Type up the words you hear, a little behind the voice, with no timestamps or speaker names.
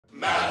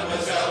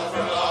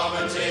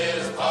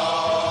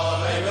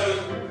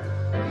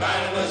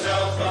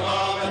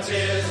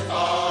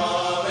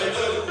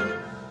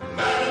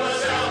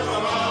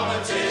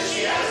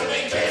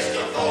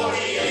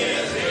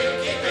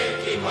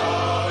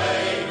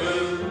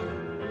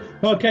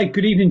Okay,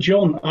 good evening,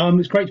 John.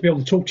 It's great to be able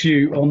to talk to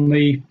you on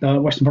the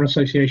Western Front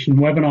Association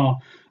webinar.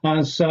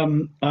 As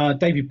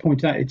David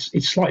pointed out,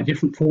 it's slightly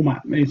different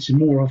format. It's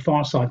more a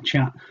fireside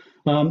chat,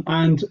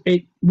 and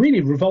it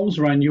really revolves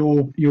around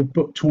your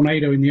book,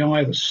 Tornado in the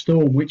Eye of the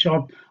Storm, which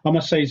I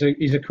must say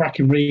is a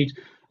cracking read.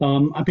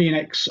 I'm being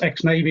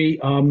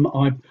ex-Navy.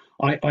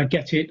 I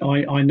get it.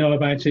 I know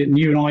about it. And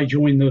you and I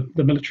joined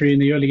the military in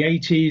the early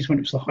 80s when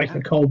it was the height of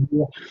the Cold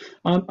War.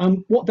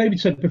 What David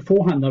said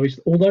beforehand, though, is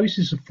although this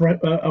is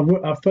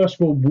a First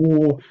World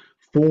War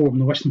forum,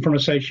 the Western Front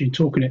Association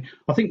talking it,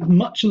 I think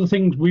much of the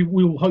things we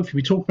will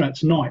hopefully be talking about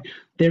tonight,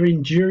 they're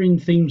enduring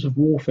themes of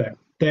warfare.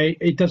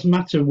 It doesn't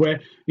matter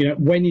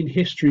when in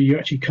history you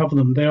actually cover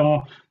them. There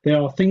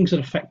are things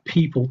that affect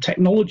people.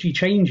 Technology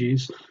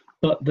changes,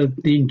 but the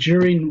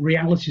enduring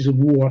realities of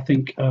war, I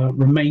think,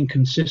 remain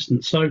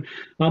consistent. So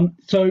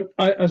as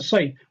I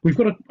say, we've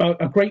got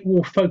a great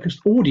war-focused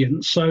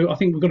audience. So I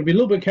think we've got to be a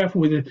little bit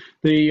careful with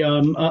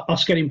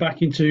us getting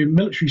back into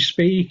military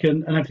speak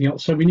and everything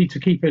else. So we need to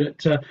keep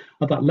it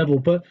at that level.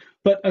 But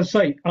as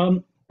I say,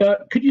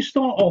 could you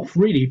start off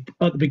really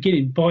at the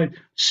beginning by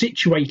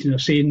situating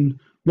us in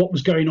what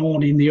was going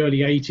on in the early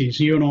 80s,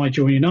 you and I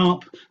joining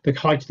up, the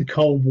height of the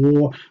Cold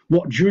War,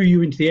 what drew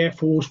you into the Air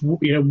Force,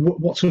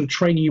 what sort of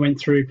training you went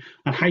through,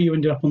 and how you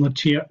ended up on the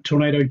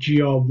Tornado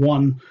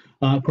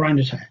GR1 ground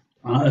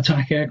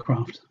attack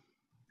aircraft.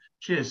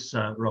 Cheers,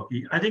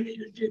 Rocky. I think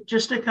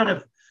just to kind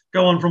of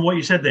go on from what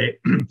you said there,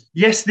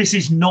 yes, this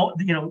is not,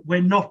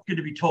 we're not going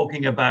to be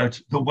talking about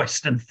the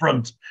Western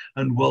Front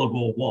and World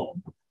War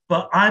One.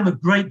 But I'm a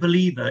great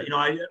believer.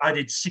 I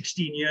did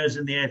 16 years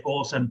in the Air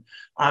Force, and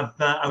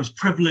I was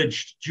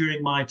privileged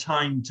during my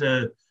time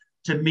to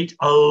meet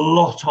a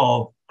lot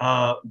of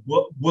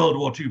World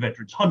War II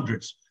veterans,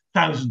 hundreds,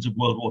 thousands of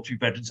World War II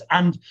veterans,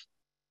 and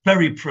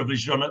very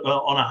privileged on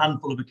a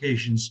handful of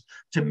occasions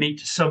to meet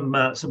some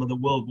of the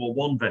World War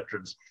One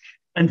veterans.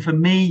 And for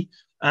me,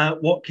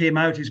 what came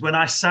out is when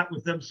I sat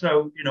with them.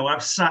 So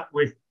I've sat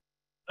with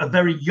a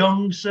very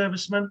young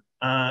serviceman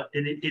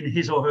in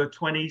his or her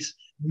 20s.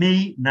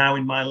 Me, now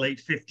in my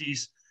late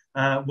 50s,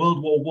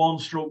 World War One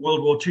stroke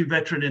World War II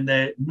veteran in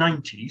their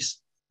 90s.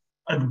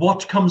 And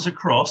what comes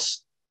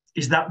across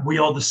is that we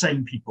are the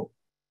same people.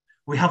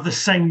 We have the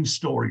same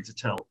story to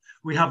tell.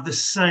 We have the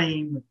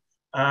same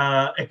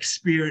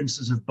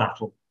experiences of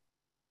battle.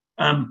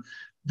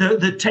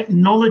 The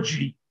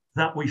technology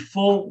that we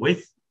fought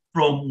with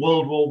from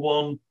World War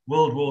One,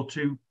 World War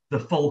II, the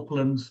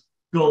Falklands,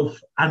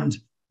 Gulf, and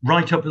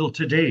right up till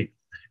today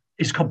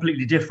is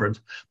completely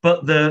different,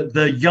 but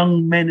the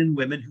young men and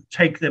women who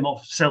take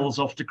themselves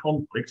off to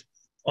conflict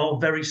are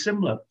very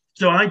similar.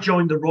 So I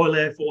joined the Royal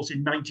Air Force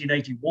in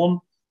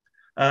 1981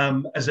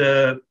 as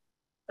the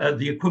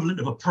equivalent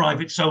of a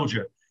private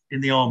soldier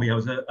in the army.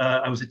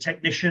 I was a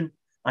technician.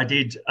 I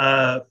did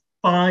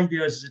 5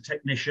 years as a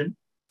technician.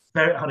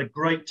 Had a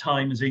great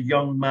time as a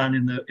young man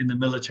in the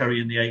military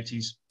in the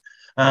 80s,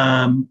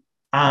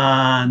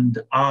 and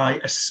I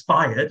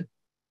aspired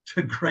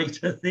to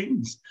greater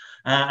things.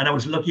 And I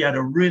was lucky I had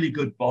a really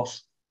good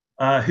boss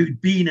who'd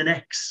been an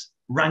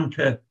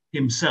ex-ranker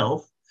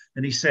himself.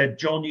 And he said,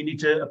 John, you need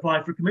to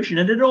apply for a commission.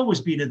 And it had always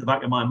been in the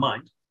back of my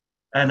mind.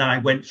 And I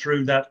went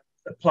through that,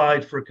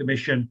 applied for a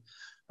commission.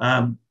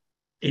 In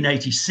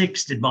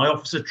 86, did my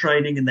officer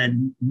training and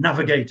then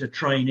navigator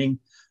training.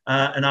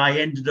 And I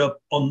ended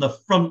up on the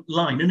front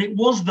line. And it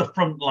was the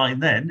front line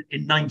then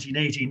in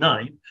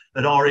 1989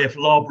 at RAF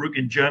Larbruck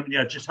in Germany.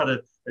 I just had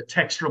a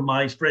text from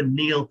my friend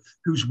Neil,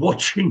 who's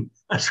watching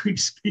as we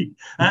speak.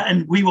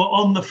 And we were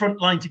on the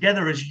front line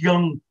together as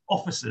young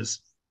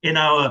officers in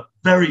our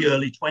very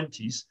early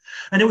 20s.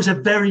 And it was a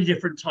very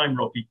different time,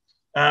 Robbie.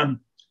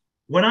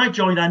 When I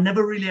joined, I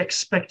never really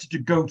expected to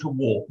go to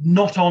war,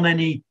 not on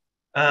any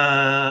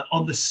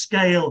on the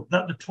scale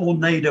that the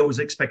Tornado was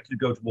expected to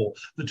go to war.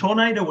 The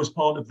Tornado was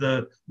part of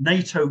the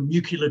NATO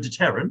nuclear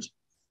deterrent,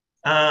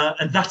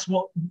 and that's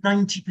what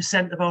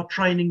 90% of our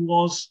training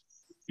was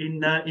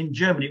in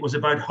Germany. It was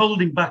about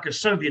holding back a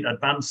Soviet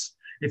advance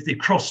if they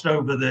crossed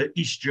over the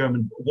East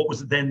German, what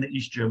was then the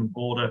East German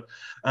border,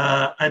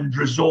 and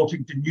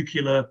resorting to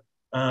nuclear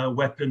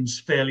weapons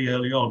fairly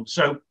early on.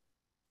 So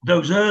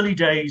those early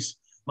days,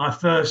 my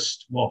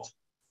first,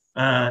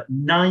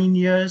 9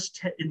 years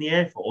in the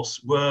Air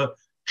Force were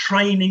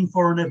training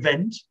for an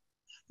event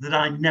that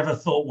I never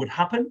thought would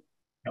happen.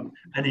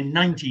 And in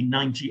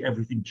 1990,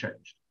 everything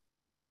changed.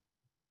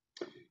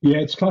 Yeah,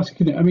 it's classic,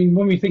 isn't it? I mean,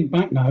 when we think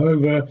back now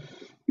over,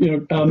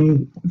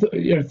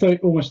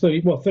 almost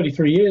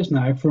 33 years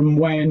now from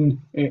when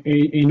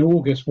in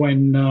August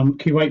when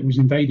Kuwait was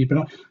invaded.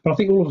 But I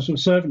think all of us who were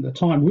serving at the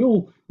time, we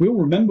all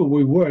remember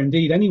where we were.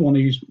 Indeed, anyone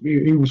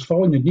who was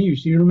following the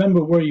news, do you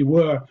remember where you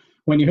were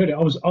when you heard it? I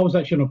was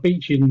actually on a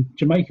beach in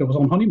Jamaica. I was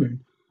on honeymoon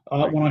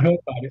when I heard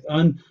about it,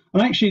 and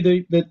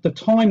actually the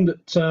time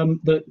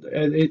that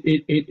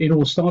it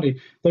all started,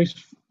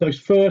 those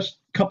first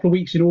couple of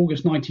weeks in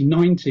August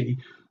 1990.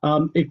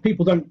 if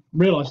people don't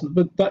realise that,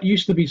 but that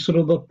used to be sort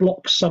of the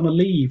block summer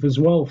leave as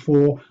well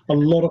for a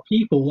lot of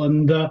people,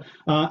 and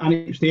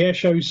it's the air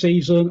show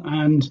season,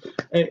 and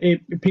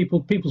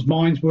people's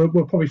minds were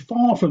probably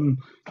far from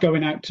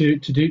going out to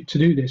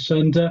do this,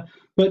 and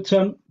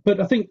but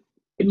I think,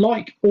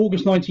 like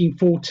August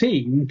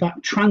 1914,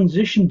 that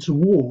transition to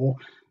war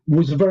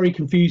was a very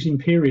confusing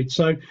period.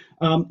 So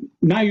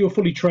now you're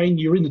fully trained,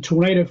 you're in the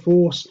Tornado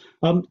Force.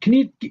 Can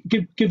you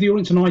give the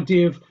audience an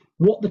idea of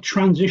what the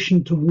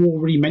transition to war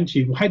really meant to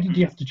you? How did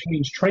you have to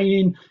change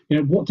training?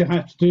 What do you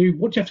have to do?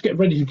 What do you have to get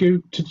ready to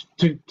go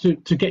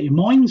to get your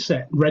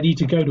mindset ready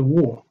to go to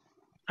war?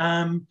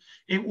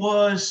 It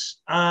was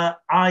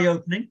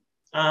eye-opening,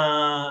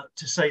 to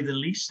say the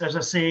least. As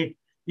I say,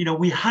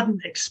 we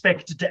hadn't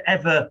expected to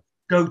ever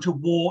go to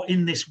war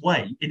in this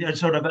way, in a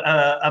sort of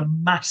a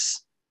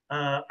mass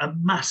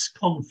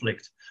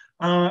conflict,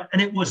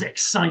 and it was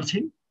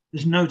exciting.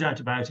 There's no doubt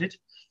about it.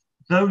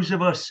 Those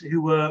of us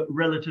who were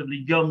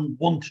relatively young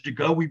wanted to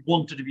go. We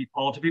wanted to be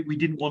part of it. We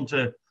didn't want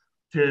to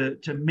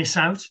miss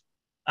out.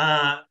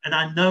 And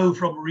I know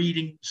from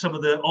reading some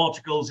of the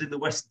articles in the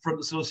Western Front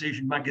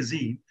Association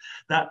magazine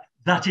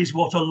that is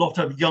what a lot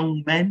of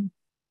young men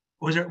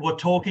were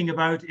talking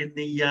about in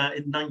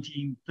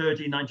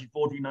 1913,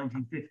 1914,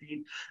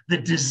 1915, the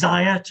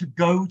desire to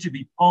go, to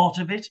be part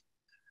of it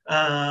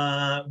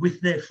with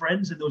their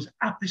friends. And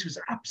this was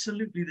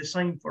absolutely the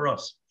same for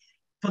us.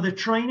 For the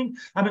training,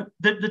 I mean,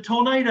 the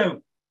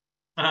Tornado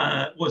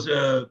was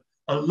a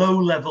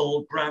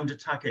low-level ground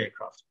attack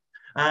aircraft.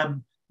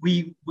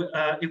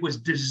 It was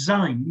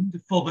designed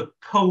for the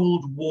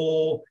Cold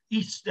War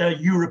East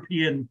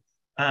European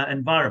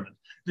environment.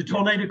 The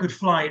Tornado could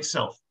fly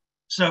itself.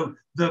 So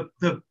the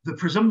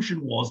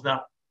presumption was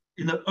that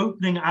in the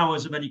opening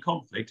hours of any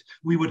conflict,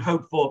 we would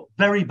hope for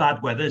very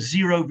bad weather,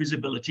 zero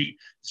visibility,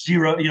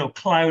 zero,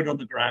 cloud on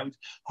the ground,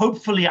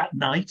 hopefully at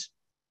night.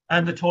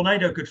 And the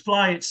Tornado could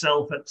fly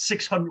itself at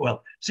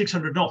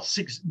 600 knots,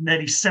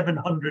 nearly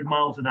 700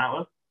 miles an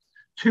hour,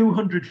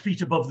 200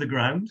 feet above the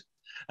ground.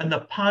 And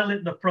the pilot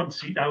in the front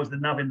seat, I was the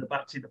nav in the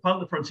back seat, the pilot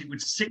in the front seat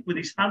would sit with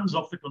his hands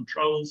off the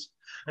controls,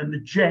 and the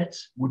jet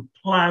would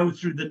plow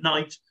through the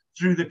night,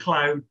 through the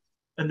cloud,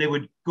 and they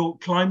would go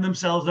climb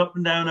themselves up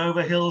and down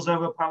over hills,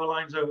 over power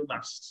lines, over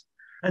masts.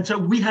 And so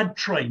we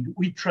trained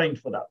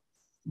for that.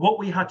 What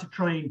we had to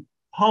train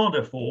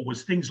harder for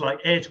was things like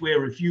air-to-air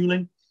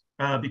refueling,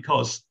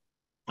 because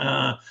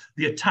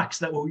the attacks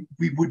that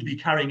we would be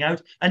carrying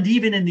out, and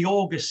even in the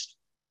August,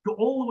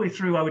 all the way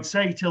through, I would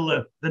say, till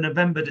the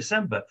November,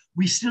 December,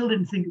 we still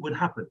didn't think it would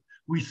happen.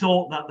 We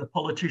thought that the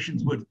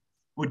politicians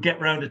would get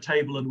round a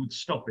table and would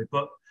stop it.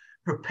 But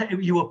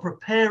you were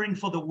preparing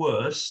for the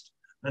worst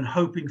and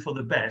hoping for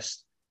the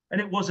best. And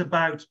it was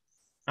about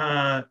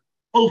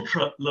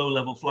ultra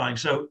low-level flying.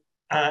 So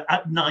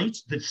at night,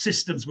 the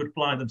systems would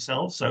fly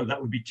themselves. So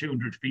that would be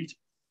 200 feet.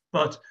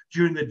 But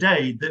during the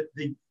day,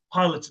 the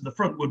pilots in the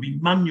front would be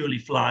manually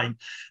flying.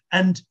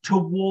 And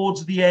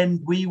towards the end,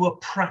 we were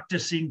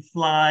practicing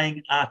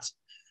flying at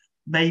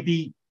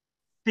maybe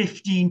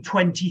 15,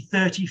 20,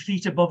 30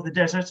 feet above the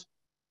desert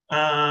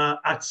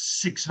at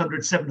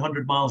 600,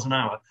 700 miles an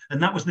hour.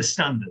 And that was the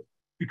standard.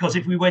 Because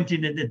if we went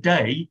in the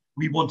day,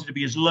 we wanted to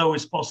be as low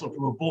as possible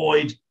to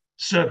avoid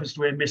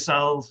surface-to-air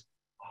missiles,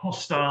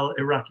 hostile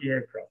Iraqi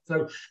aircraft.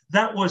 So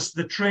that was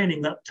the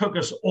training that took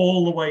us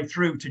all the way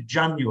through to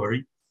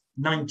January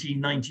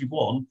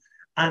 1991,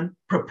 and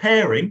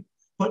preparing,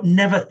 but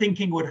never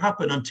thinking would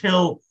happen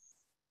until,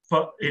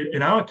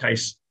 in our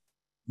case,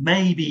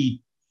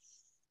 maybe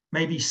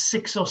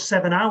 6 or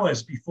 7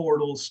 hours before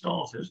it all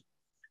started,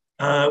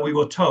 we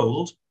were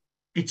told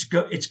it's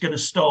going to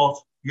start.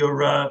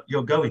 You're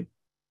going.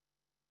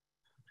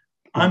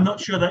 I'm not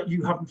sure that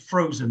you haven't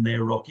frozen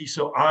there, Rocky.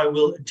 So I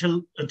will,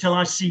 until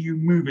I see you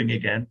moving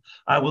again,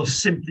 I will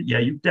simply, yeah,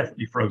 you've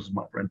definitely frozen,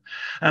 my friend.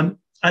 And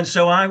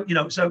so I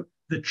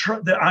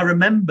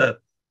remember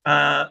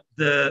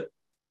the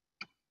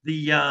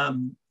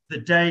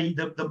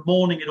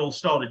morning it all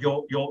started.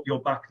 You're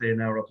back there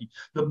now, Rocky.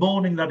 The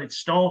morning that it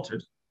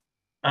started,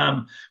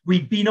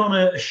 we'd been on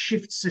a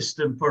shift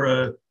system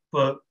for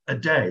a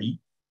day,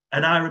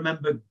 and I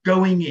remember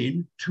going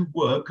in to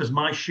work because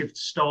my shift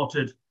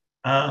started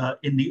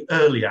in the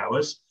early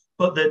hours,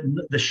 but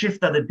the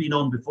shift that had been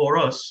on before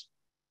us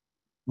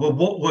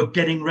were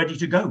getting ready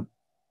to go.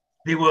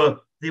 They were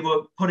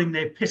putting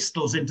their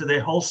pistols into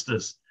their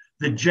holsters.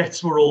 The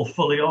jets were all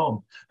fully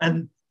armed,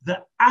 and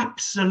the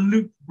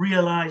absolute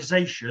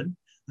realization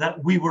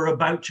that we were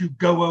about to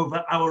go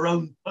over our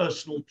own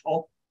personal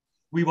top,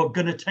 we were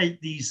going to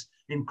take these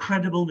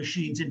incredible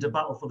machines into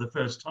battle for the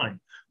first time,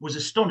 was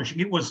astonishing.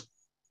 It was,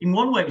 in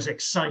one way, it was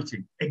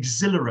exciting,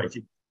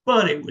 exhilarating,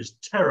 but it was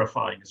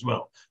terrifying as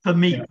well. For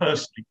me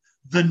personally,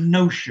 the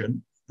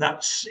notion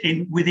that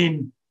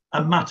within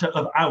a matter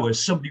of hours,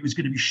 somebody was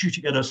going to be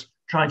shooting at us,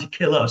 trying to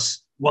kill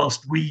us,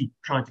 whilst we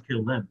tried to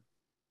kill them.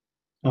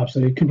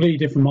 Absolutely, completely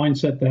different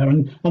mindset there,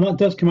 and that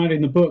does come out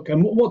in the book.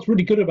 And what's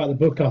really good about the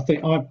book, I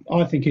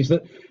think, is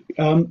that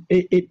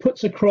it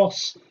puts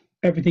across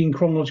everything in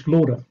chronological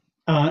order.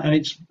 and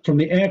it's from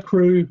the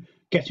aircrew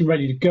getting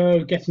ready to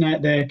go, getting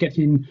out there,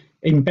 getting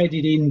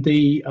embedded in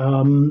the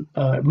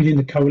within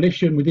the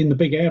coalition, within the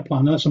big air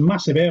plan. And that's a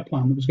massive air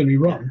plan that was going to be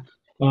run.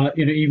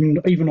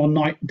 Even on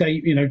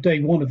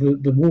day one of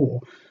the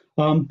war.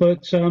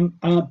 But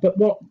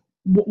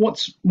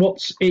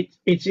what's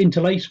it's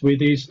interlaced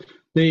with is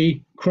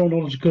the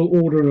chronological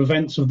order of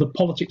events of the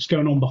politics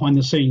going on behind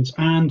the scenes.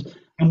 And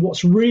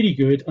what's really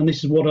good, and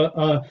this is what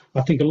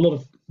I think a lot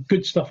of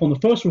good stuff on the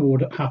First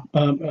World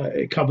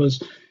War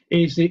covers,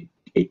 is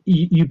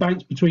you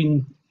bounce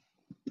between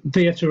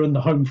theatre and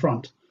the home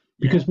front,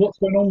 because what's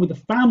going on with the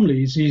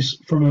families is,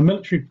 from a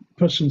military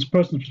person's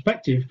personal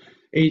perspective,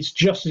 it's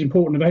just as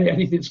important about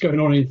anything that's going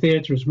on in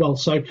theatre as well.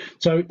 So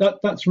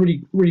that's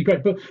really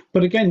great.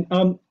 But again,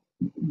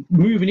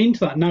 moving into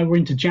that now, we're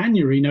into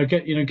January.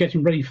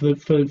 Getting ready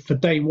for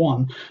day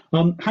one.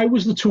 How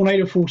was the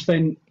tornado force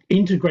then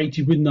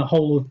integrated within the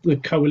whole of the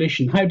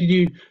coalition? How did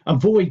you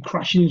avoid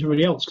crashing into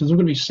everybody else? Because there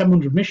were going to be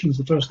 700 missions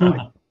the first night.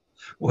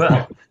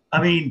 Well,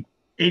 I mean,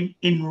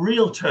 in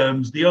real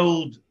terms, the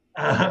old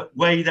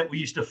way that we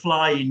used to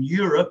fly in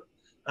Europe,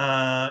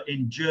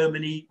 in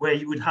Germany, where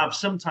you would have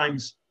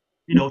sometimes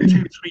 200,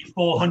 300,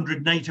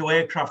 400 NATO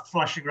aircraft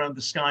flashing around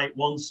the sky at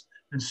once,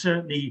 and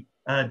certainly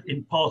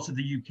in parts of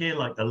the UK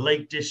like the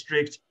Lake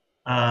District,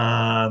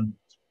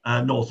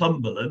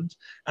 Northumberland,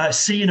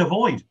 see and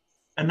avoid.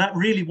 And that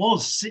really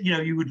was,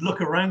 you would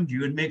look around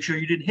you and make sure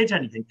you didn't hit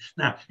anything.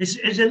 Now, it's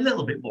a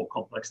little bit more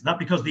complex than that,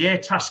 because the air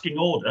tasking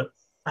order,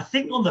 I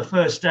think on the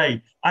first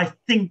day,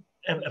 thinking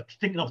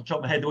off the top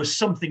of my head, there was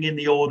something in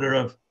the order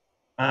of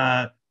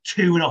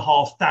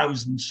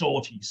 2,500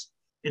 sorties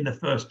in the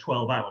first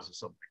 12 hours or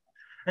something.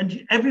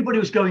 And everybody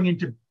was going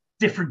into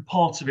different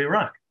parts of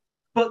Iraq.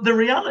 But the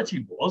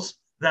reality was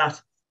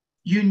that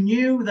you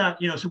knew that,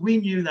 so we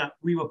knew that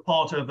we were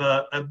part of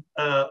a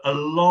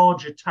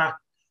large attack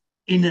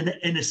in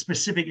a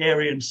specific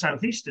area in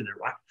southeastern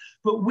Iraq,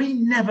 but we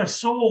never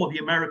saw the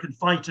American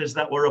fighters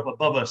that were up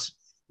above us.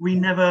 We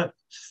never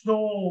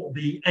saw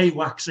the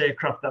AWACS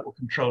aircraft that were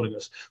controlling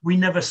us. We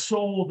never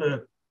saw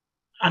the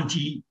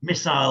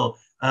anti-missile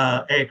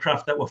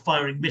aircraft that were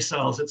firing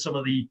missiles at some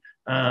of the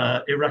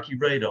Iraqi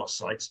radar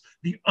sites.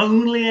 The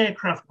only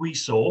aircraft we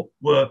saw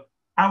were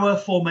our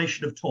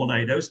formation of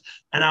tornadoes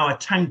and our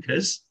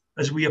tankers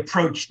as we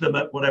approached them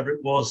at whatever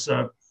it was,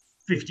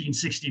 15,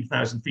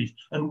 16,000 feet.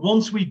 And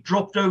once we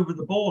dropped over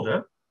the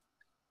border,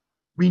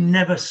 we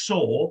never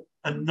saw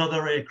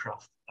another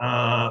aircraft.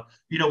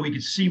 We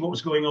could see what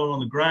was going on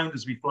the ground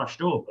as we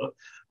flashed over,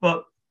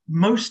 but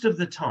most of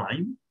the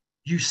time,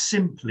 you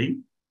simply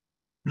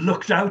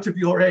looked out of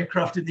your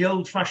aircraft in the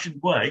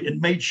old-fashioned way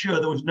and made sure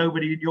there was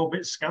nobody in your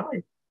bit of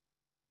sky.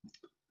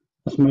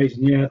 That's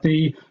amazing. Yeah.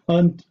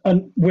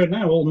 And we're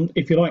now on,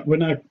 if you like,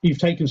 you've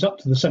taken us up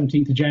to the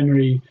 17th of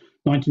January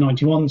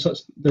 1991. So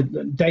that's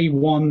the day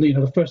one.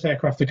 The first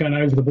aircraft are going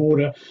over the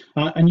border,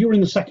 and you're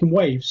in the second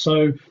wave.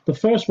 So the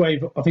first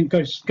wave, I think,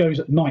 goes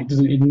at night,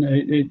 doesn't it?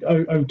 In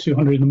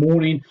 0200 in the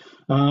morning,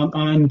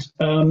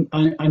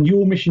 and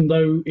your mission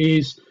though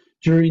is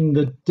during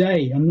the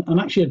day, and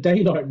actually a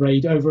daylight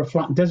raid over a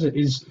flat desert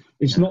is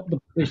not the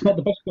best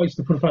place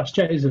to put a fast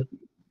jet, is it?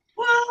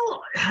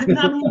 Well, I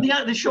mean,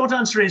 the short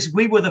answer is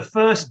we were the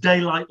first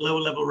daylight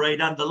low-level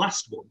raid and the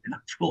last one, in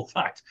actual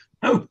fact.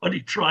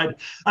 Nobody tried.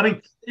 I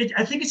mean,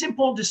 I think it's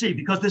important to see,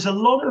 because there's a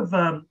lot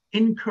of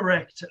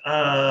incorrect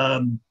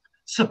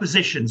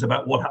suppositions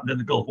about what happened in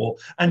the Gulf War.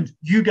 And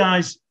you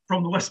guys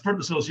from the West Front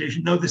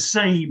Association know the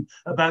same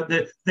about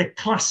the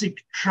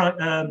classic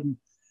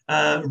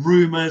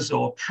rumours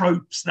or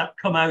tropes that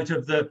come out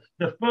of the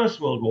First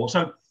World War.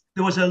 So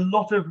there was a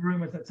lot of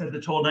rumours that said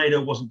the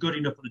tornado wasn't good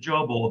enough for the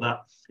job, or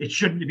that it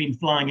shouldn't have been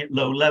flying at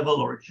low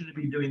level, or it should have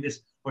been doing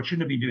this, or it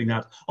shouldn't have been doing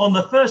that. On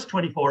the first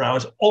 24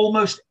 hours,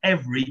 almost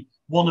every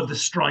one of the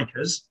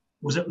strikers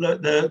was at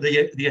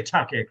the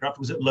attack aircraft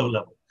was at low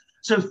level.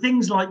 So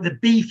things like the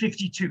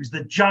B-52s,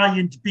 the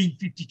giant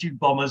B-52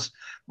 bombers,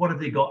 what have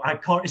they got?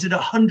 Is it a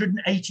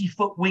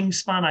 180-foot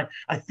wingspan?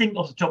 I think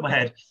off the top of my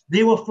head,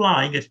 they were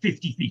flying at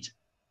 50 feet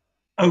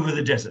over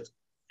the desert.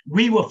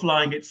 We were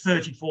flying at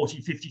 30, 40,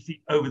 50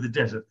 feet over the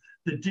desert.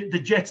 The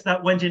jets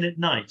that went in at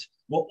night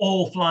were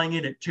all flying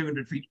in at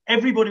 200 feet.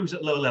 Everybody was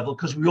at low level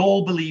because we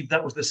all believed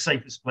that was the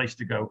safest place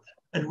to go.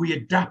 And we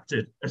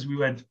adapted as we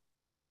went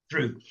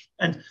through.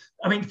 And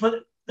I mean,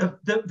 for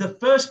the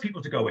first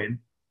people to go in,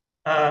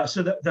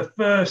 so the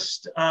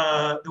first,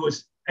 there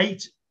was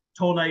 8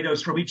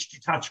 tornadoes from each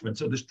detachment.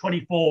 So there's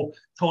 24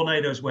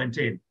 tornadoes went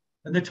in.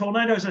 And the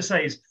tornadoes, I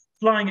say, is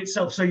flying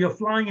itself. So you're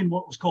flying in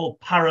what was called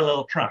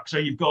parallel track. So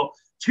you've got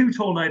 2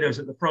 tornadoes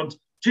at the front,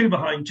 2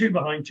 behind, 2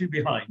 behind, 2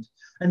 behind.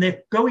 And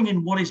they're going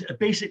in what is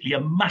basically a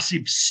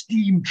massive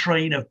steam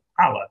train of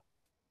power.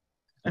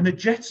 And the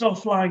jets are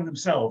flying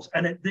themselves.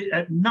 And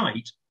at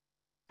night,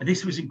 and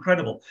this was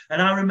incredible.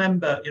 And I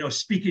remember,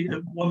 speaking to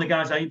one of the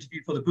guys I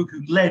interviewed for the book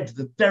who led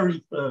the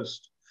very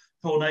first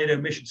tornado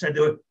mission, said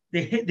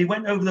they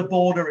went over the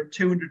border at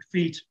 200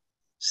 feet,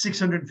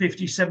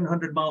 650,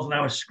 700 miles an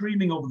hour,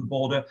 screaming over the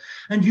border.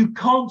 And you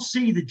can't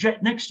see the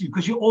jet next to you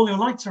because all your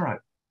lights are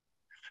out.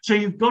 So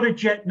you've got a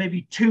jet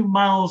maybe 2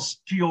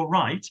 miles to your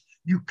right,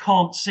 you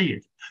can't see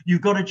it.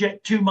 You've got a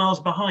jet 2 miles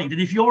behind.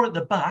 And if you're at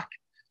the back,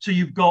 so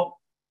you've got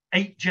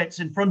 8 jets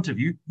in front of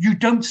you, you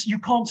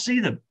can't see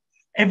them.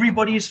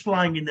 Everybody is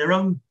flying in their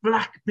own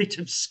black bit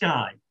of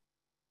sky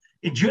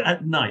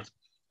at night.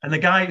 And the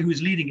guy who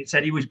was leading it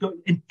said he was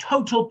in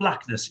total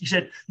blackness. He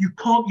said, you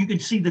can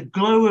see the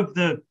glow of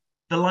the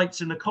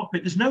lights in the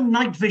cockpit. There's no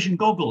night vision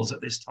goggles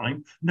at this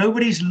time.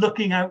 Nobody's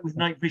looking out with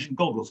night vision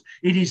goggles.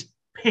 It is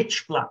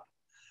pitch black.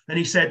 And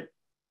he said,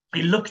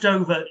 he looked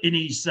over in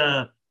his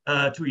to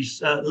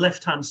his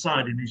left-hand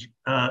side in his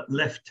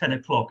left 10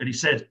 o'clock. And he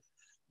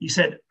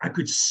said, I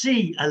could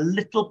see a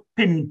little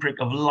pinprick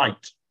of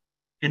light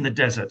in the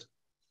desert.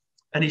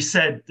 And he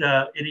said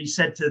to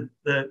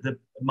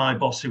my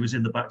boss who was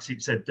in the back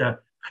seat, said, I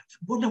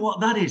wonder what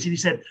that is. And he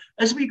said,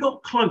 as we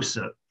got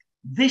closer,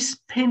 this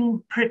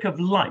pinprick of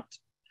light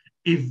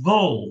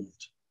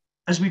evolved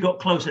as we got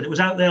closer. And it was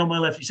out there on my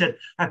left. He said,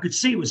 I could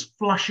see it was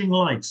flashing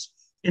lights.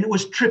 And it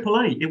was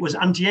AAA. It was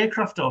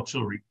anti-aircraft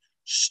artillery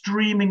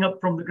streaming up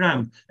from the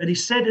ground. And he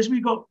said, as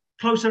we got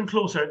closer and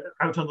closer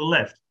out on the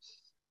left,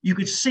 you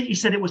could see, he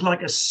said it was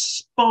like a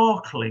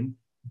sparkling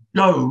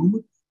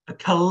dome, a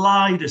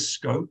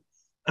kaleidoscope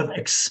of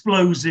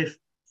explosive,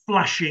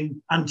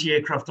 flashing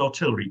anti-aircraft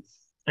artillery.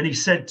 And he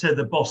said to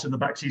the boss in the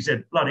back, he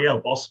said, bloody hell,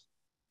 boss,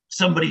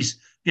 somebody's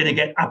going to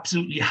get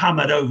absolutely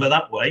hammered over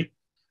that way.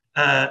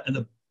 And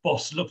the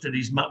boss looked at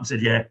his map and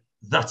said, yeah,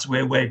 that's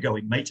where we're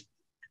going, mate.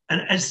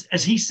 And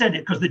as he said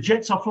it, because the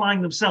jets are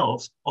flying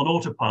themselves on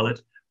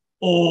autopilot,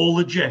 all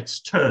the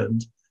jets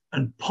turned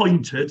and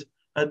pointed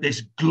at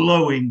this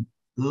glowing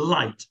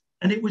light.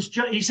 And it was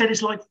just, he said,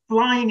 it's like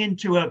flying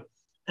into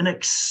an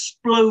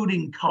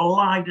exploding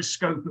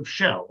kaleidoscope of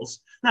shells.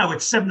 Now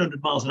it's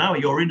 700 miles an hour,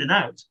 you're in and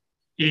out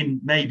in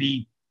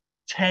maybe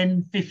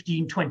 10,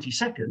 15, 20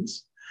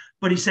 seconds.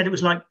 But he said it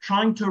was like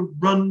trying to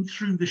run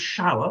through the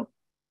shower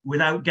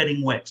without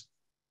getting wet.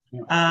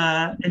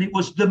 Yeah. And it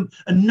was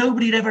and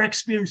nobody had ever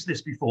experienced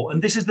this before.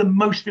 And this is the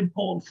most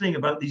important thing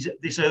about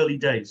this early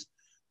days.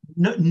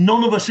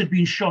 None of us had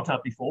been shot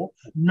at before.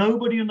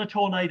 Nobody in the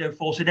tornado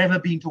force had ever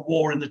been to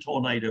war in the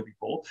tornado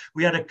before.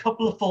 We had a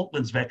couple of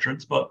Falklands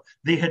veterans, but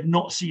they had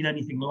not seen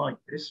anything like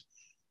this.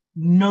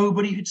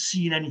 Nobody had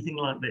seen anything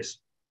like this.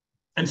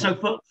 And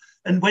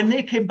and when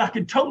they came back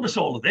and told us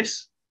all of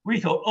this, we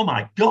thought, oh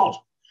my God,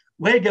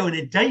 we're going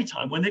in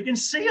daytime when they can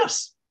see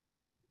us.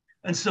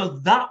 And so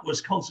that was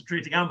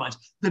concentrating our minds.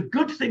 The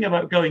good thing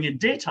about going in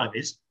daytime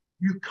is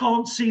you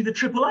can't see the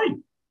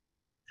AAA.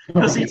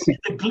 Because you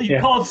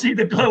can't see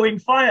the glowing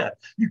fire.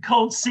 You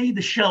can't see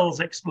the shells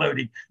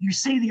exploding. You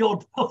see the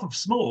odd puff of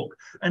smoke.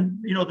 And,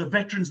 you know, the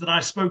veterans that I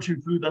spoke to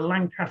through the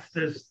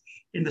Lancasters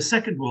in the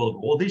Second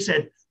World War, they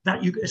said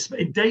that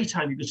in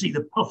daytime, you could see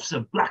the puffs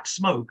of black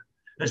smoke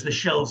as the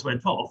shells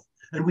went off.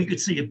 And we could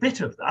see a bit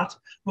of that.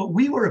 But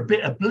we were a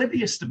bit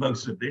oblivious to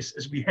most of this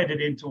as we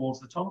headed in towards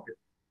the target.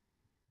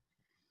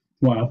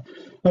 Wow.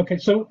 Okay,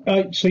 so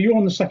you're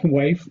on the second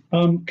wave.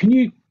 Can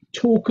you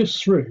talk us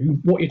through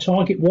what your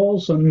target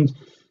was and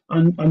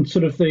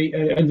sort of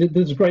and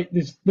there's a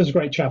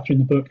great chapter in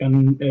the book,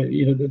 and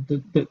you know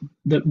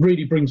that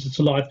really brings it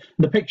to life.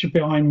 And the picture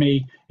behind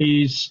me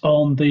is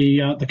on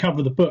the cover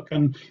of the book,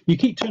 and you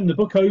keep turning the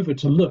book over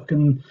to look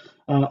and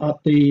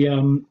at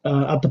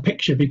the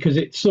picture, because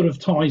it sort of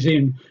ties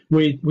in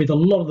with a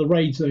lot of the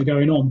raids that are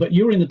going on. But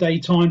you're in the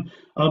daytime,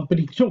 but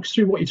he talks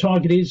through what your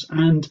target is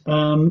and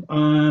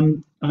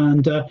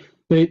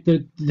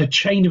the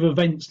chain of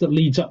events that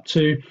leads up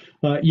to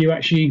you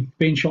actually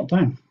being shot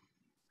down.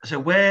 So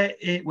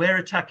we're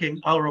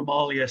attacking Al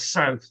Rumalia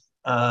South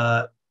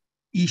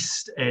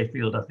East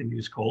Airfield, I think it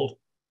was called.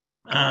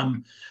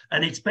 And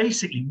it's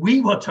basically,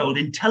 we were told,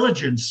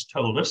 intelligence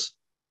told us,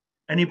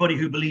 anybody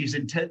who believes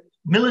in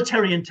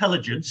military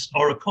intelligence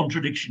are a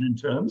contradiction in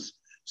terms.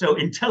 So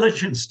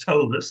intelligence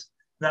told us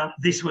that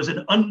this was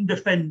an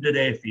undefended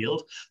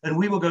airfield, and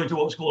we were going to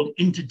what's called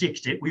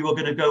interdict it. We were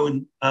going to go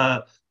and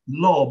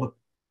lob.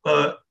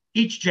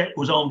 Each jet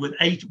was armed with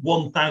 8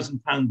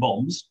 1,000-pound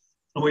bombs,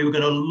 and we were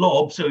going to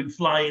lob, so we'd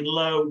fly in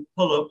low,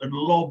 pull up, and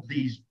lob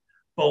these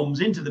bombs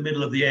into the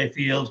middle of the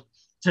airfield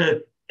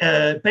to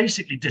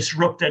basically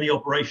disrupt any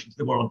operations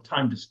that were on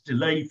time, to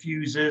delay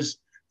fuses.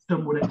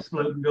 Some would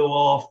explode and go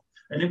off,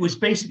 and it was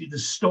basically to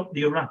stop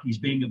the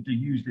Iraqis being able to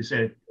use this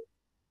airfield.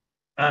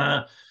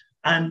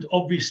 And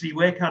obviously,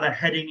 we're kind of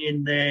heading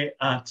in there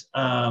at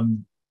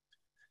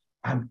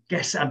I'm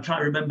trying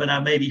to remember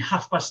now, maybe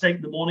 8:30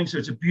 in the morning. So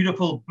it's a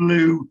beautiful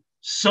blue,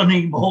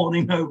 sunny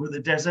morning over the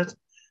desert.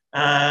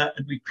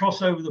 And we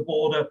cross over the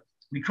border.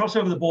 We cross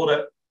over the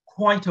border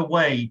quite a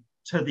way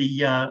to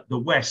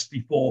the west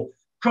before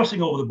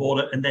crossing over the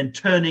border and then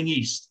turning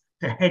east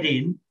to head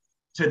in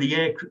to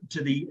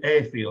the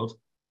airfield,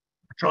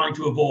 trying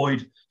to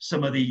avoid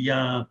some of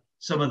the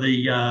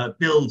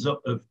builds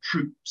up of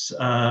troops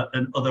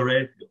and other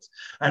airfields.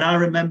 And I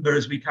remember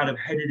as we kind of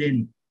headed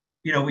in,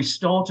 you know, you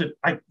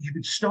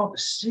could start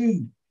to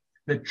see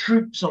the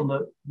troops on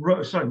the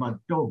road. Sorry, my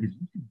dog is,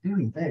 what are you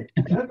doing there?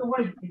 I don't know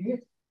why you can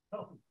hear.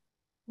 Oh,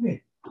 come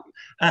here.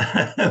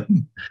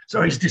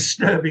 Sorry, it's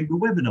disturbing the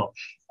webinar.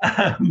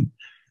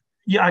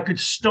 Yeah, I could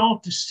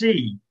start to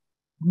see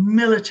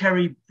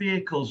military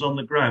vehicles on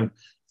the ground,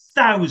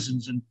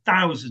 thousands and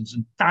thousands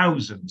and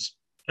thousands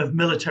of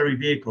military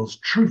vehicles,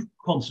 troop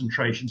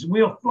concentrations, and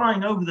we were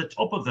flying over the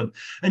top of them.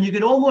 And you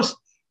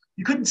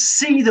couldn't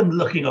see them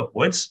looking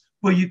upwards,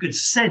 but you could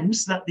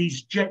sense that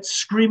these jets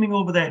screaming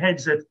over their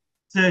heads at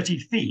 30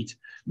 feet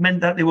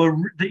meant that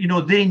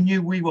they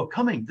knew we were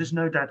coming. There's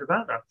no doubt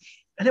about that.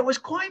 And it was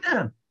quite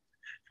a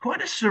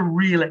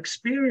surreal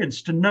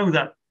experience to know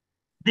that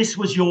this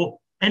was your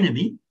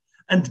enemy,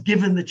 and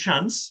given the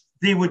chance,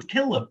 they would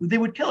kill them. They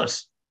would kill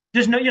us.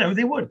 There's no,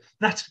 they would.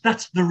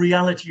 That's the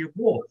reality of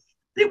war.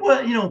 They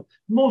were,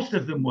 most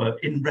of them were,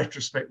 in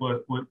retrospect,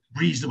 were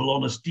reasonable,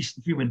 honest,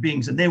 decent human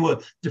beings, and they were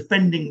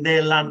defending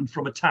their land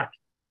from attack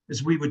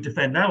as we would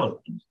defend our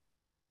land.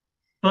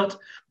 But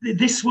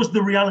this was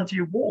the reality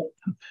of war.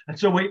 And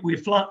so we're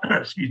flying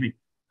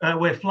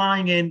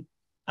in,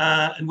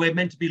 and we're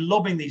meant to be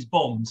lobbing these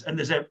bombs,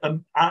 and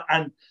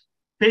and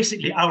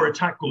basically our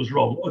attack goes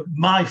wrong.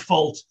 My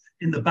fault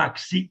in the back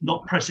seat,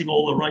 not pressing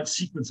all the right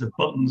sequence of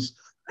buttons.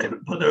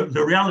 But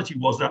the reality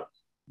was that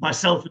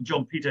myself and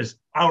John Peters,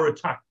 our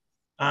attack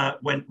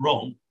went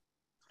wrong.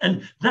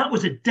 And that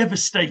was a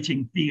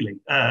devastating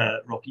feeling,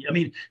 Rocky. I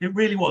mean, it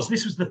really was.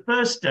 This was the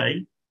first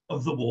day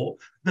of the war,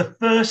 the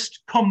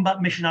first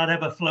combat mission I'd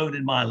ever flown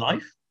in my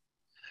life.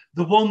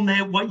 The one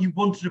there, what you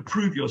wanted to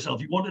prove yourself.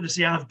 You wanted to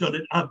say, I've done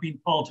it. I've been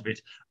part of it.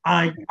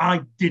 I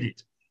did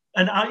it.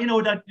 And I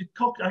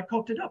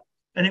cocked it up,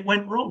 and it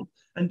went wrong.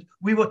 And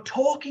we were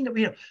talking,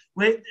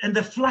 and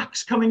the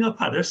flak's coming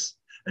up at us,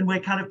 and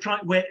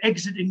we're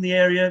exiting the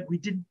area. We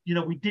didn't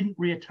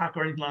reattack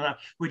or anything like that.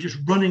 We're just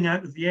running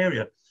out of the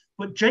area.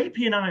 But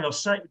JP and I are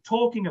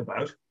talking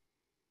about,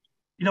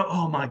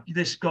 oh my,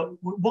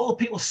 what will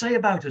people say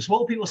about us? What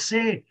will people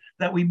say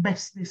that we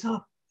messed this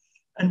up?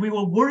 And we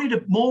were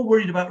more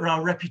worried about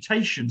our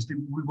reputations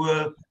than we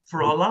were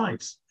for our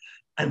lives.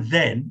 And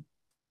then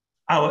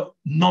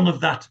none of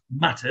that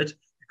mattered,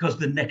 because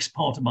the next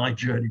part of my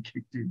journey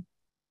kicked in.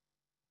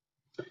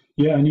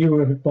 Yeah, and you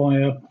were hit by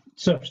a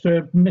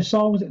surface-to-air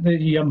missile, was it?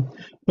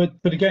 But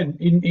again,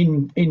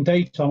 in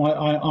daytime,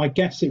 I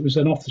guess it was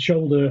an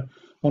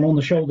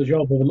on-the-shoulder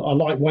job, or a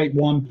lightweight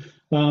one,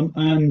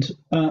 and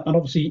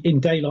obviously in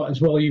daylight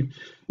as well.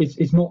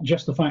 It's not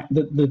just the fact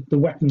that the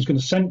weapon's going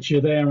to sense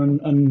you there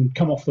and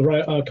come off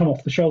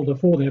the shoulder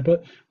for there,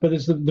 but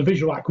there's the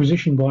visual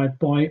acquisition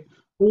by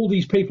all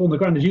these people on the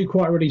ground, as you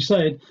quite already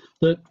said,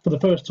 that for the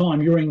first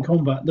time you're in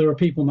combat, there are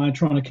people now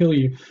trying to kill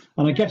you.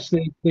 And I guess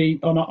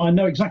I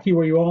know exactly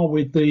where you are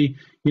with the,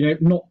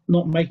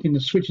 not making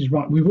the switches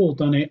right. We've all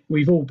done it.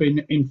 We've all been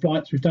in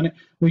flights. We've done it.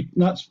 We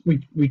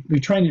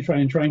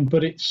train,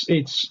 but it's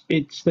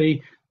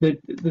the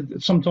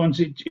sometimes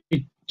it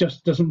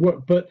just doesn't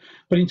work. But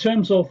in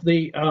terms of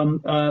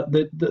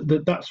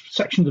that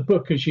section of the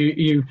book, as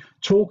you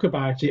talk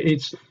about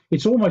it,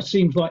 it almost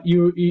seems like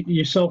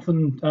yourself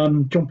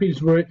and John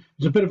Peters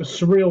it's a bit of a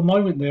surreal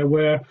moment there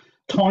where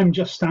time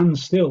just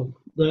stands still.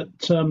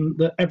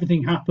 That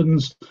everything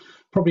happens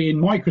probably in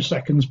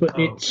microseconds, but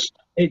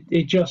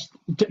it just,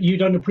 you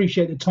don't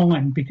appreciate the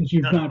time because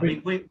you've now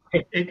been.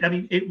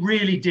 It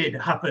really did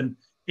happen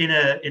in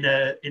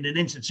an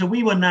instant. So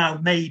we were now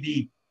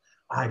maybe,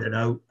 I don't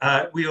know,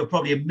 we were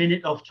probably a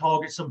minute off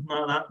target, something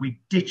like that. We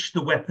ditched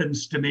the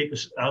weapons to make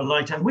us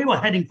light out. We were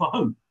heading for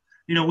home.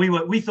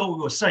 We thought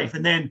we were safe,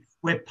 and then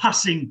we're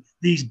passing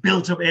these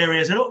built-up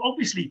areas, and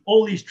obviously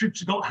all these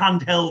troops have got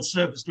handheld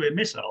surface-to-air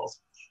missiles.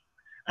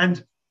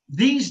 And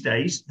these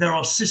days, there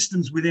are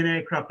systems within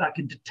aircraft that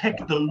can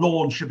detect the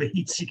launch of a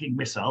heat-seeking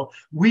missile.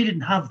 We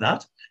didn't have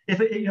that. If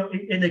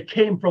it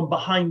came from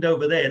behind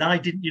over there, and I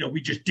didn't,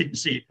 we just didn't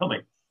see it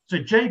coming. So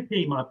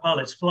JP, my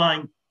pilot's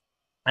flying.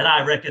 And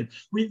I reckon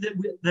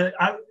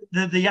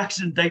the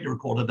accident data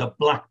recorder, the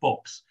black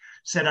box,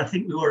 said I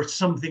think we were at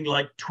something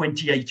like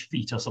 28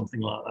 feet or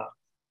something like that.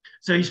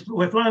 So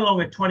we're flying along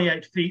at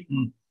 28 feet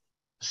and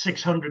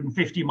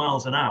 650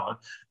 miles an hour,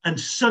 and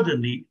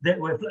suddenly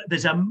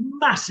there's a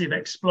massive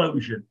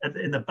explosion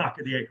in the back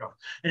of the aircraft,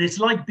 and it's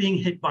like being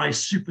hit by a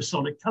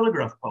supersonic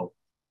telegraph pole.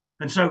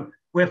 And so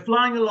we're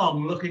flying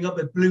along, looking up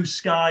at blue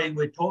sky, and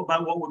we're talking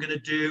about what we're going to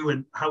do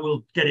and how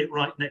we'll get it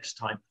right next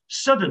time.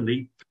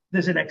 Suddenly,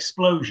 there's an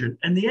explosion,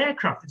 and the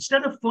aircraft,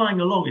 instead of flying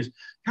along, it's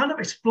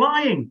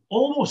flying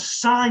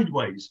almost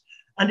sideways,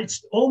 and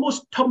it's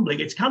almost tumbling.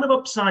 It's kind of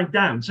upside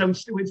down. So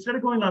instead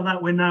of going like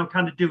that, we're now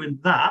kind of doing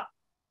that.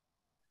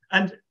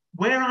 And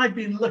where I've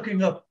been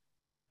looking up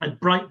at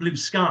bright blue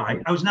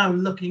sky, I was now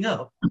looking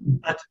up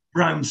at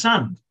brown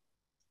sand.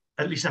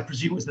 At least I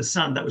presume it was the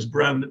sand that was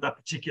brown at that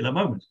particular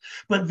moment.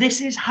 But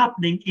this is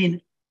happening in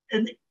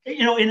a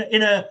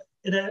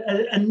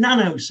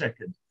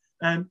nanosecond.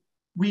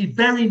 We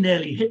very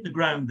nearly hit the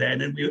ground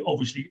then, and we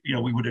obviously,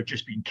 we would have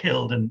just been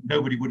killed, and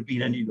nobody would have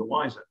been any the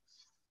wiser.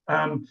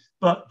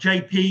 But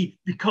JP,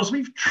 because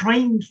we've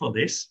trained for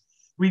this,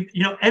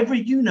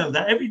 everything in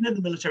the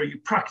military, you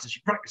practice,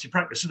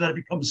 so that it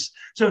becomes.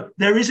 So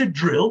there is a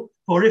drill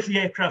for if the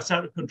aircraft's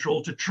out of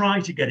control to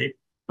try to get it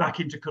back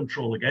into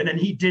control again. And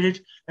he did it,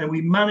 and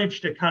we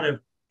managed to kind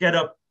of get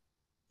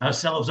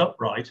ourselves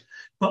upright.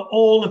 But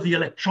all of the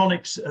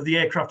electronics of the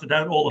aircraft are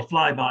down, all the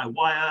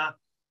fly-by-wire,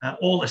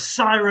 all the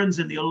sirens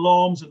and the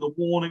alarms and the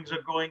warnings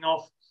are going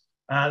off.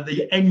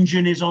 The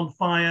engine is on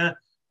fire,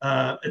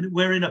 and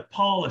we're in a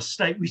parlous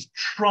state. We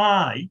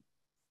try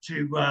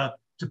to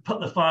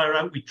put the fire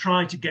out. We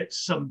try to get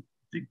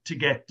to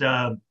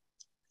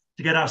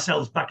get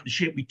ourselves back in the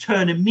ship. We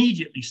turn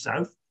immediately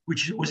south,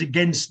 which was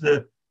against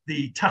the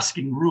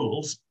tasking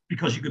rules,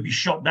 because you could be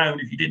shot down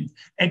if you didn't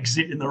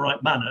exit in the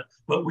right manner.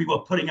 But we were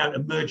putting out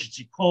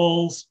emergency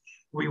calls.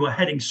 We were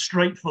heading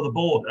straight for the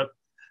border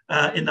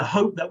in the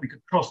hope that we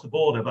could cross the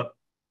border. But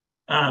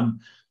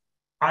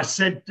I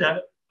said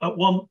at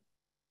one,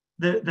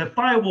 the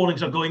fire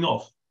warnings are going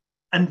off,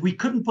 and we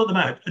couldn't put them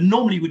out. And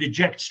normally we'd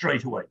eject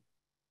straight away.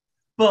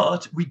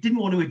 But we didn't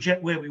want to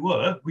eject where we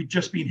were. We'd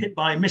just been hit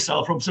by a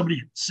missile from somebody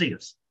who could see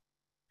us.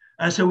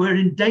 So we're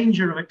in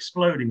danger of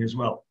exploding as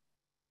well.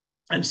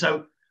 And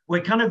so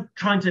we're kind of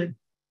trying to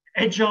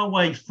edge our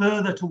way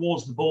further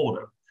towards the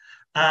border.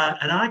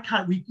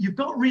 And you've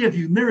got rear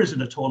view mirrors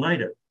in a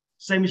tornado,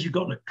 same as you've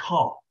got in a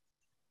car.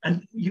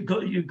 And you've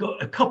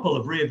got a couple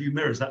of rear view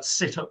mirrors that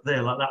sit up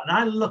there like that. And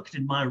I looked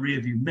in my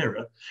rear view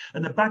mirror,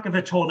 and the back of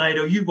a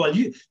tornado. You're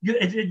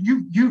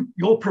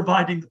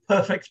providing the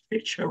perfect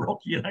picture,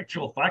 Rocky. In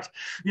actual fact,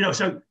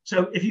 So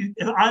if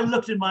I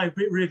looked in my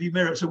rear view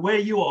mirror, so where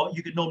you are,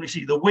 you could normally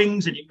see the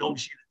wings, and you can normally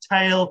see the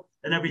tail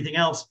and everything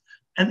else,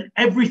 and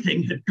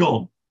everything had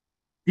gone.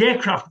 The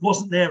aircraft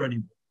wasn't there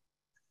anymore.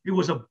 It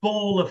was a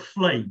ball of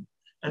flame,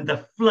 and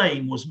the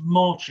flame was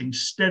marching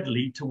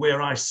steadily to where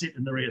I sit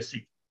in the rear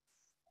seat.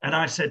 And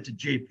I said to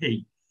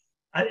JP,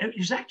 it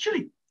was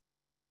actually,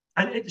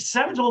 and it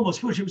sounds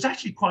almost foolish, it was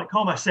actually quite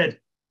calm. I said,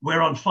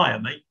 "We're on fire,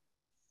 mate."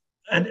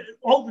 And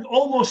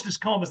almost as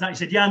calm as that, he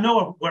said, "Yeah,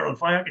 no, we're on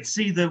fire. I can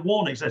see the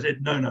warnings." I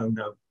said,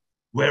 No,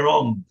 we're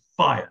on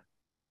fire.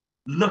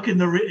 Look in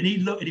the, and he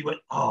looked and he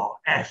went, "Oh,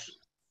 F."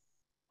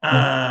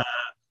 And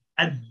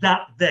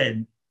that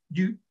then,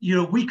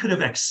 we could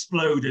have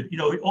exploded,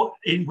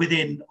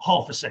 within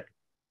half a second.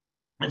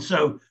 And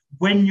so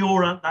when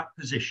you're at that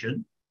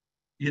position,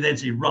 you then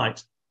say,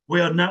 right,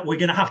 we're going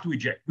to have to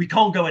eject. We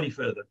can't go any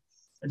further.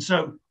 And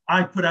so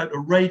I put out a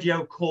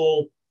radio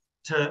call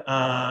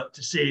to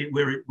see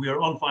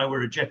we're on fire,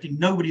 we're ejecting.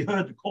 Nobody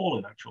heard the call,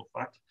 in actual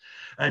fact.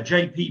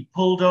 JP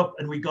pulled up,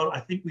 and we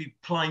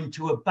climbed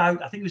to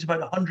about, I think it was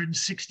about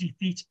 160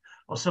 feet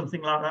or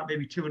something like that,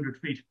 maybe 200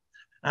 feet.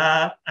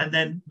 And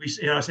then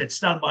I said,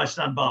 stand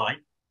by.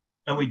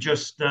 And we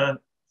just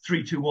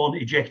 3, 2, 1,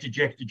 eject.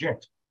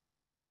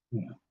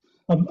 Yeah.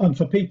 And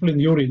for people in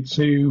the audience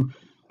who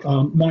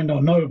might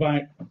not know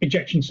about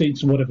ejection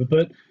seats or whatever,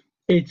 but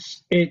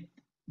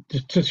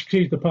to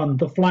excuse the pun,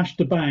 the flash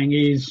to bang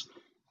is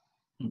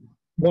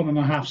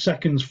 1.5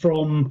 seconds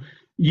from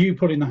you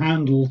putting the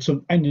handle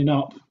to ending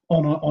up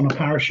on a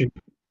parachute.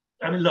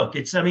 I mean, look,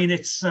 it's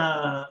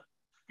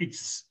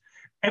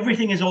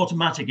everything is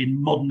automatic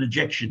in modern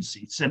ejection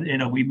seats,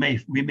 and we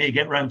may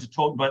get round to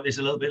talk about this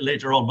a little bit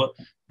later on, but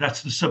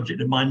that's the subject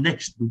of my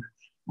next book,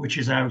 which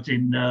is out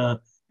in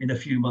a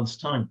few months'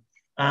 time.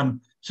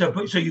 So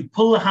you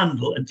pull the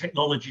handle, and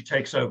technology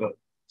takes over.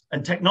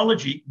 And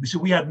technology, so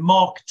we had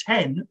Mark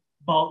 10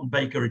 Martin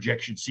Baker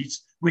ejection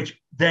seats, which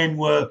then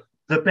were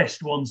the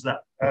best ones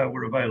that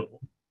were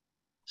available.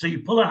 So you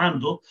pull a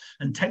handle,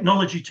 and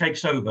technology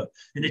takes over,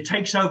 and it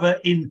takes over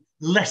in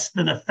less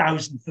than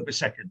 1,000th of a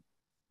second.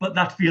 But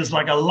that feels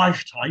like a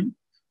lifetime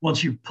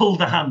once you've pulled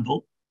the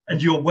handle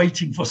and you're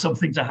waiting for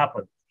something to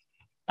happen.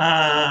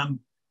 And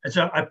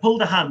so I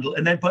pulled the handle,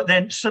 but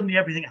then suddenly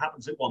everything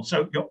happens at once.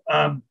 So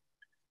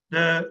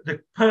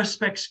the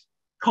Perspex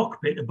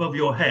cockpit above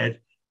your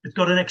head, it's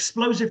got an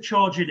explosive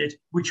charge in it,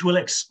 which will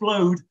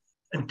explode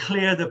and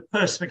clear the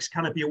Perspex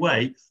canopy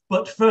away.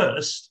 But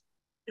first,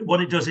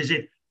 what it does is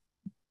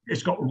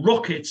it's got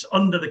rockets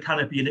under the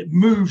canopy, and it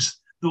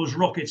moves those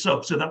rockets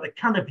up so that the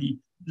canopy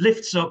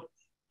lifts up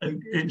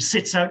and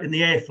sits out in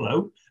the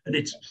airflow, and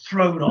it's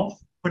thrown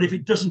off. But if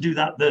it doesn't do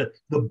that,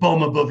 the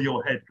bomb above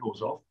your head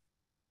goes off.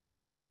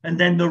 And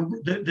then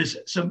there's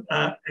some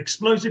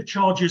explosive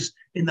charges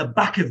in the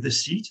back of the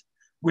seat,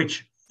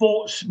 which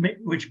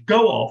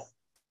go off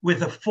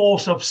with a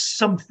force of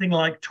something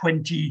like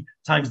 20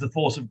 times the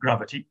force of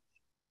gravity.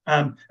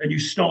 And you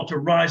start to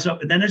rise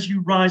up. And then as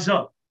you rise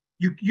up,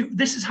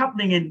 this is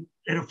happening in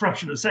a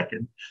fraction of a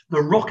second.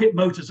 The rocket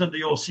motors under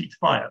your seat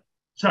fire.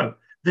 So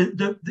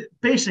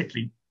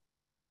basically,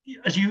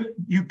 as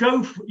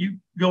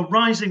you're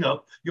rising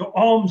up, your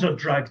arms are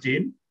dragged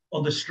in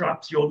on the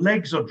straps, your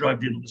legs are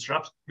dragged in on the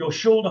straps, your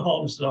shoulder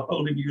harnesses are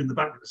holding you in the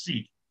back of the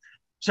seat.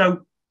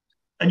 So,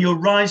 and you're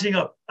rising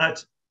up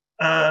at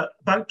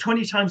about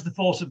 20 times the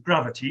force of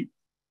gravity,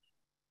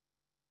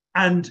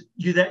 and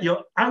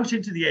you're out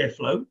into the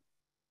airflow.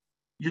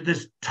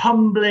 There's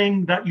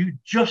tumbling that you're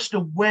just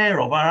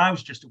aware of, or I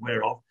was just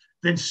aware of.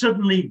 Then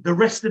suddenly the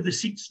rest of the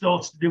seat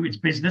starts to do its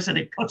business, and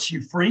it cuts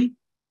you free.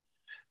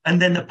 And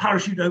then the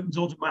parachute opens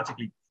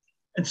automatically.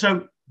 And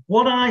so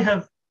what I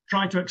have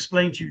tried to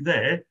explain to you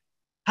there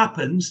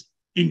happens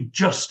in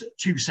just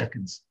 2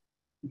 seconds.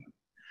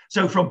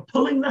 So from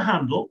pulling the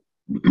handle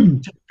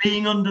to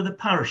being under the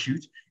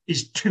parachute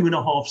is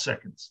 2.5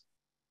 seconds.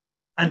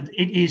 And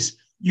it is,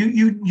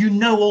 you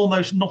know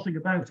almost nothing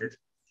about it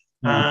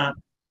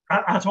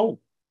at all.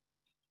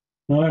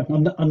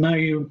 And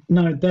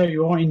now there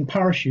you are in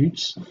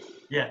parachutes,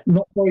 Yeah,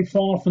 not very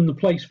far from the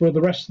place where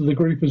the rest of the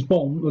group was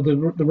bombed, or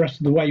the rest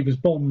of the wave was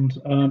bombed,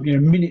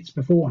 minutes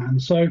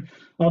beforehand. So,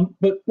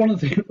 but one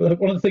of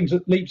the things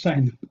that Leap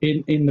saying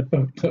in the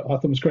book that I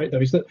thought was great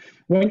though is that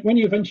when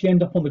you eventually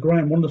end up on the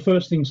ground, one of the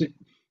first things that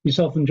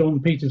yourself and John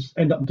Peters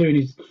end up doing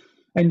is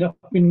end up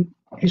in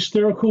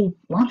hysterical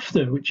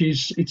laughter, which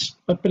is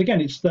but again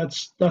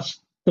that's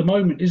the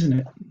moment, isn't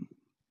it?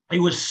 it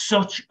was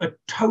such a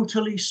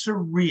totally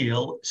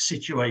surreal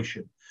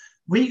situation.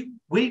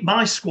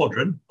 My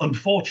squadron,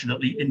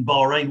 unfortunately, in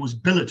Bahrain was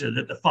billeted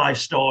at the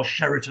 5-star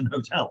Sheraton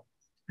Hotel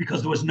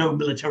because there was no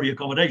military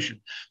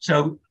accommodation.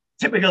 So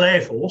typical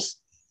Air Force,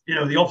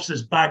 the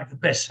officers bagged the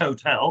best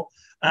hotel.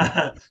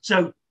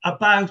 So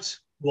about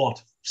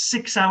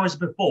 6 hours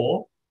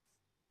before,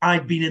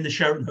 I'd been in the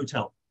Sheraton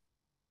Hotel,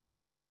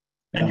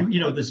 and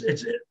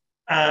it's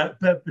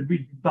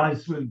by the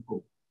swimming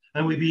pool,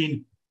 and we've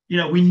been.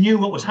 We knew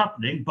what was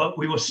happening, but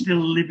we were still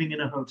living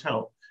in a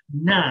hotel.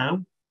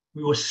 Now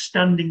we were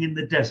standing in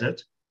the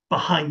desert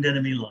behind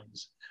enemy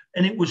lines.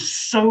 And it was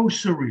so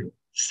surreal.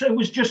 So it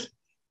was just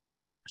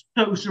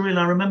so surreal.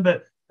 I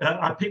remember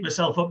I picked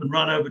myself up and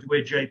ran over to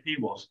where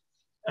JP was.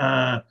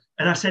 And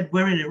I said,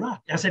 we're in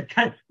Iraq. I said,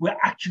 we're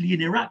actually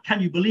in Iraq.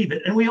 Can you believe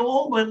it? And we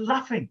all were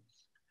laughing.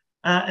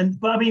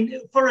 But I mean,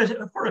 for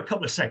a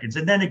couple of seconds.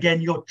 And then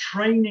again, your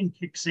training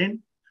kicks in.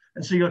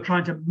 And so you're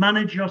trying to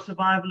manage your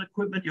survival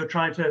equipment. You're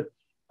trying to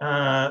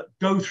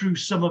go through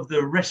some of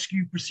the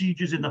rescue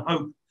procedures in the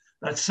hope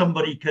that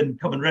somebody can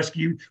come and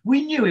rescue you.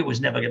 We knew it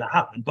was never going to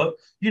happen, but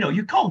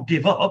you can't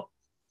give up.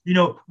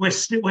 We're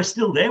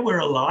still there. We're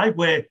alive.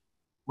 We're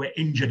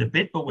injured a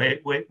bit, but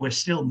we're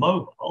still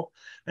mobile.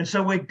 And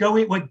so we're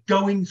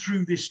going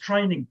through this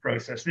training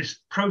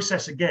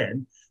process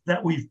again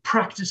that we've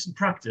practiced and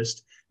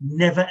practiced,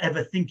 never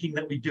ever thinking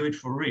that we do it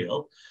for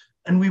real.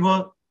 And we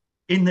were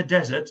in the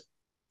desert,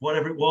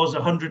 whatever it was,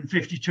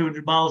 150,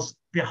 200 miles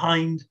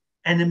behind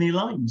enemy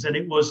lines. And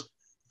it was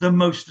the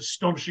most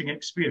astonishing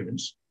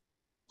experience.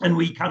 And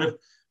we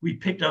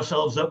picked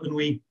ourselves up and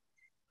we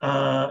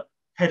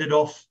headed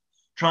off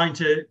trying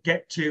to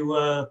get to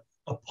a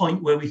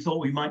point where we thought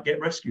we might get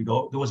rescued,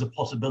 or there was a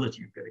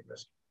possibility of getting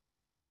rescued.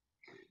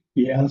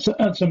 Yeah,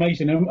 that's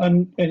amazing.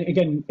 And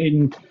again,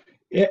 in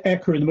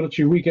aircrew in the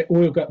military,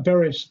 we'll get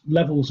various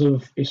levels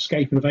of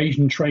escape and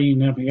evasion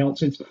training and everything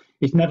else.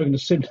 It's never going to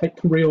simulate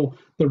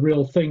the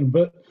real thing.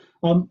 But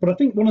I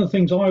think one of the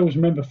things I always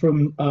remember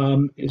from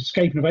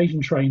escape and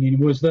evasion training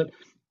was that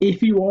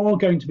if you are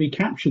going to be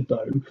captured,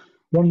 though,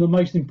 one of the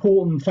most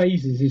important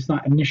phases is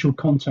that initial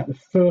contact, the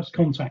first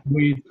contact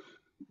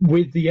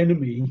with the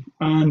enemy,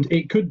 and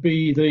it could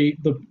be the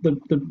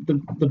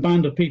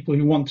band of people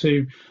who want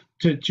to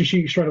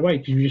shoot straight away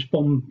because you just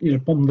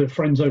bomb their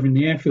friends over in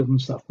the airfield and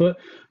stuff. But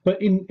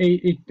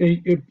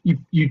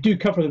you do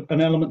cover an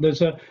element.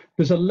 There's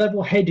a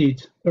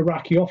level-headed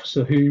Iraqi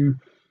officer who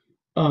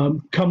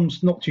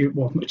comes not to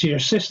your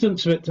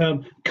assistance, but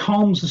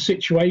calms the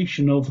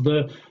situation of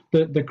the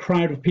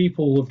crowd of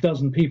people, of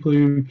dozen people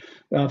who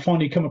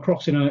finally come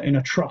across in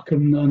a truck,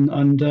 and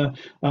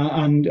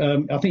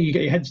I think you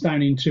get your heads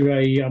down into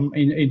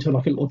into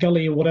like a little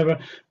gully or whatever.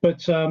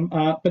 But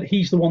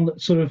he's the one that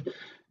sort of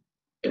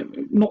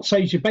not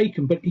saves your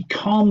bacon, but he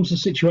calms the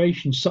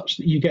situation such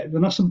that you get.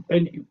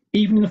 And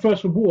even in the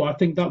First World War, I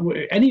think that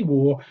any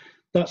war,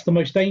 that's the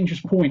most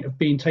dangerous point of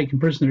being taken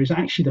prisoner, is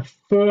actually the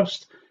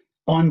first.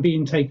 I'm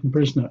being taken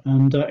prisoner,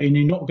 and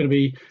you're not going to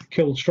be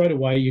killed straight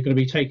away. You're going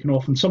to be taken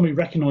off, and somebody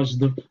recognises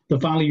the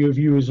value of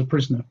you as a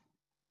prisoner.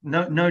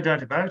 No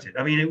doubt about it.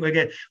 I mean,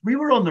 we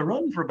were on the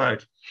run for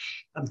about,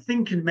 I'm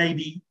thinking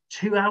maybe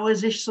 2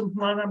 hours-ish,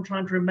 something like that. I'm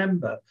trying to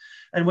remember,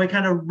 and we're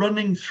kind of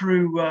running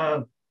through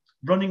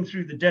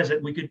the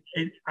desert. We could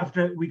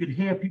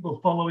hear people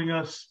following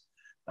us,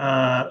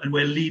 and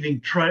we're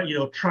leaving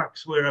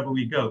tracks wherever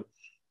we go.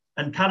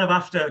 And kind of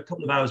after a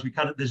couple of hours,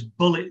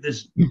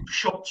 there's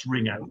shots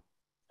ring out.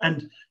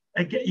 And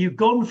again, you've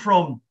gone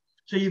from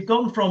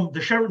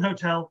the Sheraton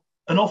Hotel,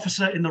 an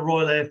officer in the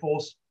Royal Air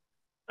Force,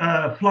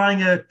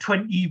 flying a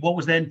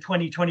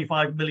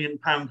 25 million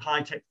pound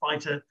high-tech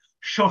fighter,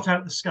 shot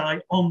out the sky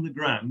on the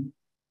ground.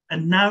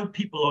 And now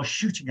people are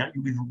shooting at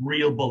you with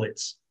real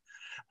bullets.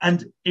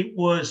 And it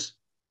was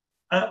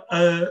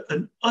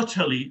an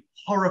utterly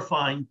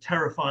horrifying,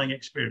 terrifying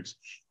experience.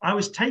 I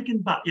was taken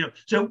back,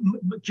 so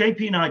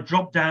JP and I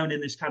dropped down in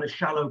this kind of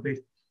shallow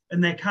bit,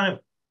 and they're kind of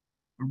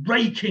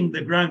raking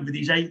the ground with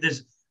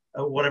there's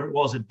whatever it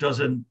was, a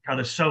dozen kind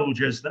of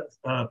soldiers, that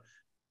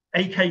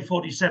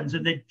AK-47s,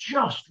 and they're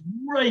just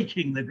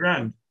raking the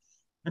ground.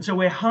 And so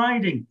we're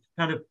hiding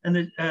kind of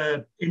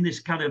in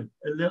this kind of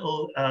a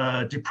little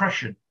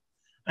depression.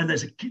 And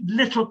there's a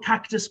little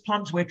cactus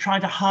plant. So we're trying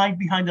to hide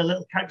behind a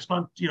little cactus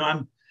plant.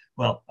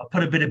 well, I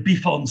put a bit of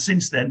beef on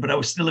since then, but I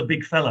was still a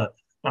big fella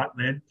back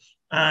then.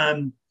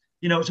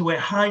 So we're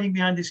hiding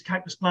behind this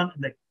cactus plant,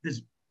 and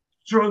there's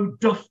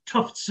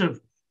tufts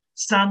of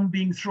sand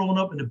being thrown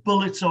up, and the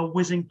bullets are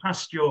whizzing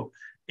past your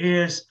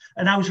ears.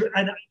 And do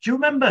you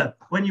remember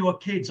when you were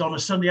kids on a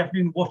Sunday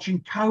afternoon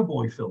watching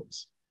cowboy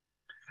films?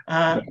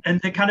 And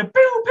they kind of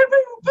pew, pew,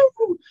 pew,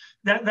 pew,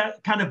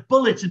 that kind of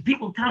bullets, and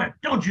people kind of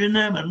dodging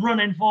them and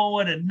running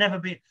forward and never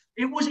being.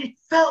 It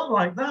felt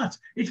like that.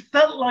 It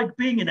felt like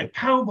being in a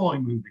cowboy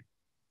movie.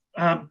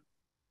 And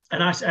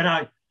I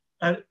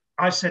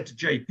said to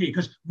JP,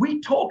 because we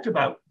talked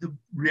about the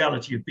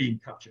reality of being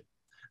captured,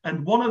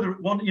 and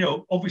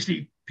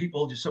obviously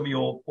some of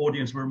your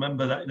audience will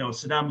remember that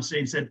Saddam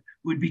Hussein said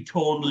we'd be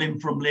torn limb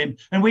from limb,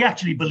 and we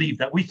actually believed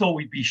that. We thought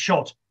we'd be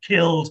shot,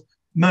 killed,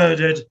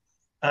 murdered,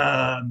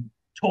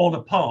 torn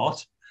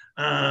apart,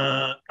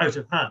 out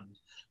of hand.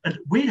 And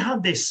we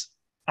had this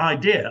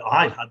idea.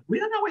 We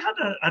had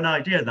an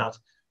idea that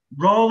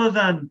rather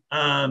than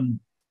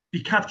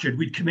be captured,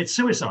 we'd commit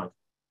suicide.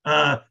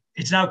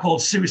 It's now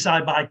called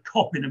suicide by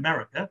cop in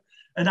America.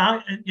 And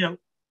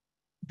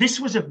this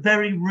was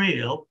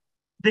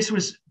this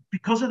was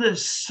because of the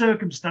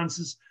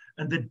circumstances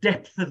and the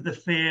depth of the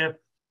fear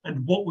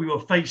and what we were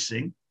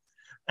facing.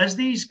 As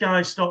these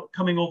guys start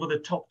coming over the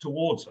top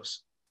towards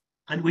us,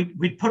 and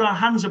we'd put our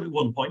hands up at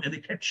one point and they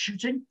kept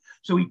shooting.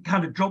 So we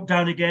kind of dropped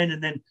down again.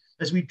 And then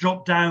as we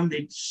dropped down,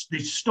 they'd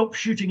stop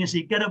shooting and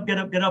say, get up, get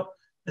up, get up.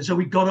 And so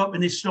we got up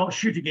and they start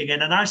shooting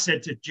again. And I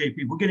said to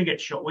JP, we're going to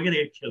get shot. We're going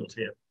to get killed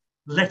here.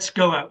 Let's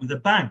go out with a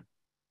bang.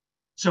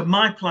 So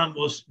my plan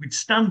was we'd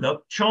stand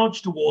up,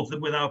 charge towards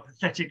them with our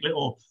pathetic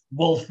little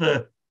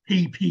Walther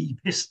PP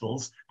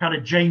pistols, kind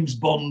of James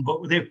Bond,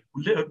 but with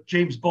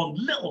James Bond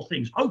little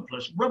things,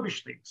 hopeless,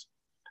 rubbish things.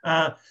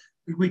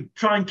 We'd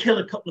try and kill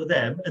a couple of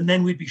them, and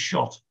then we'd be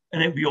shot,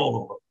 and it'd be all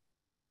over.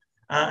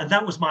 And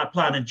that was my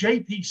plan. And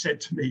JP said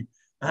to me,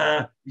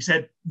 he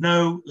said,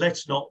 no,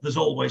 let's not. There's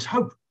always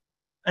hope.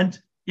 And,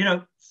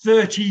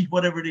 30,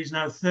 whatever it is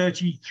now,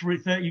 33,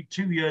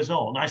 32 years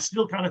on, I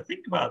still kind of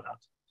think about that,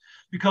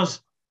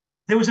 because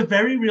there was a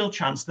very real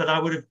chance that I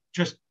would have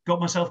just got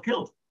myself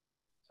killed.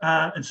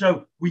 And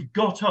so we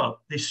got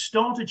up, they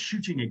started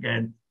shooting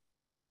again,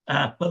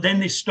 but then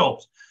they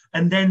stopped.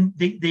 And then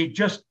they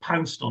just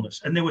pounced on us.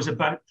 And there was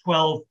about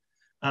 12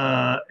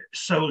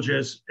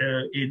 soldiers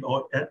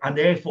and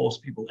Air Force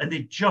people. And they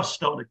just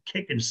started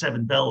kicking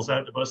seven bells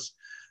out of us.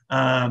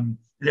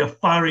 They're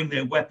firing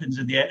their weapons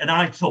in the air. And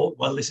I thought,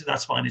 well, listen,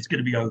 that's fine. It's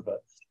going to be over.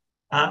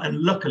 And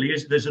luckily,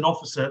 there's an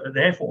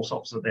Air Force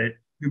officer there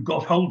who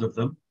got hold of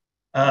them.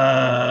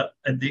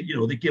 And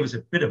they give us a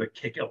bit of a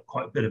kick,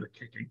 quite a bit of a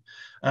kicking.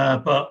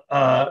 But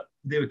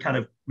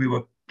we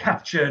were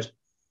captured,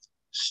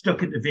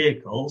 stuck into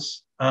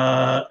vehicles,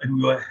 and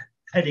we were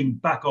heading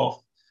back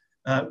off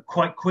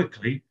quite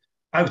quickly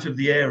out of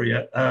the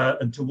area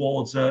and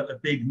towards a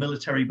big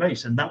military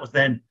base. And that was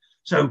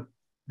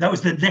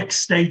the next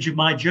stage of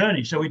my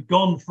journey. So we'd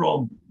gone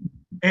from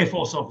Air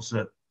Force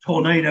officer,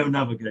 tornado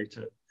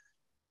navigator,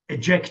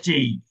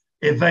 ejectee,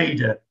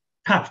 evader,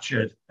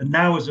 captured, and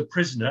now as a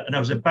prisoner, and I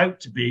was about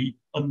to be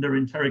under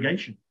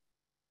interrogation.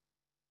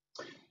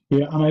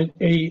 Yeah, and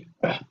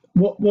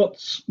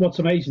what's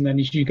amazing then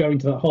is you go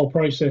into that whole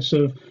process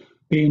of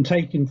being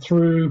taken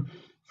through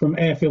from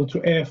airfield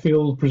to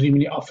airfield,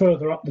 presumably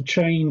further up the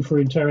chain for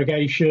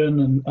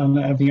interrogation and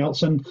everything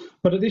else.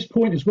 But at this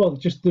point as well,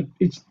 it's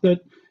that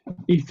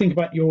you think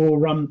about your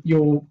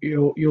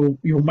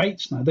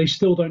mates now; they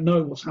still don't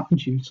know what's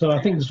happened to you. So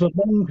I think there's a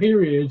long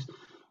period.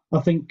 I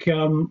think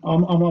I'm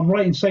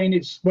right in saying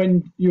it's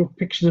when your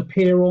pictures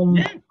appear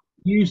on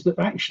news that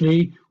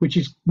actually, which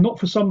is not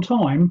for some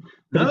time,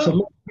 but it's a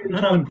long period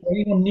of time.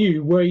 Anyone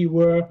knew where you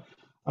were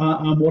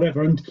and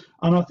whatever. And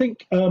I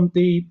think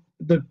the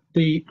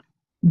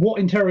what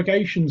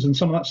interrogations and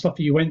some of that stuff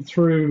that you went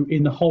through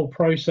in the whole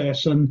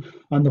process and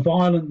the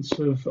violence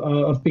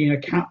of being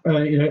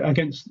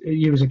against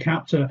you as a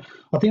captor,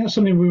 I think that's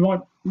something we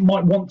might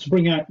want to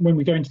bring out when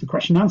we go into the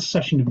question and answer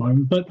session in a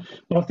moment. But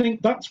I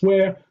think that's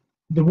where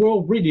the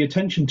world really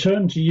attention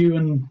turned to you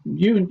and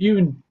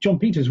John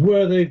Peters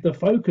were the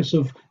focus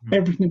of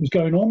everything that was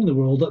going on in the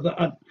world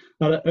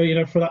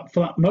for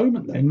that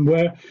moment then,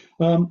 where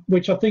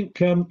which I think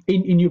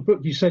in your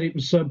book you said it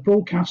was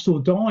broadcast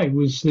or die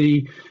was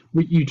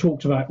you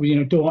talked about.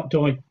 Do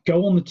I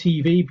go on the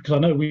TV, because I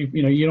know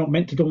you're not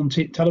meant to go on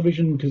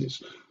television because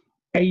it's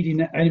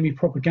aiding enemy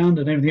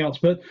propaganda and everything else,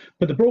 but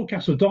the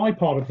broadcast or die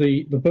part of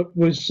the book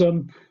was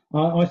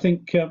I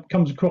think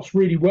comes across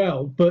really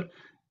well, but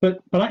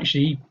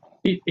actually,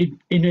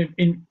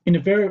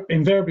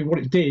 invariably what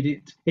it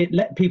did, it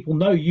let people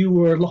know you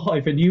were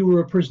alive and you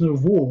were a prisoner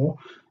of war,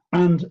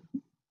 and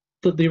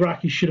that the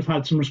Iraqis should have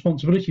had some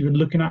responsibility for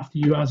looking after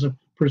you as a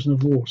prisoner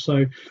of war.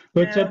 So,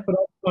 but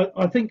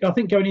I think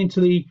going into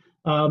the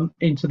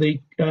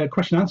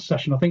question and answer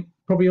session, I think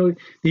probably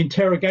the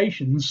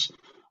interrogations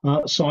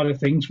side of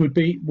things will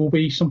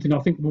be something I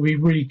think will be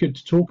really good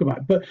to talk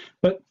about. But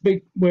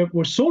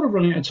we're sort of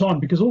running out of time,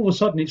 because all of a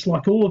sudden it's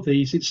like all of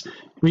these.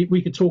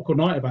 We could talk all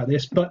night about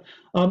this. But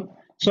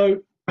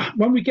so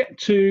when we get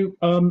to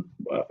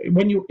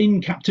when you're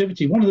in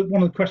captivity, one of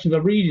the questions I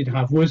really did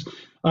have was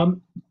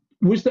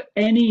there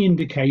any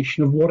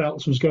indication of what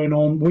else was going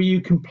on? Were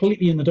you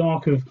completely in the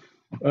dark of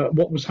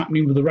what was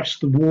happening with the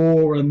rest of the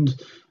war? And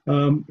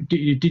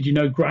did you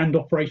know ground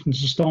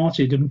operations had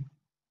started? And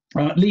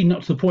leading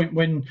up to the point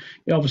when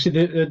obviously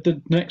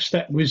the next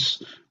step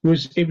was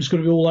it was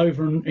going to be all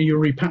over and you're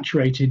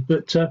repatriated.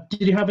 But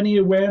did you have any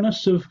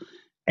awareness of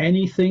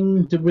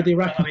anything with the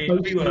Iraqi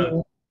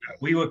post?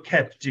 We were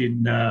kept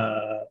in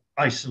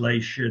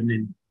isolation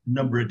in a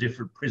number of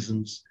different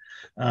prisons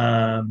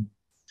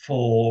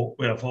for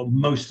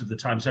most of the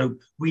time. So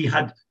we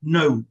had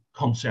no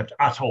concept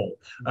at all.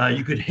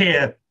 You could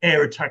hear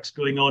air attacks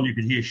going on, you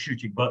could hear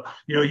shooting, but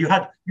you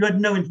had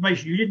no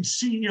information. You didn't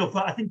see.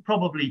 I think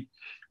probably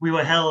we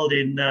were held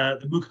in the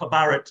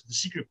Mukhabarat, the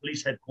secret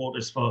police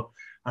headquarters, for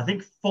I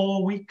think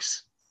 4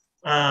 weeks,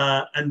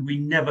 and I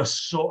never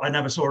saw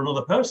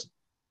another person.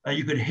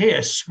 You could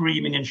hear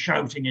screaming and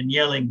shouting and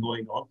yelling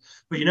going on,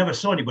 but you never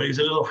saw anybody. There was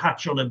a little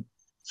hatch on a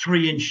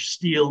 3-inch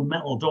steel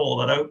metal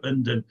door that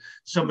opened, and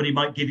somebody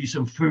might give you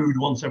some food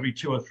once every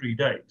 2 or 3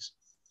 days.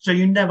 So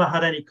you never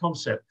had any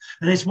concept.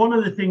 And it's one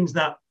of the things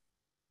that,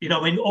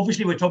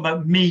 obviously we're talking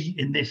about me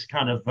in this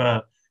kind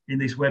of, in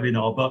this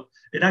webinar, but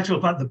in actual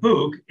fact, the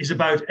book is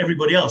about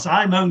everybody else.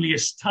 I'm only a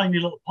tiny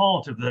little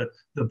part of the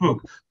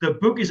book. The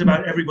book is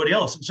about everybody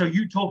else. And so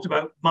you talked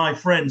about my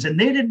friends, and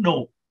they didn't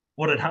know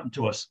what had happened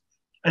to us.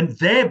 And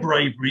their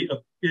bravery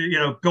of,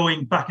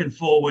 going back and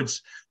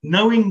forwards,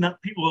 knowing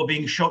that people were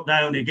being shot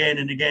down again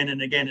and again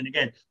and again and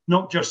again,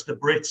 not just the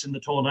Brits and the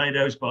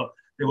tornadoes, but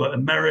there were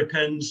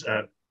Americans,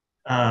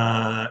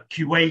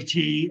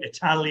 Kuwaiti,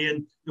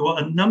 Italian. There were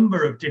a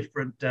number of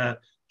different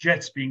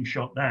jets being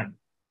shot down.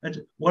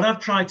 And what I've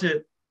tried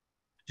to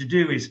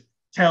do is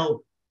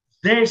tell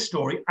their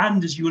story,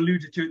 and as you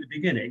alluded to at the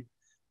beginning,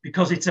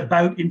 because it's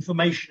about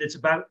information, it's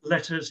about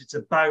letters, it's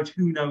about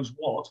who knows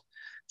what,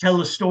 tell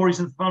the stories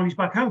of the families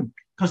back home,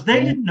 because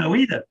they didn't know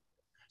either.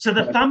 So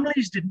the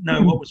families didn't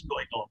know what was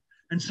going on.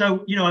 And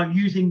so, I'm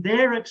using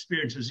their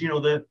experiences,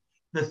 the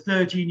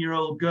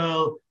 13-year-old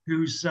girl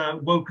who's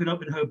woken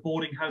up in her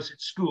boarding house at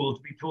school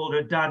to be told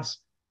her dad's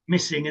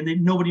missing and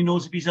then nobody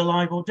knows if he's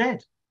alive or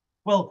dead.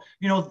 Well,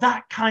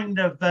 that kind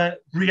of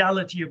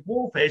reality of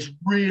warfare is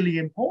really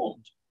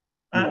important.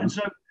 And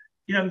so,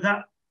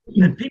 that,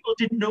 and people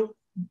didn't know.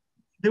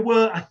 There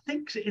were, I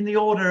think, in the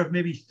order of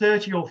maybe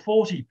 30 or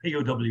 40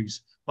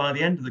 POWs by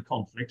the end of the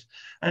conflict.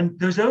 And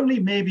there's only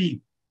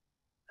maybe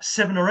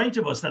 7 or 8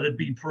 of us that had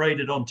been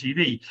paraded on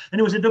TV.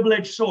 And it was a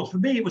double-edged sword. For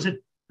me, it was a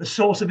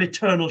source of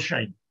eternal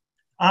shame.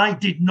 I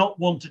did not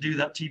want to do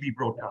that TV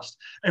broadcast.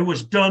 It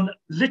was done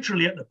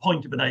literally at the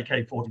point of an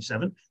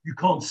AK-47. You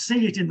can't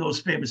see it in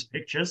those famous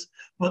pictures,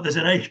 but there's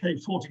an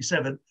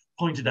AK-47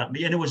 pointed at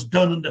me, and it was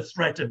done under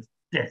threat of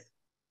death.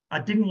 I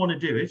didn't want to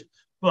do it,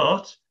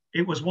 but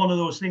it was one of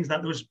those things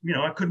that there was,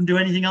 I couldn't do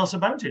anything else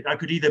about it. I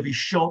could either be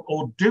shot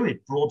or do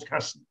it,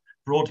 broadcast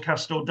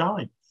or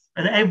die.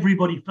 And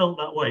everybody felt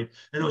that way. And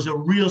there was a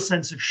real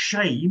sense of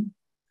shame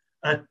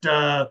at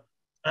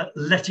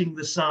letting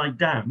the side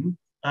down,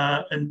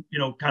 and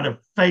kind of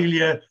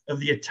failure of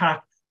the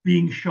attack,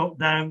 being shot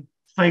down,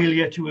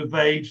 failure to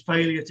evade,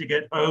 failure to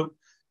get home,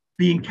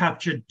 being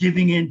captured,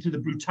 giving in to the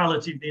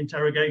brutality of the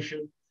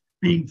interrogation,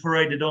 being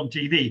paraded on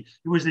TV.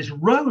 It was this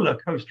roller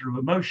coaster of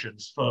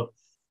emotions for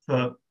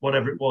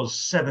whatever it was,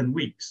 7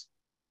 weeks.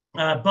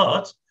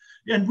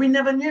 And we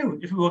never knew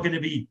if we were going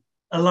to be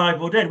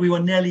alive or dead. We were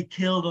nearly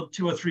killed on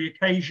 2 or 3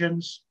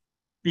 occasions,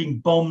 being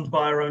bombed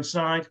by our own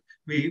side.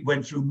 We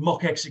went through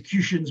mock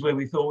executions where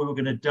we thought we were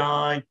going to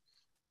die.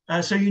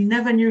 So you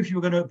never knew if you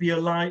were going to be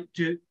alive,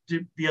 to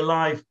be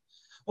alive,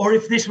 or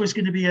if this was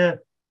going to be a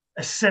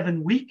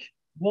 7-week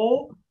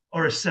war,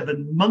 or a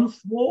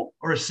 7-month war,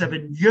 or a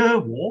 7-year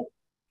war.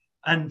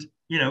 And,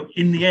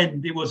 in the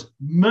end, it was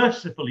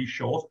mercifully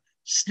short,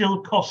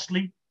 still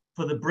costly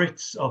for the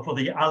Brits or for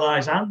the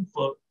Allies, and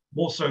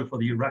more so for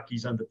the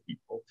Iraqis and the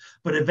people.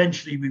 But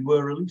eventually we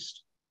were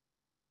released.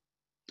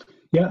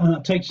 Yeah, and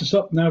that takes us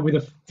up now with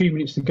a few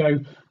minutes to go.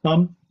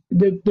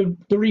 The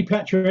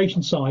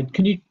repatriation side,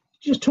 can you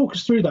just talk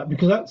us through that?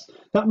 Because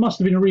that must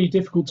have been a really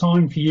difficult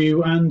time for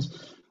you, and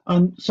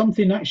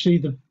something actually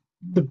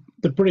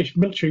the British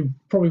military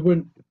probably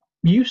weren't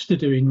used to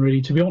doing,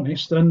 really, to be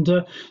honest. And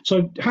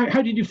so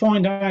how did you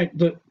find out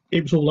that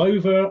it was all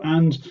over,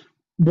 and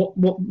what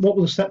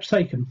were the steps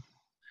taken?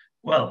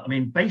 Well,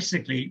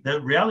 basically,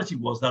 the reality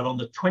was that on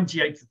the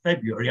 28th of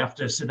February,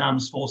 after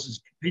Saddam's forces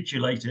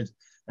capitulated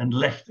and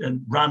left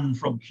and ran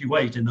from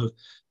Kuwait, in those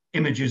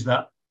images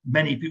that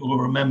many people will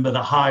remember,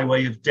 the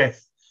highway of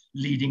death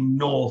leading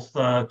north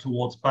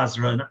towards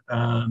Basra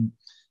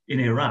in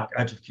Iraq,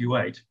 out of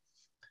Kuwait,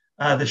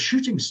 the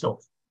shooting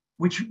stopped,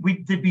 which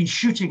they'd been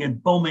shooting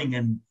and bombing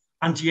and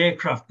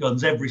anti-aircraft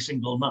guns every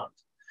single month,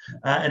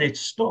 and it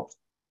stopped.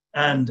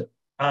 And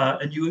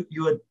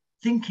you had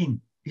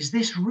thinking, is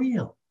this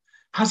real?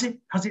 Has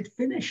it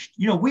finished?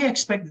 You know, we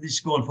expected this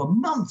to go on for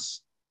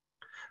months.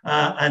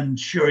 And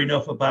sure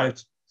enough,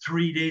 about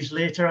 3 days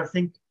later, I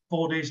think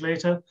 4 days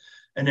later,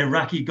 an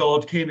Iraqi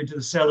guard came into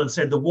the cell and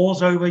said, the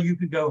war's over, you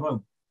can go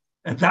home.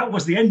 And that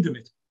was the end of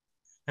it.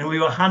 And we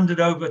were handed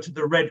over to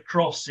the Red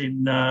Cross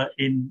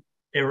in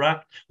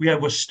Iraq. We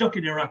were stuck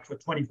in Iraq for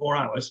 24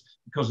 hours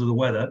because of the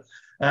weather,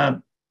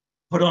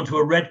 put onto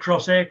a Red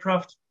Cross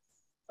aircraft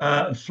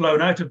and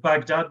flown out of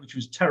Baghdad, which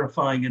was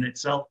terrifying in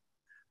itself,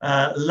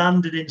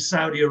 landed in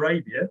Saudi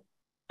Arabia,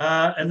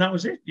 and that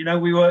was it. You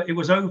know, it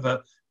was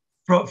over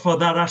for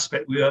that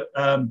aspect.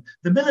 The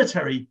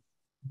military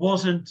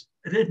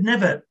it had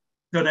never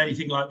done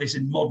anything like this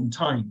in modern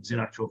times, in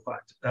actual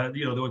fact.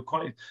 You know,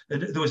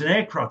 there was an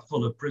aircraft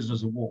full of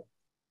prisoners of war,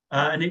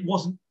 and it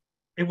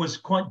was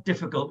quite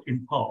difficult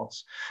in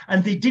parts.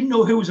 And they didn't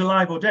know who was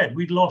alive or dead.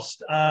 We'd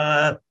lost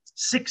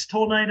 6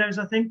 tornadoes,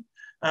 I think,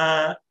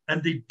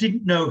 and they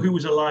didn't know who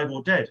was alive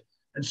or dead.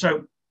 And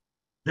so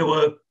there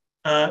were,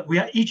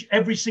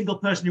 every single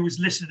person who was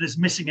listed as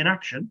missing in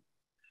action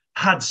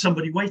had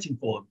somebody waiting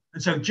for them.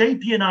 And so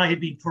JP and I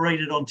had been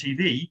paraded on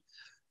TV,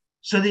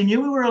 so they knew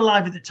we were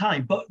alive at the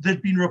time, but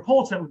there'd been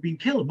reports that we'd been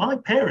killed. My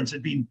parents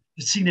had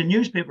seen a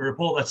newspaper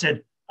report that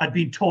said I'd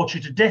been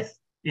tortured to death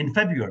in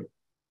February.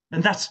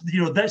 And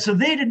so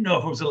they didn't know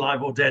if I was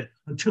alive or dead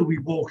until we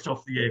walked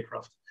off the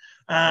aircraft.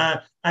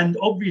 And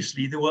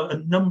obviously there were a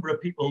number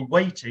of people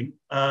waiting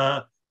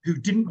who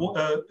didn't walk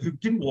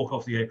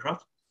off the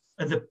aircraft.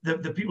 And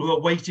the people who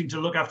were waiting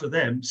to look after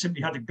them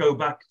simply had to go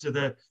back to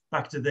their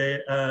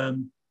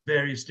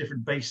various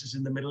different bases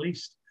in the Middle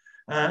East.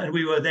 And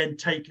we were then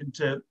taken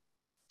to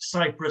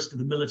Cyprus, to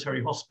the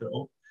military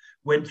hospital,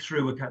 went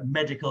through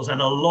medicals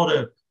and a lot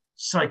of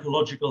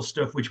psychological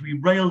stuff, which we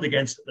railed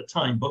against at the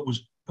time, but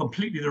was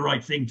completely the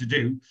right thing to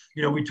do.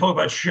 You know, we talk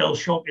about shell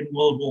shock in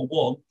World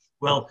War I.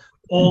 Well,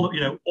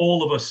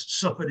 all of us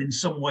suffered in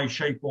some way,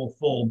 shape, or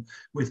form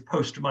with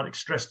post-traumatic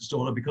stress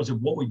disorder because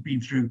of what we'd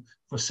been through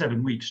for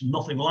 7 weeks.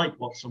 Nothing like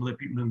what some of the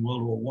people in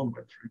World War I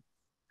went through.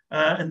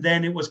 And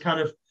then it was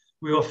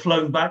we were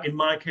flown back, in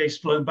my case,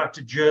 flown back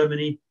to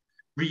Germany,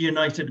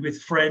 reunited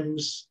with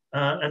friends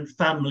and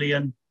family,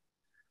 and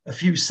a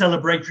few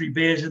celebratory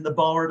beers in the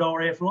bar at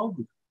our airfield.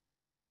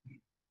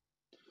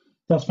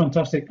 That's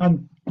fantastic.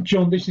 And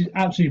John, this is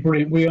absolutely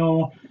brilliant. We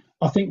are,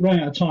 I think,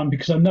 running out of time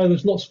because I know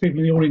there's lots of people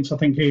in the audience, I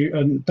think,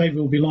 and David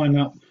will be lining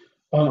up,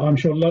 I'm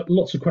sure,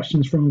 lots of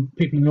questions from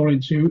people in the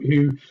audience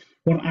who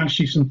want to ask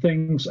you some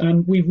things.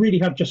 And we really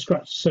have just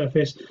scratched the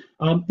surface.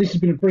 This has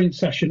been a brilliant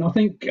session. I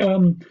think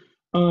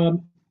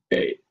I'll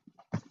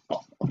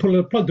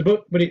plug the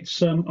book, but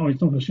it's it's not going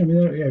to show me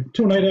there. Yeah,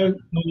 Tornado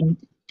in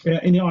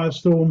the Eye of the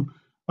Storm.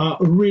 A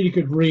really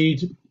good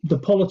read. The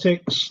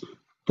politics,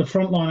 the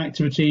frontline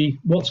activity,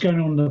 what's going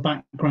on in the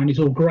background is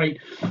all great.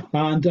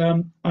 And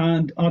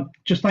I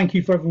just thank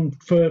you for everyone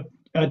for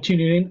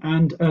tuning in.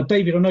 And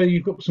David, I know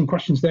you've got some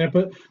questions there,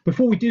 but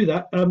before we do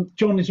that,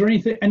 John, is there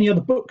any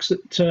other books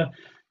that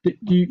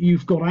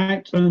you've got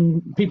out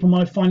and people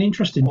might find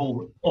interesting?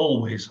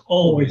 Always.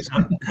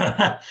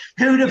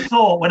 Who'd have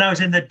thought when I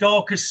was in the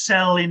darkest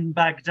cell in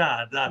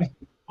Baghdad that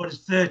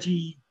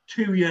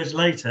 32 years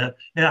later,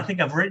 and I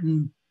think I've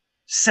written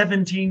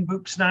 17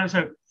 books now.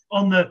 So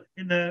in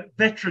the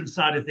veteran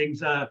side of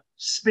things,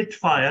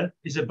 Spitfire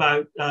is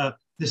about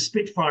the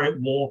Spitfire at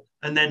war,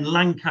 and then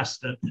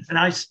Lancaster. And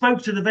I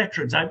spoke to the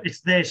veterans.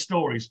 It's their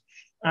stories.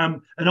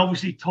 And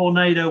obviously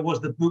Tornado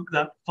was the book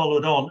that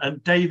followed on.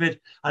 And David,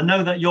 I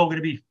know that you're going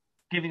to be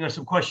giving us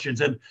some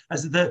questions. And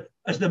as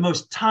the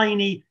most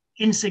tiny,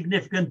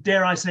 insignificant,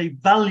 dare I say,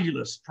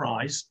 valueless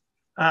prize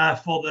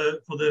for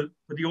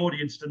the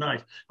audience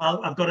tonight,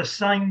 I've got a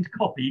signed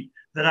copy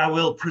that I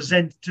will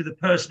present to the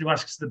person who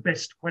asks the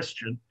best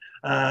question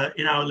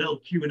in our little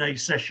Q&A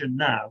session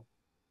now.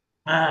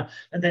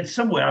 And then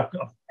somewhere I've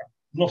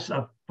lost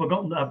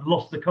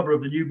the cover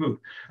of the new book.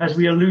 As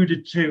we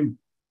alluded to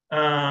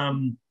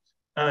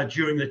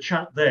during the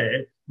chat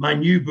there, my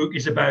new book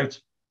is about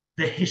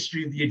the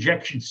history of the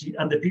ejection seat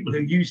and the people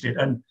who used it.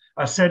 And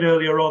I said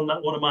earlier on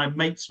that one of my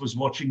mates was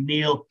watching,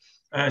 Neil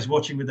is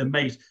watching with a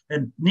mate.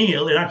 And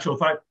Neil, in actual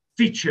fact,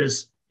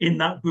 features in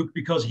that book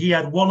because he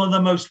had one of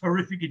the most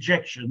horrific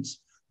ejections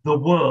the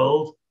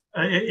world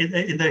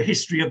in the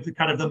history of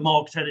the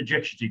Mark 10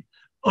 ejection seat.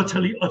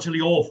 Utterly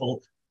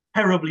awful,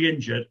 terribly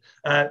injured.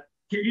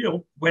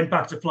 Went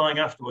back to flying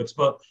afterwards,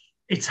 but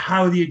it's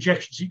how the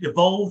ejection seat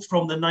evolved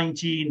from the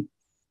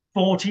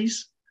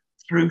 1940s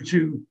through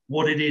to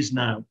what it is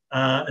now.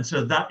 And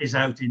so that is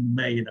out in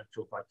May in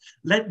actual fact.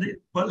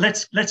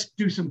 Let's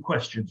do some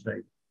questions,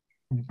 Dave.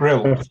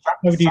 Brilliant.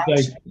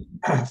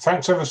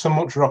 Thanks ever so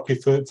much, Rocky,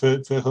 for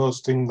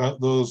hosting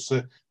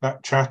that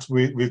chat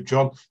with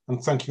John, and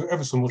thank you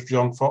ever so much,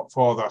 John,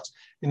 for that.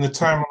 In the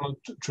time-honored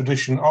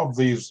tradition of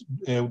these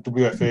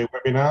WFA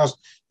webinars,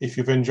 if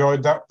you've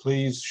enjoyed that,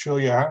 please show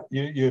your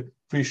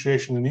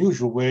appreciation in the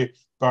usual way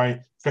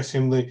by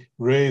pressing the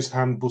raise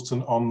hand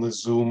button on the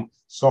Zoom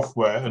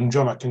software. And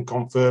John, I can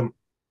confirm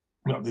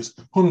that there's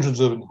hundreds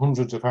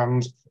of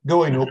hands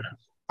going up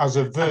as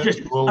a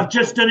virtual... I've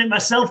just done it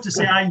myself to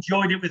say I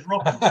enjoyed it with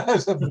Rocky.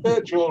 As a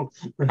virtual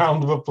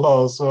round of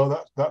applause,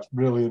 so that's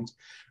brilliant.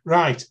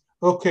 Right,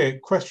 okay,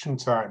 question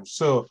time.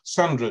 So,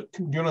 Sandra,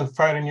 do you want to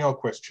fire in your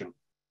question?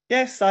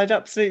 Yes, I'd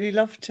absolutely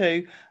love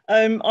to.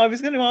 I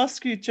was going to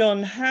ask you,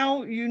 John,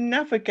 how you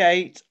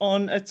navigate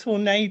on a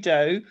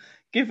tornado,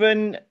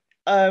 given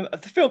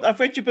the film. I've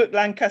read your book,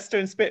 Lancaster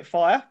and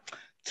Spitfire.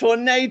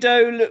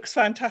 Tornado looks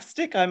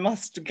fantastic. I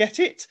must get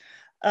it.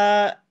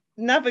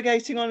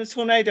 Navigating on a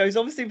tornado is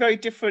obviously very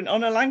different.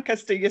 On a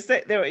Lancaster, you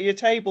sit there at your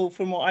table,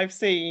 from what I've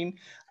seen,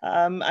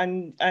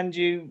 and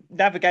you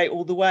navigate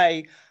all the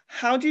way.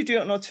 How do you do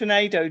it on a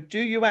tornado? Do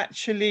you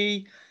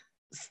actually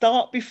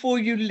start before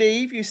you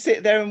leave? You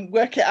sit there and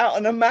work it out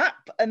on a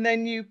map and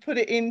then you put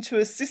it into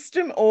a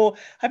system, or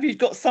have you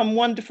got some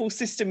wonderful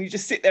system you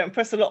just sit there and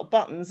press a lot of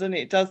buttons and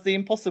it does the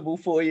impossible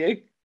for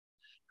you?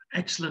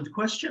 Excellent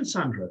question,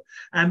 Sandra.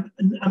 I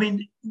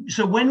mean,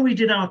 so when we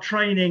did our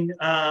training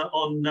at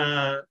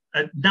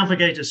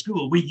Navigator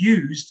School, we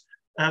used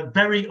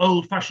very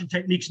old-fashioned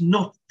techniques,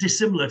 not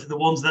dissimilar to the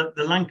ones that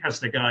the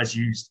Lancaster guys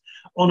used,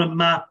 on a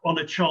map, on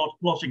a chart,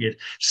 plotting it.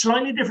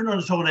 Slightly different on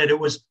a tornado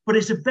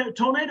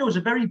tornado was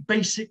a very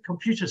basic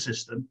computer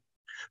system,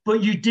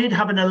 but you did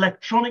have an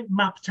electronic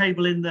map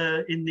table in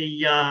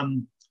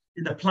the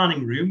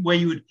planning room where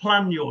you would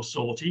plan your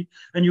sortie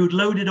and you would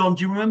load it on.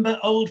 Do you remember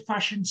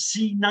old-fashioned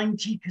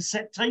C90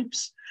 cassette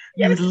tapes?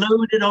 Yes. You would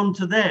load it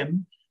onto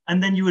them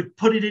and then you would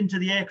put it into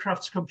the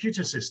aircraft's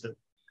computer system.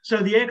 So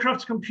the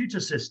aircraft's computer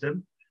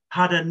system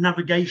had a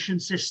navigation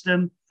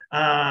system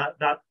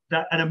and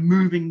a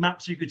moving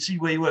map so you could see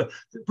where you were.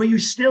 But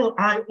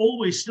I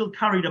always still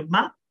carried a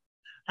map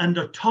and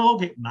a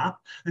target map.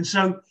 And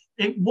so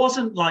it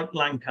wasn't like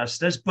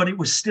Lancaster's, but it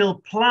was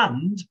still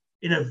planned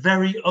in a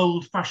very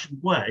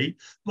old-fashioned way.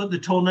 But the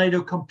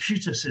Tornado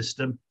computer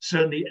system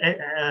certainly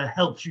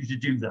helps you to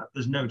do that.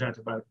 There's no doubt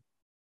about it.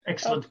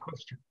 Excellent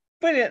question.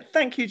 Brilliant,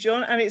 thank you,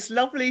 John. And it's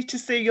lovely to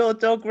see your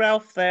dog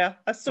Ralph there.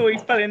 I saw he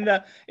fell in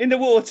the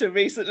water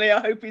recently. I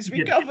hope he's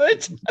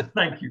recovered.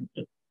 Thank you.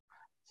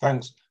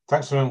 Thanks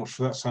very much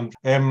for that, Sandra.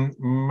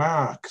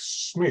 Mark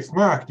Smith.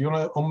 Mark, do you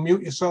want to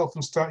unmute yourself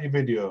and start your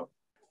video?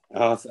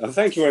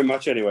 Thank you very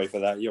much anyway for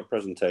that, your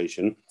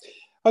presentation.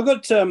 I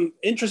got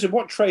interested,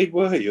 what trade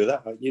were you?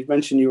 You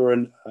mentioned you were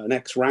an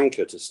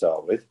ex-ranker to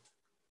start with.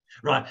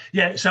 Right,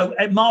 yeah, so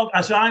Mark,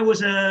 so I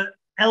was a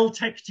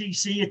LTEC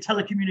TC, a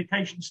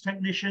telecommunications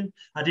technician.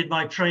 I did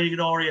my training at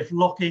RAF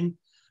Locking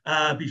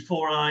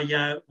before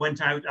I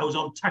went out. I was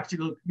on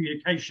tactical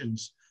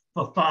communications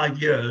for 5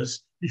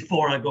 years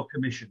before I got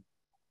commissioned.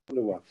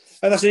 And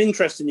that's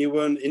interesting. You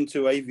weren't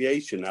into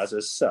aviation as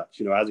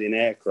such, as in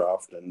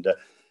aircraft. And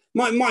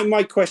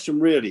my question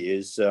really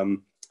is,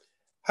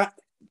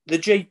 the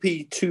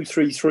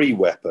JP-233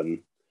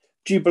 weapon,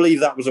 do you believe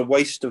that was a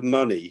waste of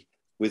money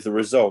with the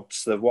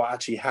results of what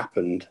actually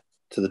happened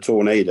to the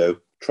Tornado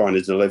trying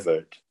to deliver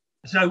it?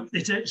 So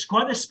it's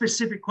quite a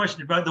specific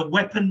question about the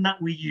weapon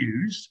that we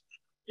used.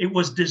 It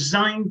was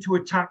designed to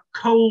attack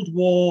Cold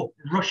War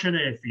Russian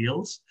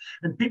airfields,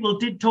 and people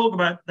did talk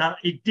about that.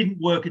 It didn't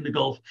work in the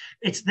Gulf.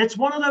 That's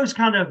one of those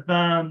kind of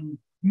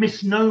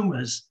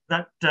misnomers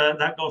that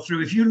got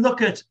through. If you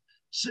look at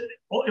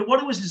what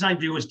it was designed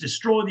to do was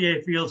destroy the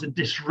airfields and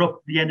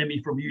disrupt the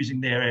enemy from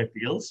using their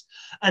airfields.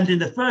 And in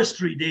the first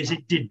 3 days,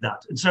 it did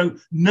that. And so,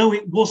 no,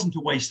 it wasn't a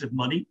waste of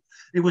money.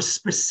 It was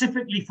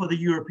specifically for the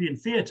European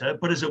theatre,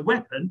 but as a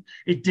weapon,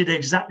 it did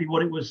exactly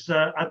what it was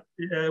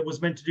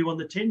meant to do on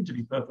the tin, to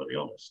be perfectly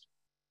honest.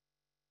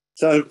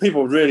 So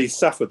people really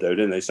suffered, though,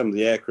 didn't they? Some of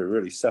the aircrew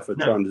really suffered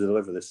trying to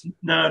deliver this.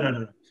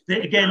 No.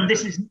 Again,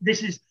 this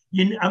is.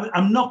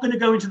 I'm not going to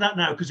go into that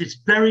now because it's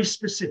very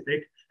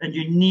specific, and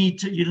you'll need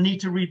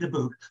to read the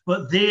book.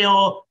 But they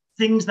are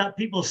things that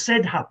people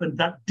said happened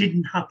that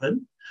didn't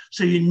happen.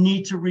 So you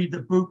need to read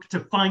the book to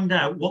find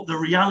out what the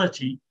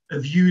reality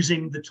of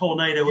using the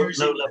Tornado at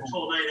low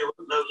level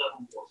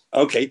was.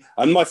 Okay,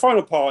 and my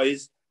final part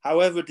is,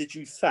 however did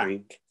you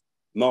thank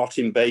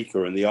Martin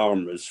Baker and the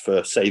armourers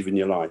for saving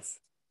your life?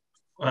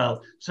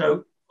 Well,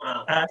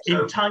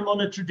 in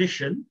time-honoured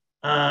tradition,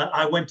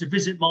 I went to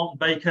visit Martin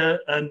Baker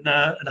and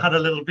had a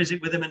little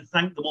visit with him and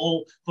thanked them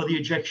all for the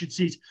ejection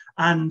seat.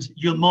 And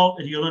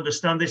you'll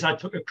understand this, I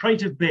took a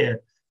crate of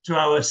beer to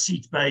our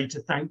seat bay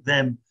to thank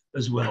them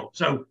as well.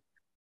 So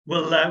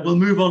we'll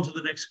move on to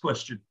the next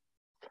question.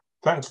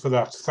 Thanks for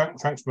that.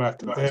 Thanks, Mark.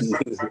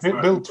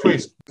 Bill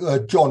Twist.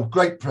 John,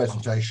 great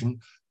presentation.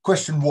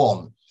 Question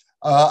 1.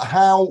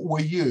 How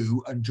were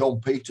you and John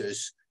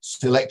Peters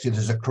selected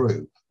as a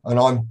crew? And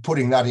I'm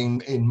putting that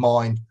in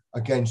mind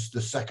against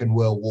the Second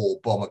World War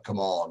Bomber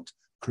Command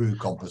crew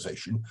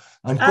composition.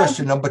 And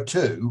question number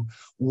 2,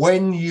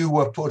 when you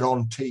were put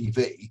on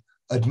TV,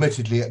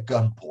 admittedly at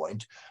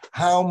gunpoint,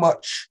 how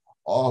much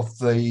of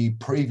the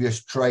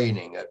previous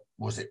training at,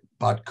 was it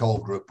Bad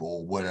Coldrup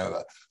or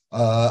whatever,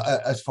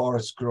 as far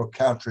as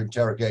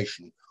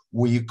counter-interrogation,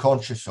 were you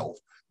conscious of?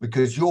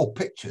 Because your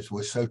pictures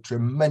were so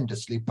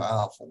tremendously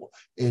powerful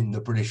in the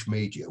British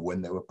media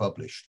when they were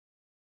published.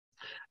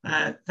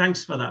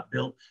 Thanks for that,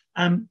 Bill.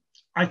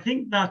 I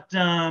think that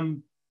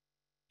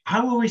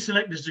how were we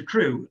selected as a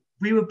crew?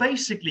 We were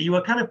basically, you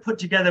were kind of put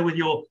together with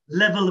your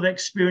level of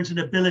experience and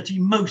ability,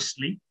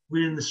 mostly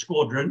within the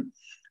squadron.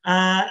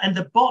 And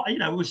the bot, you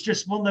know, it was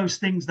just one of those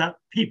things that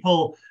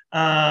people,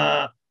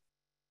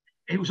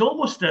 it was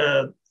almost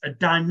a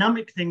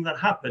dynamic thing that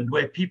happened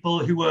where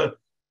people who were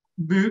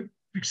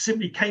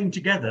simply came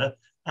together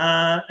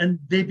and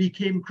they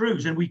became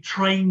crews, and we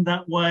trained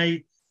that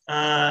way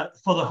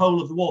for the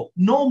whole of the war.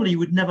 Normally, you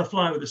would never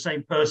fly with the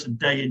same person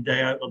day in,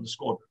 day out on the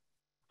squadron.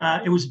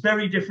 It was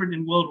very different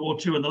in World War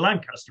II and the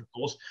Lancaster, of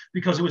course,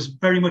 because it was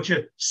very much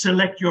a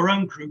select your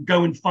own crew,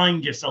 go and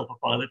find yourself a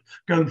pilot,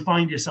 go and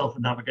find yourself a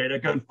navigator,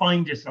 go and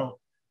find yourself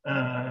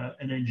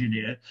an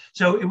engineer.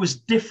 So it was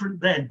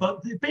different then.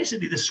 But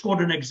basically, the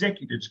squadron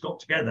executives got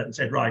together and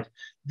said, right,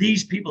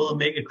 these people will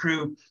make a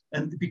crew,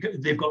 and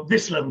because they've got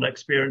this level of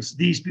experience,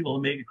 these people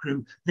will make a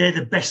crew. They're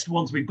the best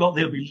ones we've got.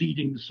 They'll be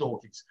leading the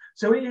sorties.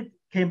 So it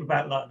came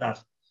about like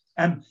that.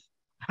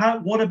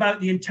 What about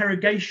the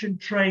interrogation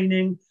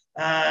training?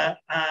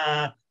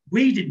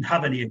 We didn't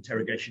have any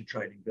interrogation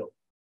training, Bill.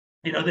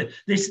 You know,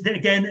 this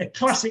again, a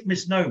classic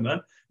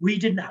misnomer.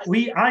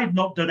 I'd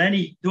not done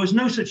any, there was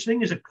no such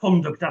thing as a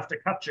conduct after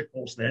capture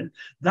course then.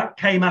 That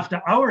came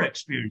after our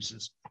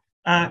experiences.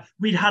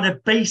 We'd had a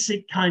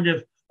basic kind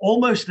of,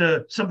 almost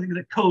something in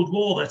the Cold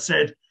War that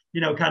said,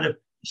 you know, kind of,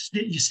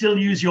 you still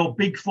use your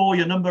big four,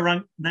 your number,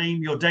 rank,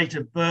 name, your date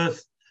of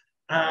birth.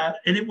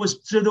 And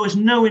so there was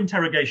no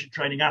interrogation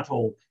training at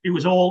all. It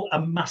was all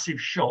a massive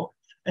shock.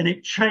 And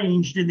it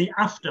changed in the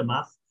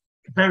aftermath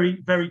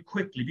very, very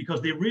quickly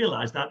because they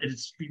realized that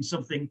it's been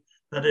something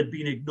that had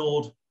been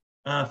ignored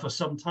for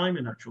some time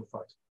in actual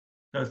fact.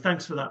 So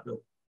thanks for that,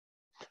 Bill.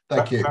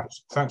 Thank you.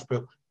 Thanks,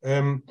 Bill.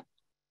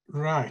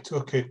 Right,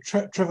 okay.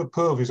 Trevor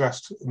Purvis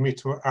asked me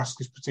to ask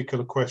this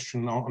particular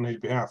question on his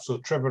behalf. So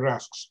Trevor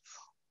asks,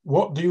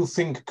 what do you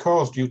think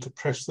caused you to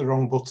press the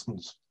wrong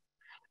buttons?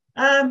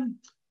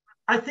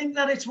 I think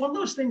that it's one of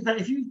those things that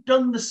if you've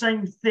done the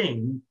same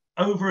thing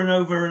over and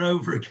over and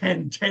over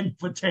again,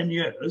 10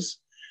 years,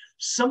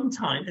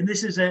 sometime, and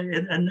this is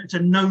it's a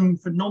known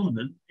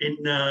phenomenon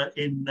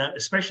in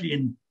especially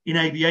in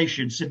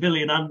aviation,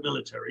 civilian and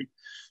military,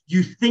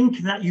 you think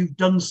that you've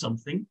done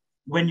something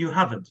when you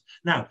haven't.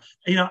 Now,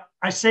 you know,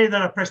 I say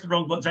that I pressed the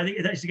wrong buttons. I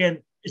think that's,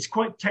 again, it's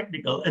quite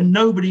technical and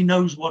nobody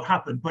knows what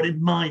happened, but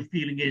in my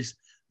feeling is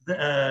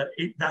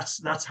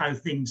that's how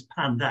things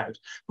panned out.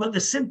 But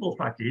the simple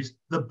fact is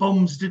the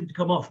bombs didn't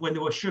come off when they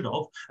were should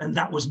have, and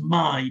that was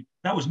my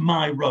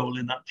role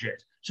in that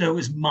jet. So it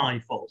was my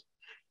fault.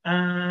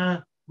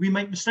 We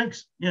make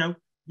mistakes. You know,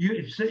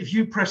 if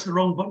you press the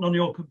wrong button on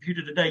your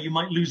computer today, you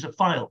might lose a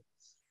file.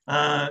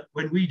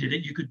 When we did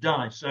it, you could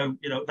die. So,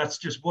 you know, that's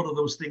just one of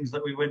those things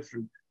that we went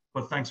through.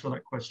 But thanks for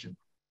that question,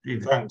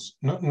 David. Thanks.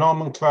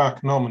 Norman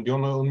Clark. Norman, do you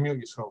want to unmute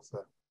yourself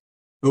there?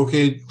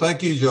 Okay,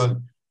 thank you,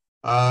 John.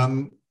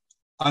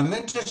 I'm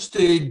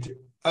interested,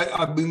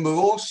 I mean, we've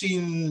all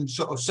seen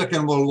sort of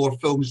Second World War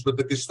films with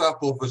the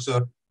Gestapo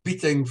officer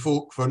beating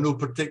folk for no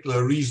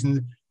particular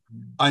reason.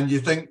 And you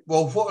think,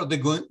 well, what are they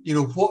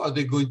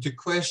going to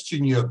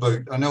question you about?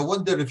 And I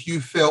wonder if you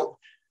felt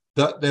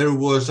that there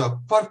was a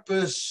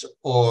purpose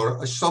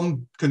or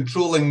some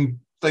controlling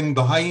thing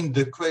behind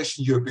the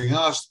questions you're being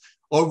asked,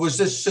 or was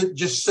this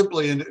just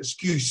simply an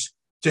excuse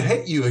to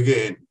hit you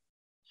again?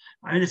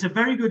 I mean, it's a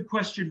very good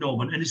question,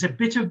 Norman, and it's a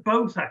bit of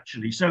both,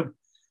 actually. So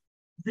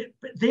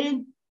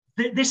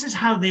this is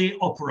how they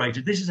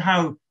operated. This is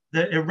how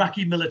the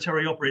Iraqi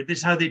military operated. This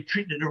is how they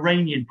treated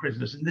Iranian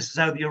prisoners, and this is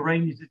how the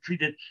Iranians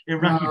treated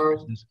Iraqi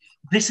prisoners.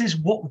 This is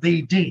what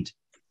they did.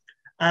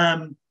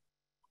 And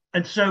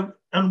so,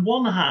 on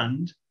one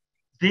hand,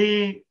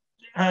 they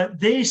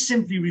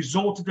simply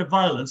resorted to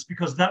violence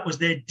because that was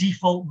their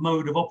default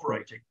mode of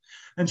operating.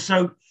 And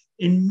so,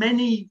 in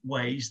many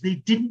ways, they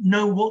didn't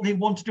know what they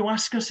wanted to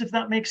ask us, if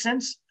that makes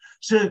sense.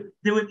 So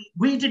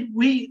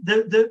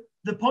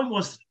the point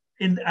was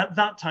at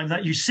that time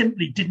that you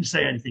simply didn't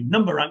say anything,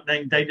 number, rank,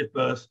 name, date of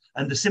birth,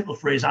 and the simple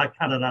phrase, I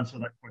cannot answer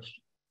that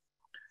question.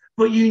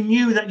 But you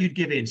knew that you'd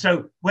give in.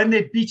 So when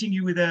they're beating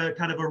you with a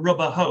kind of a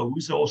rubber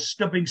hose or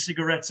stubbing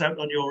cigarettes out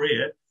on your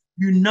ear,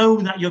 you know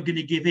that you're going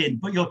to give in,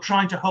 but you're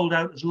trying to hold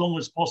out as long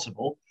as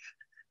possible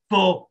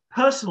for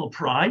personal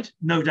pride,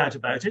 no doubt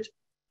about it,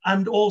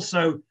 and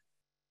also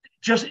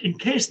just in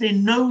case they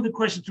know the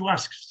question to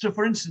ask. So,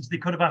 for instance, they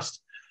could have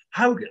asked,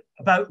 how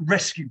about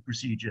rescue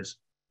procedures?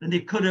 And they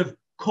could have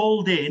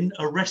called in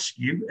a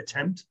rescue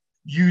attempt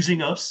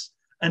using us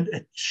and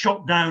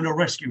shot down a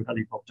rescue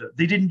helicopter.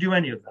 They didn't do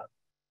any of that.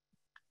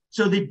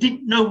 So they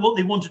didn't know what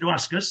they wanted to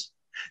ask us.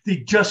 They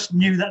just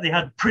knew that they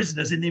had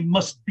prisoners and they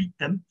must beat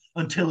them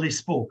until they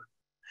spoke.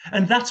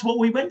 And that's what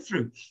we went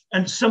through.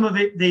 And some of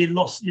it they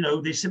lost, you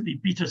know, they simply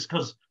beat us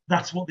because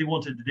that's what they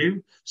wanted to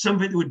do. Some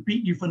of it they would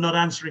beat you for not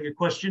answering a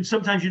question.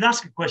 Sometimes you'd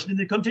ask a question and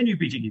they continue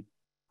beating you.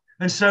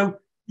 And so,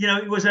 you know,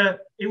 it was a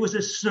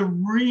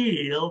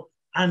surreal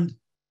and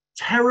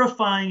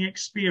terrifying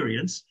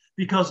experience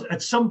because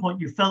at some point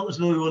you felt as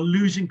though you were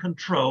losing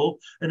control,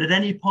 and at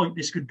any point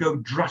this could go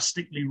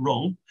drastically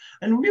wrong.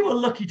 And we were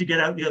lucky to get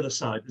out the other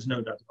side. There's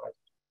no doubt about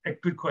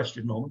it. Good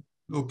question, Norman.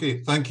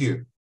 Okay, thank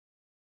you.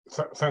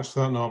 Thanks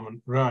for that,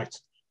 Norman. Right.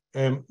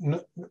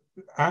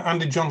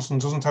 Andy Johnson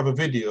doesn't have a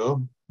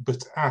video,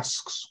 but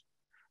asks,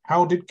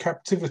 how did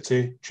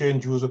captivity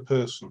change you as a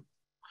person?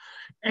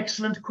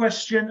 Excellent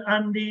question,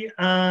 Andy.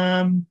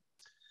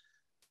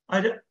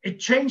 It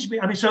changed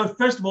me. I mean, so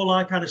first of all,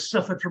 I kind of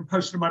suffered from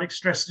post-traumatic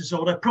stress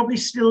disorder. Probably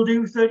still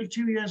do,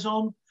 32 years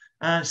on.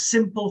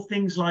 Simple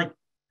things like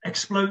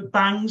explode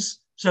bangs,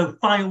 so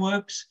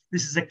fireworks.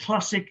 This is a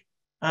classic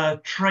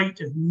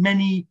trait of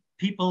many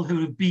people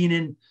who have been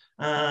in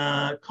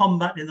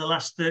combat in the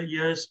last 30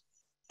 years.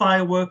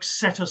 Fireworks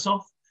set us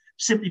off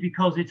simply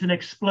because it's an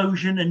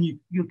explosion and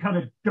you're kind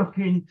of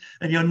ducking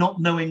and you're not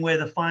knowing where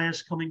the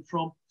fire's coming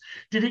from.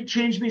 Did it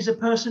change me as a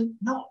person?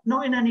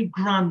 Not in any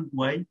grand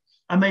way.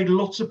 I made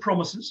lots of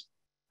promises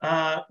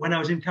when I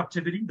was in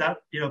captivity that,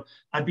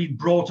 I'd been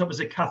brought up as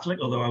a Catholic,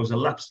 although I was a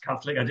lapsed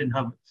Catholic. I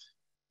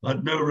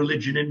had no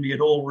religion in me at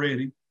all,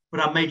 really.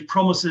 But I made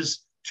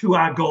promises to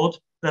our God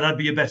that I'd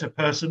be a better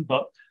person.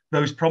 But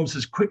those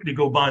promises quickly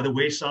go by the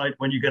wayside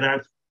when you get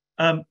out.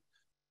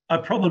 I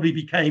probably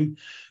became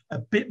a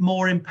bit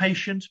more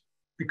impatient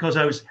because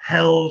I was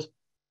held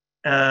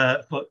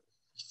for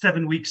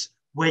 7 weeks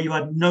where you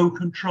had no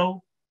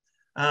control.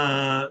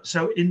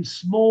 So in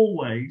small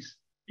ways,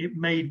 it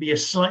made me a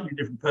slightly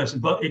different person,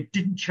 but it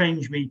didn't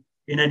change me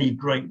in any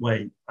great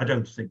way, I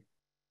don't think.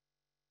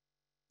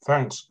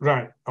 Thanks.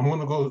 Right. I'm going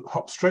to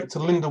hop straight to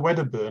Linda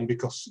Wedderburn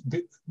because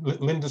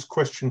Linda's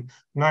question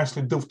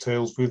nicely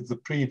dovetails with the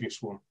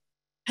previous one.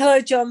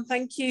 Hello, John.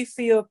 Thank you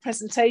for your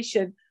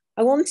presentation.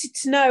 I wanted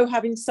to know,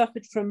 having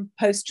suffered from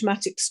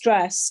post-traumatic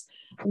stress,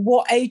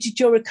 what aided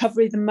your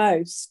recovery the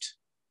most?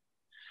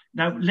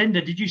 Now,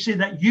 Linda, did you say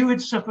that you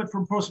had suffered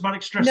from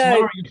post-traumatic stress?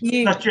 No,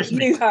 that's just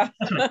me. You have.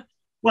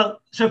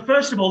 Well, so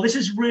first of all, this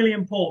is really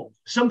important.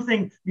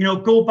 Something,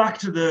 go back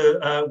to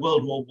the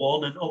World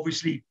War I, and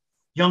obviously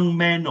young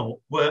men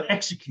were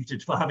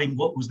executed for having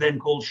what was then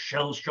called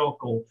shell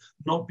shock or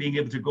not being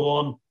able to go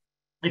on.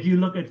 If you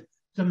look at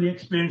some of the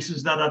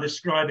experiences that I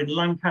describe in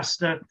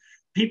Lancaster,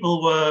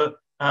 people were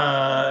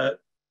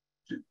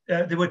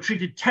they were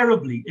treated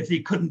terribly if they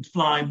couldn't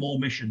fly more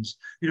missions.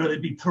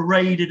 They'd be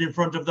paraded in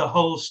front of the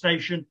whole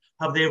station,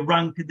 have their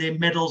rank and their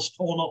medals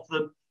torn off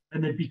them,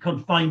 and they'd be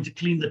confined to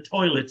clean the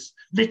toilets,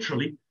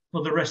 literally,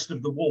 for the rest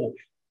of the war.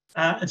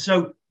 And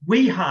so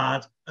we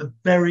had a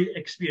very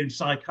experienced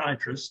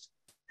psychiatrist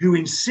who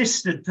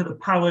insisted to the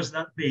powers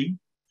that be.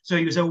 So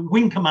he was a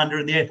wing commander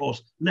in the Air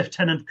Force,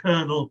 lieutenant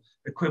colonel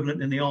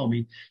equivalent in the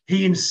Army.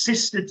 He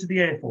insisted to the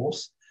Air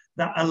Force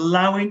that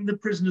allowing the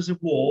prisoners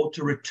of war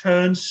to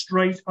return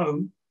straight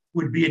home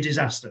would be a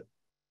disaster.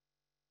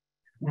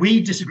 We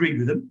disagreed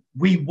with him.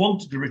 We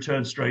wanted to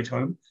return straight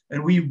home,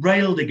 and we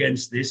railed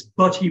against this,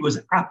 but he was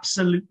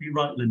absolutely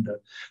right, Linda.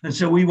 And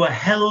so we were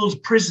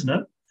held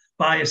prisoner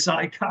by a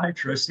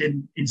psychiatrist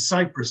in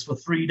Cyprus for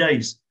 3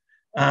 days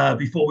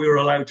before we were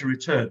allowed to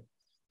return.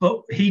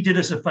 But he did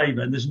us a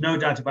favor, and there's no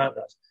doubt about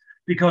that,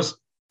 because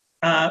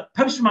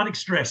post-traumatic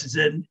stress is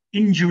an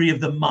injury of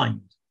the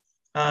mind.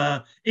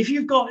 If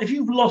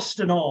you've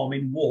lost an arm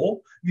in war,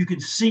 you can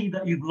see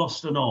that you've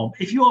lost an arm.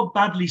 If you are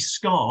badly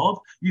scarred,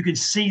 you can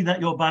see that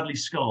you're badly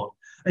scarred,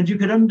 and you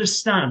can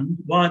understand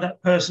why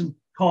that person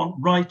can't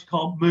write,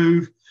 can't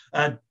move,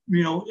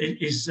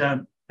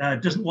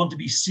 doesn't want to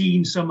be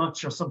seen so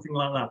much or something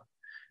like that.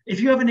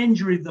 If you have an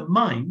injury of the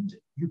mind,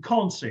 you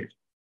can't see it.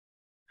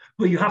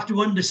 But you have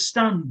to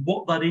understand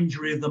what that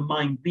injury of the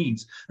mind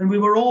means. And we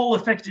were all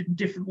affected in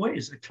different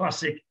ways.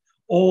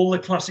 All the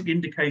classic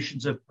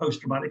indications of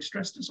post-traumatic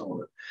stress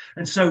disorder.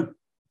 And so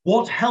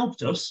what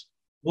helped us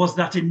was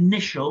that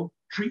initial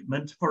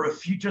treatment for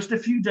just a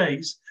few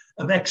days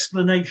of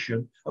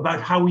explanation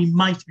about how we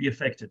might be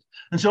affected.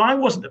 And so I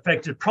wasn't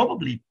affected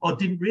probably, or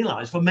didn't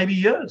realize, for maybe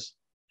years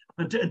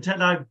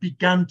until I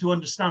began to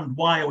understand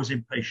why I was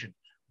impatient,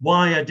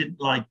 why I didn't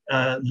like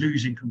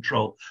losing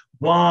control,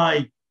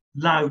 why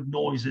loud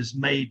noises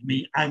made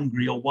me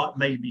angry or what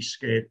made me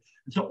scared.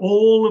 And so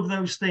all of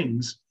those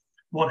things,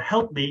 what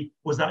helped me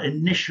was that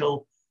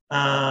initial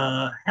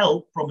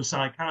help from a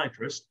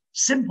psychiatrist,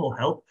 simple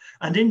help.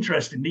 And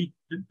interestingly,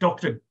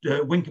 Dr.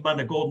 Wing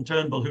Commander Gordon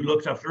Turnbull, who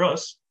looked after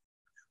us,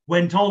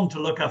 went on to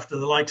look after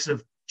the likes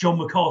of John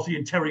McCarthy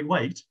and Terry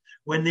Waite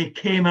when they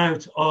came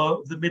out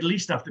of the Middle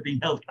East after being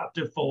held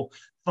captive for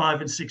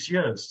 5 and 6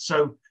 years.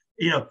 So,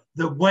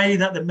 the way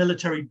that the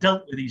military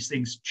dealt with these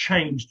things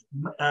changed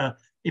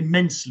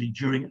immensely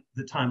during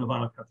the time of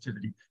our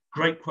captivity.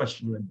 Great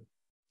question, Linda.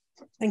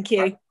 Thank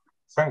you.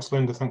 Thanks,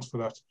 Linda. Thanks for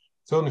that.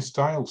 Tony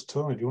Stiles.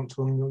 Tony, do you want to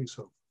unmute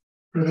yourself?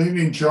 Good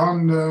evening,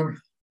 John.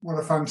 What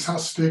a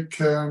fantastic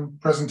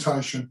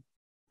presentation.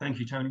 Thank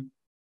you, Tony.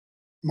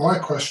 My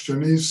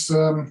question is,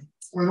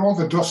 when all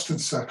the dust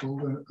had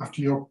settled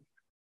after you've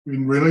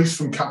been released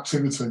from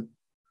captivity,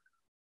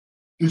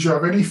 did you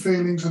have any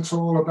feelings at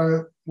all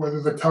about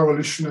whether the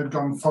coalition had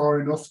gone far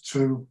enough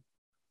to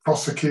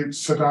prosecute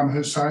Saddam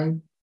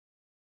Hussein?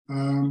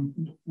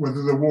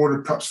 whether the war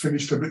had perhaps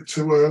finished a bit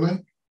too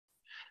early?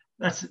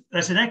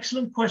 That's an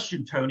excellent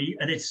question, Tony,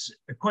 and it's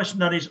a question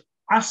that is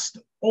asked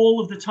all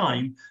of the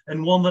time,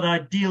 and one that I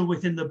deal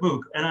with in the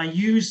book. And I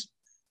use,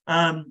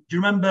 do you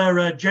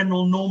remember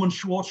General Norman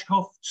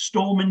Schwarzkopf,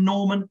 Storm in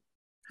Norman?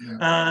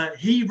 Yeah.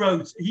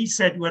 He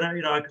said, when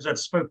because I'd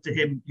spoke to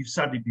him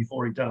sadly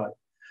before he died,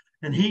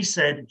 and he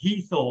said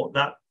he thought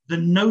that the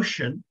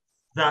notion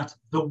that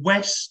the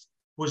West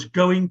was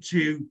going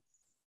to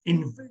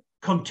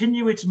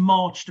continue its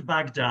march to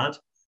Baghdad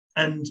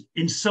and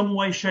in some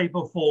way, shape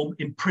or form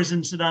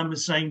imprison Saddam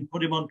Hussein,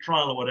 put him on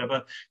trial or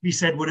whatever, he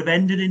said would have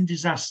ended in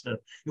disaster.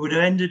 It would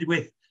have ended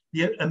with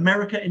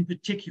America in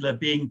particular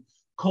being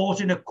caught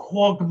in a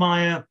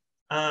quagmire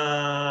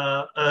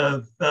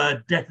of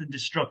death and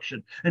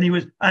destruction.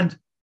 And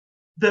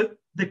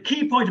the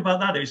key point about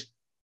that is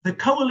the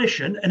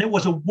coalition, and it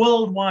was a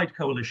worldwide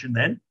coalition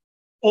then,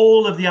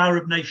 all of the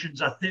Arab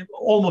nations, I think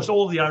almost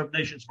all of the Arab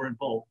nations were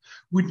involved,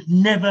 would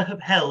never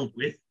have held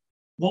with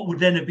what would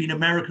then have been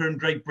America and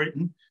Great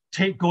Britain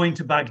going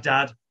to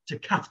Baghdad to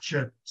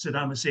capture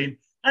Saddam Hussein.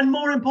 And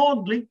more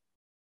importantly,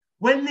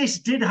 when this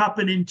did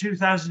happen in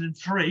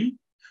 2003,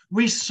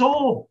 we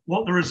saw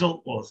what the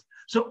result was.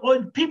 So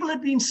people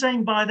had been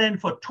saying by then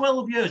for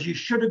 12 years, you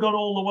should have got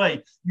all the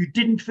way. You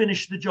didn't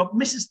finish the job.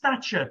 Mrs.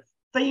 Thatcher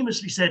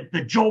famously said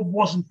the job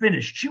wasn't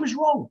finished. She was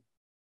wrong.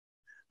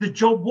 The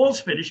job was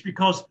finished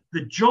because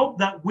the job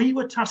that we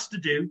were tasked to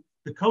do,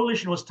 the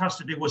coalition was tasked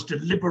to do, was to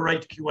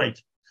liberate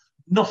Kuwait.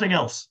 Nothing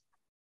else.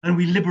 And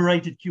we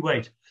liberated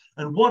Kuwait.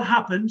 And what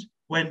happened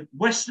when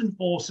Western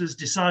forces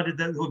decided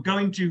that they were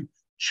going to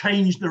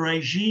change the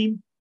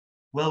regime?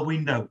 Well, we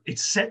know it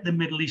set the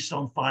Middle East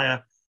on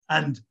fire,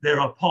 and there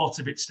are parts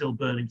of it still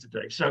burning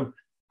today. So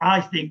I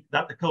think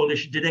that the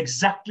coalition did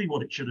exactly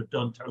what it should have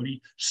done,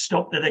 Tony,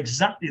 stopped at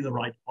exactly the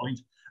right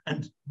point,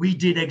 and we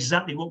did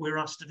exactly what we were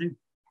asked to do.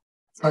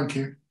 Thank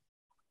you.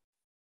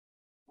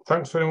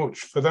 Thanks very much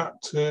for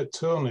that,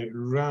 Tony.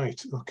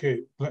 Right,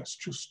 okay, let's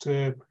just...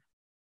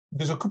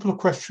 there's a couple of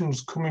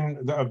questions coming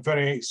that are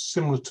very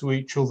similar to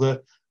each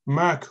other.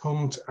 Mark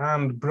Hunt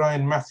and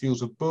Brian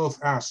Matthews have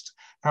both asked,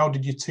 how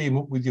did you team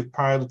up with your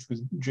pilot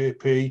with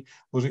JP?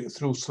 Was it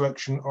through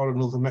selection or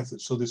another method?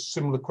 So there's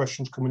similar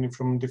questions coming in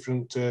from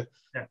different... So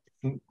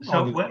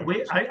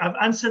I've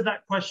answered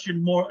that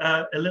question more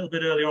a little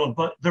bit earlier on,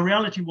 but the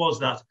reality was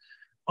that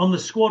on the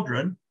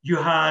squadron, you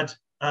had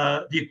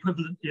the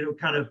equivalent,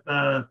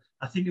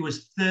 I think it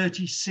was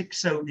 36,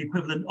 so the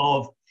equivalent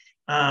of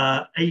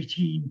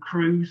 18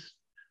 crews,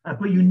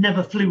 but you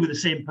never flew with the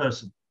same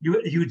person. You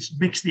would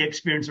mix the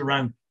experience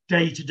around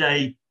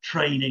day-to-day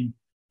training.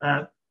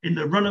 In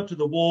the run-up to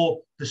the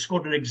war, the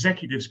squadron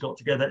executives got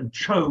together and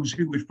chose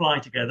who would fly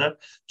together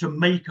to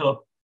make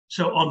up.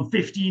 So on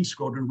 15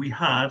 Squadron, we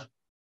had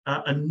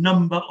a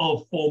number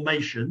of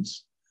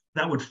formations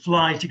that would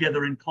fly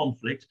together in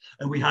conflict,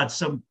 and we had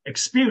some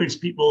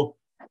experienced people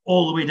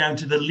all the way down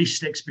to the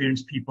least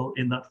experienced people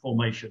in that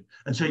formation.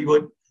 And so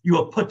you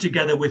were put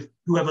together with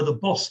whoever the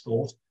boss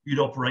thought you'd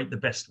operate the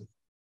best with.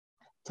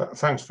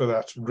 Thanks for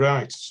that.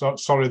 Right. So,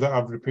 sorry that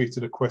I've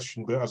repeated a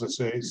question, but as I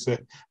say, it's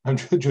I'm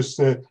just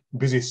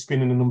busy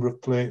spinning a number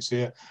of plates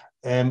here.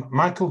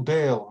 Michael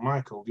Dale.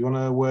 Michael, do you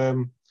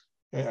want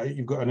to...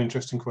 you've got an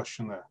interesting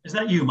question there. Is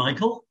that you,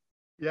 Michael?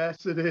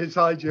 Yes, it is.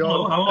 Hi, John.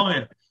 Hello, how are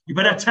you? You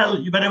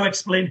better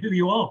explain who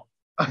you are.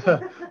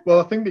 Well,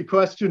 I think the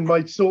question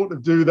might sort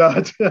of do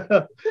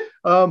that.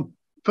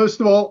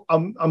 First of all,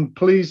 I'm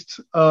pleased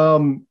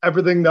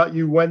everything that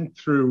you went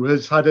through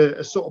has had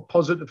a sort of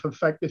positive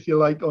effect, if you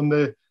like, on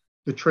the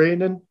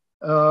training.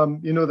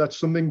 That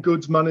something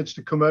good's managed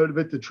to come out of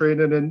it, the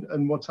training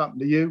and what's happened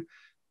to you.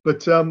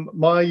 But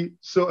my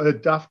sort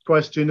of daft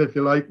question, if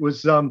you like,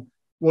 was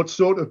what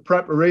sort of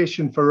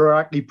preparation for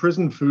Iraqi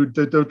prison food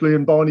did Dudley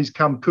and Barney's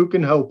camp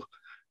cooking help?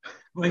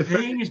 Well, the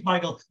thing is,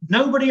 Michael,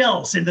 nobody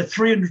else in the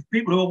 300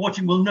 people who are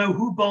watching will know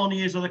who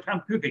Barney is or the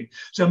camp cooking.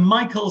 So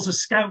Michael's a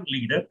scout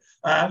leader,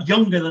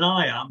 younger than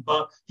I am,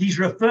 but he's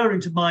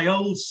referring to my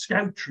old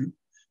scout troop,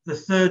 the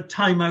 3rd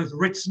Tynemouth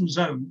Ritson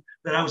Zone,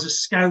 that I was a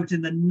scout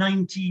in the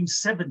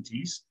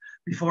 1970s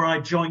before I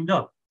joined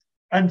up.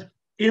 And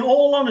in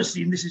all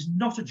honesty, and this is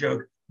not a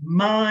joke,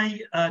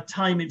 my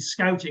time in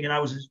scouting, and I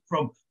was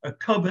from a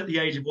cub at the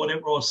age of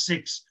whatever, or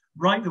 6,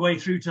 right the way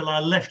through till I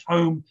left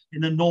home in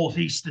the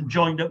northeast and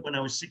joined up when I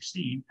was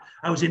 16,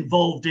 I was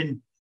involved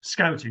in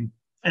scouting.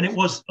 And it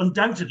was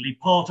undoubtedly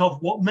part of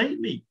what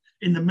made me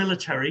in the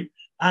military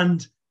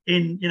and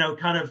in,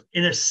 kind of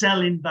in a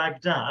cell in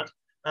Baghdad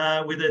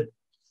with a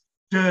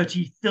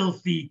dirty,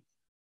 filthy,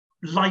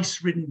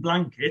 lice-ridden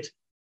blanket.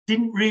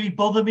 Didn't really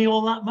bother me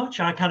all that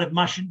much. I kind of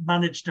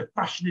managed to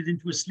fashion it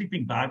into a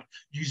sleeping bag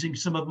using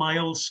some of my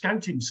old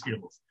scouting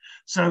skills.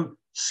 So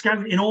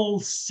scout, in all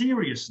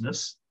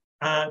seriousness,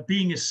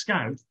 being a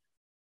scout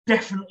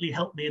definitely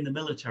helped me in the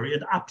military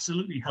and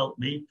absolutely helped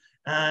me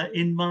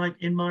in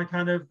my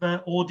kind of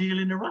ordeal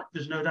in Iraq.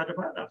 There's no doubt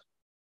about that.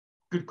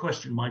 Good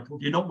question, Michael.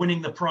 You're not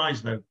winning the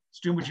prize, though. It's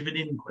too much of an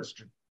in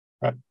question.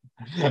 Right.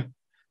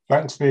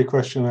 Thanks for your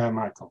question there,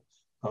 Michael.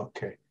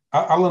 Okay.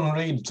 Alan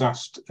Reed's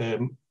asked a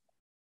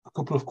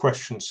couple of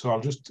questions, so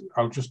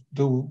I'll just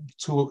do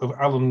two of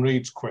Alan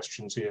Reed's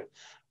questions here.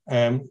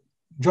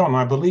 John,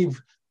 I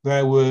believe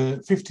there were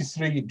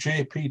 53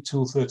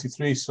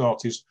 JP-233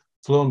 sorties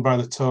flown by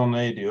the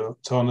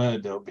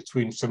tornado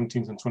between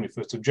 17th and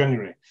 21st of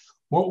January.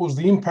 What was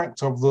the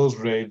impact of those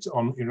raids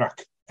on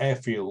Iraq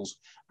airfields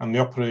and the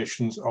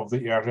operations of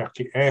the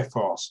Iraqi Air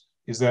Force?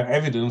 Is there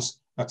evidence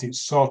that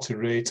its sortie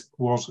rate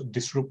was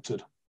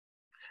disrupted?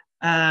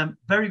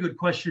 Very good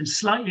question.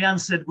 Slightly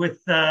answered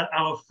with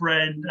our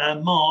friend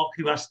Mark,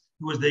 who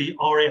was the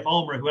RAF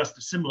armourer, who asked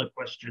a similar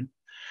question.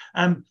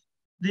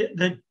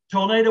 The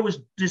tornado was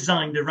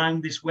designed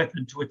around this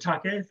weapon to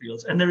attack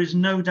airfields, and there is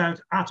no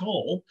doubt at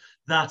all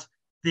that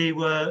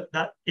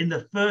that in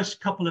the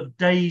first couple of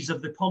days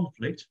of the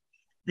conflict,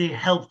 they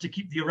helped to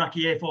keep the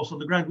Iraqi Air Force on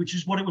the ground, which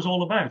is what it was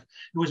all about.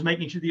 It was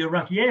making sure the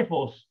Iraqi Air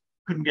Force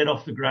couldn't get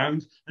off the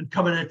ground and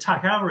come and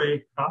attack our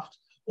aircraft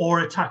or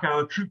attack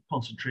our troop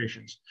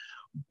concentrations.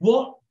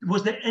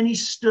 Was there any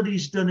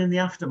studies done in the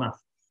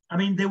aftermath? I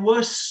mean, there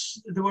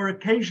were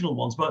occasional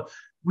ones, but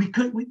we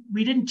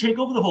didn't take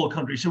over the whole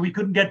country, so we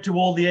couldn't get to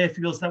all the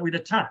airfields that we'd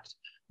attacked.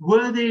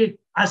 Were they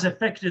as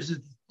effective as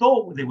they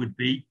thought they would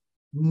be?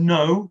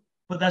 No,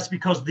 but that's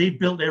because they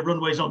built their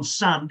runways on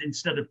sand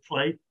instead of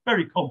clay.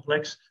 Very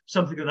complex,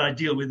 something that I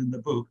deal with in the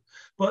book.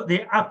 But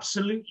they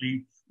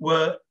absolutely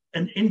were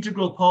an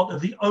integral part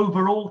of the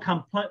overall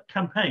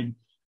campaign.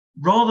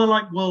 Rather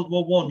like World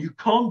War I, you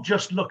can't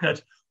just look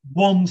at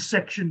one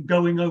section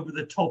going over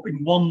the top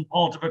in one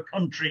part of a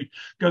country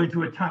going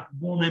to attack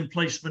one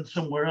emplacement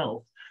somewhere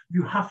else.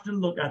 You have to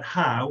look at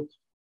how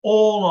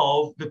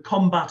all of the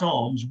combat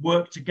arms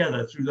work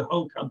together through the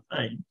whole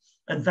campaign.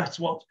 And that's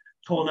what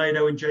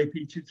Tornado and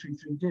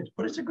JP-233 did.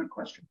 But it's a good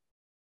question.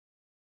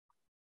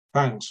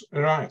 Thanks.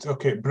 Right.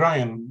 Okay.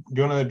 Brian,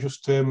 do you want to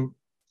just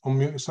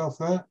unmute yourself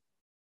there?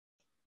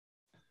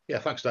 Yeah,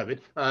 thanks,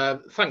 David.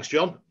 Thanks,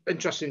 John.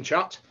 Interesting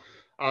chat.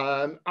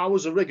 I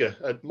was a rigger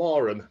at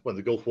Marham when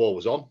the Gulf War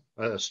was on.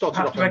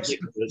 Started off.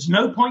 There's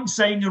no point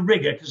saying a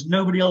rigger because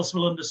nobody else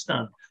will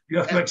understand. You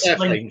have to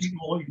explain to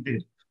people what you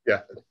did.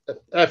 Yeah,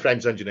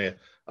 airframes engineer.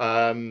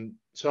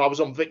 So I was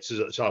on Victors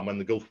at the time when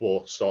the Gulf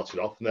War started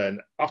off, and then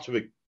after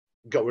we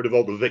got rid of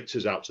all the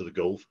Victors out to the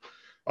Gulf,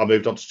 I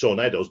moved on to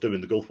Tornadoes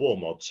doing the Gulf War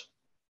mods.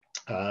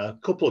 A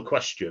couple of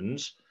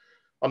questions.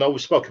 I know we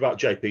spoke about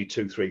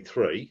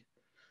JP-233,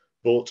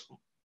 but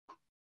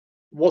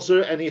was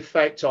there any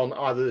effect on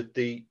either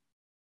the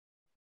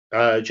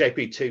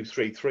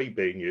JP-233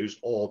 being used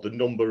or the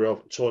number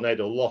of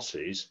Tornado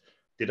losses?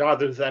 Did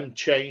either of them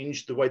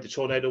change the way the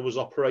Tornado was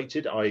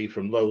operated, i.e.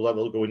 from low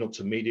level going up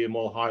to medium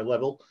or high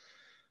level?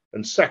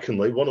 And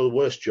secondly, one of the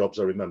worst jobs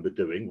I remember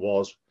doing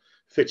was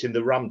fitting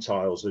the RAM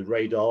tiles, the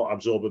radar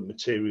absorbent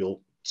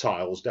material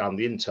tiles down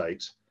the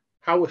intakes.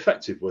 How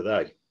effective were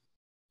they?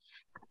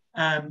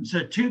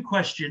 So two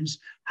questions.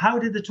 How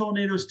did the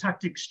Tornado's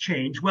tactics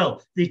change?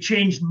 Well, they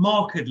changed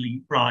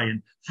markedly,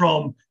 Brian,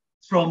 from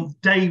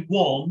day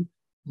one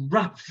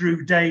right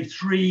through day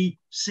 3,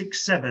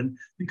 6, 7,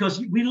 because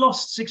we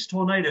lost 6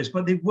 Tornadoes,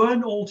 but they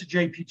weren't all to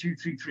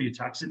JP-233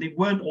 attacks and they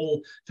weren't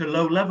all to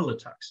low-level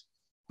attacks.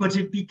 But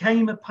it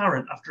became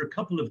apparent after a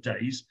couple of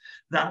days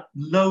that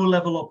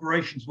low-level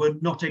operations were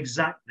not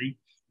exactly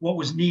what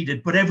was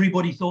needed, but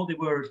everybody thought they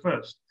were at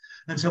first.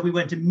 And so we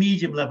went to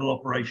medium-level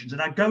operations.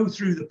 And I go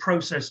through the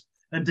process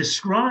and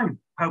describe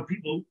how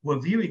people were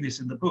viewing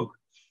this in the book.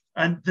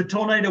 And the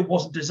Tornado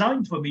wasn't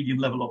designed for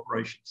medium-level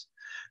operations.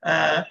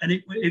 And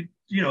it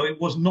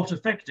was not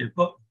effective.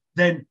 But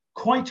then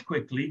quite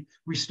quickly,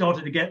 we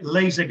started to get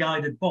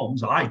laser-guided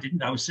bombs. I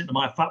didn't. I was sitting on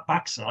my fat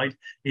backside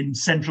in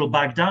central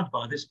Baghdad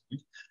by this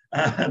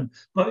point.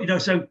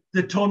 So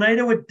the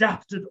Tornado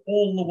adapted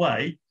all the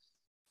way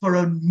for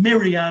a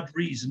myriad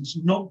reasons,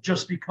 not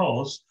just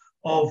because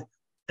of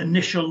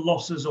initial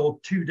losses or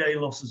 2-day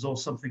losses or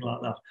something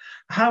like that.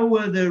 How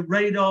were the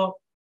radar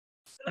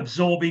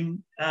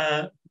absorbing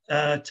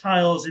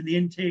tiles in the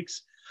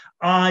intakes?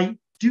 I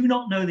do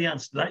not know the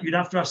answer to that. You'd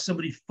have to ask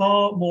somebody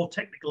far more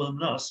technical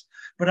than us,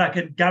 but I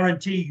can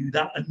guarantee you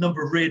that a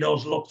number of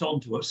radars locked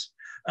onto us.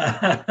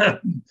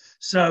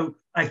 So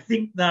I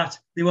think that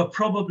they were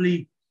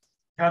probably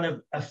kind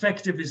of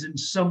effective in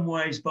some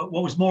ways, but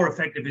what was more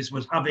effective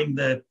was having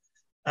the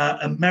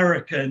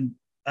American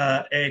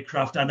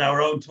aircraft and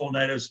our own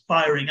Tornadoes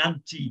firing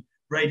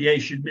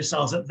anti-radiation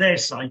missiles at their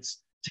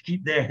sites to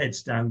keep their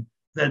heads down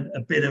than a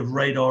bit of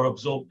radar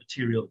absorbed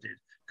material did.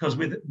 Because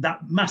with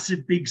that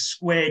massive big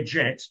square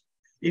jet,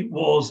 it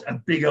was a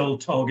big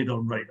old target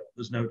on radar.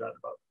 There's no doubt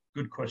about it.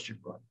 Good question,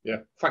 Brian. Yeah,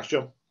 thanks,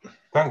 John.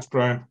 Thanks,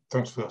 Brian.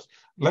 Thanks for that.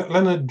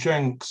 Leonard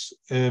Jenks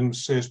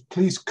says,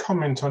 please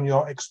comment on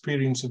your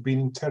experience of being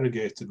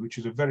interrogated, which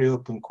is a very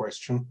open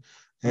question.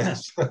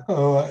 Yes.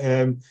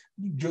 So,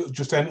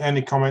 just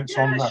any comments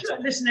on that? Sure.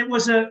 Listen, it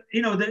was the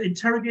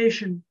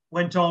interrogation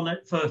went on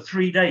for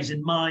 3 days.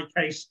 In my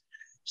case,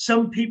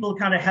 some people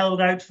kind of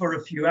held out for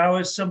a few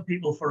hours, some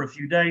people for a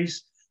few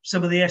days,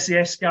 some of the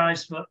SAS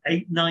guys for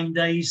 8, 9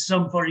 days,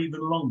 some for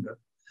even longer.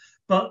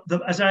 But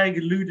as I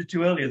alluded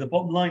to earlier, the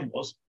bottom line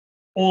was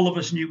all of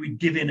us knew we'd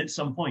give in at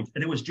some point,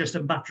 and it was just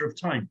a matter of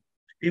time.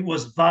 It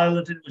was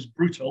violent and it was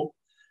brutal.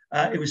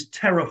 It was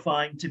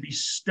terrifying to be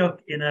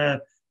stuck in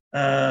a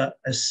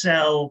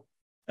cell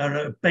or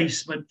a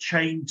basement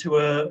chained to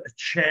a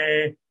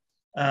chair,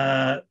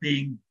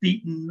 being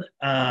beaten,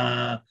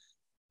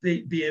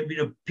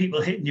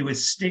 people hitting you with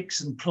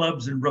sticks and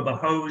clubs and rubber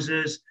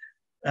hoses,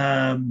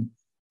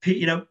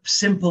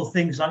 simple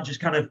things like just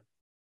kind of,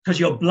 because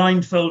you're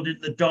blindfolded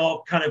in the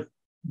dark, kind of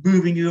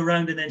moving you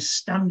around and then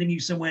standing you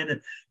somewhere,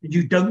 and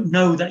you don't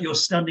know that you're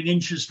standing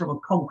inches from a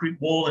concrete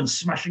wall and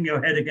smashing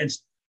your head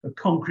against a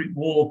concrete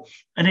wall.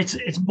 And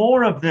it's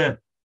more of the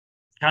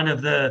kind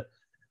of the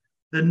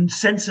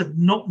sense of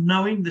not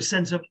knowing, the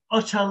sense of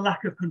utter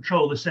lack of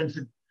control, the sense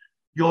of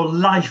your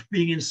life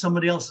being in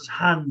somebody else's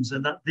hands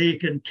and that they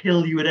can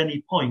kill you at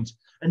any point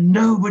and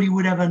nobody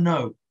would ever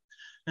know.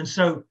 And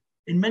so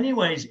in many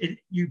ways,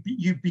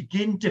 you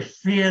begin to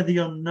fear the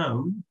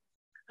unknown,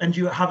 and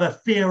you have a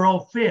fear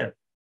of fear,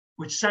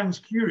 which sounds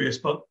curious,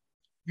 but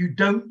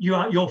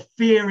you're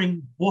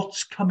fearing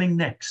what's coming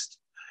next.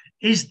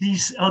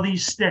 Are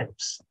these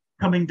steps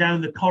coming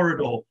down the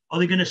corridor? Are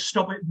they going to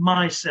stop at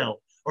my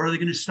cell, or are they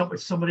going to stop at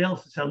somebody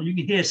else's cell? And you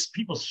can hear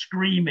people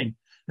screaming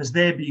as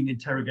they're being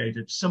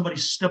interrogated. Somebody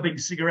stubbing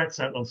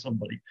cigarettes out on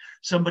somebody.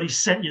 Somebody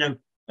set,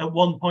 at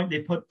one point they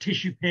put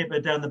tissue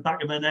paper down the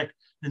back of their neck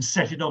and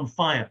set it on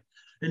fire.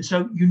 And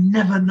so you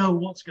never know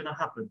what's going to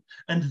happen.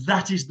 And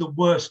that is the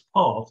worst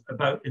part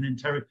about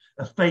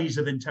a phase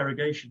of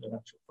interrogation, in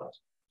actual fact.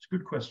 It's a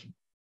good question.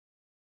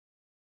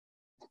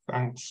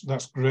 Thanks,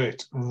 that's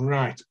great.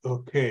 Right,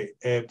 okay.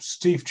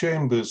 Steve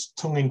Chambers,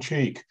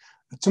 tongue-in-cheek.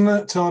 A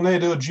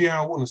Tornado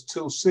GR1 has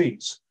 2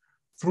 seats.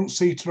 Front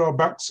seater or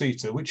back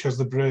seater? Which has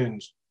the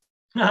brains?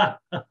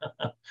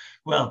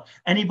 Well,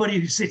 anybody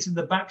who sits in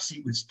the back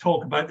seat would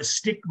talk about the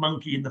stick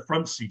monkey in the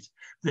front seat.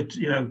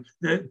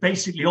 That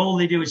basically all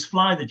they do is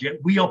fly the jet.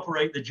 We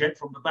operate the jet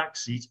from the back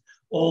seat.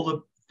 All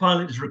the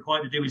pilot is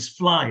required to do is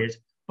fly it.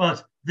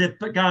 But the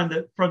guy in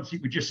the front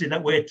seat would just say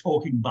that we're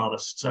talking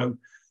ballast. So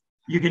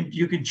you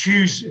can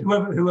choose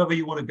whoever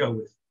you want to go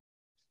with.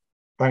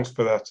 Thanks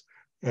for that.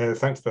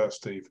 Thanks for that,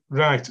 Steve.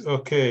 Right,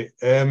 okay.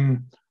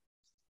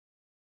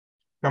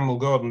 Campbell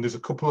Gordon, there's a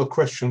couple of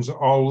questions,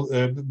 all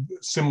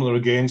similar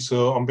again.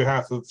 So on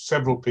behalf of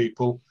several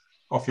people,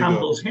 off you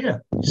Campbell's go.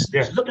 Here.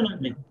 He's looking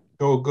at me.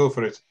 Go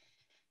for it.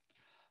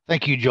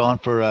 Thank you, John,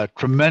 for a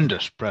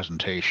tremendous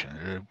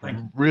presentation. It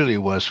really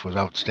was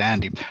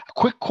outstanding. A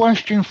quick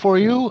question for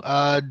you.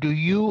 Do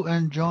you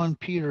and John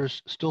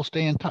Peters still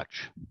stay in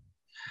touch?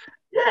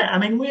 Yeah, I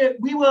mean,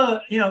 we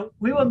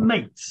were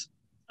mates,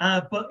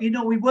 but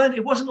we weren't.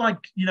 It wasn't like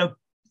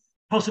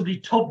possibly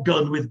Top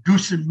Gun with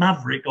Goose and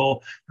Maverick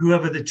or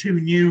whoever the 2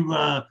 new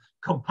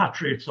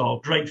compatriots are.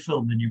 Great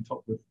film, the new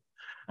Top Gun.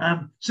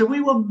 So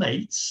we were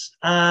mates,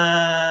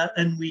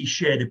 and we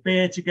shared a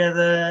beer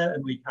together,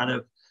 and we kind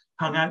of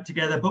hung out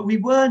together. But we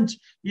weren't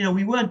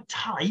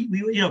tight.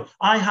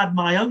 I had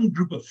my own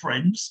group of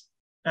friends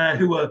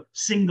who were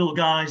single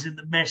guys in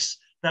the mess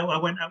that I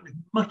went out with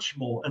much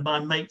more, and my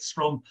mates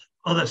from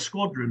other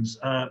squadrons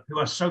who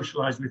I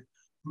socialised with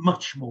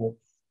much more.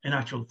 In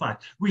actual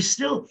fact, we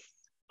still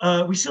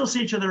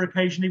see each other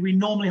occasionally. We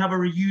normally have a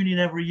reunion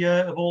every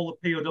year of all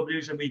the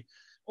POWs, and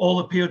all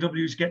the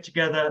POWs get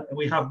together and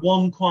we have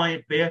one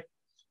quiet beer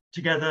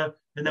together,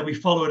 and then we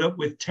follow it up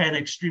with 10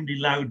 extremely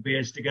loud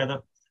beers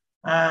together.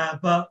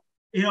 But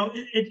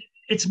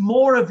it's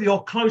more of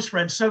your close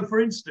friends. So, for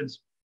instance,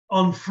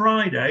 on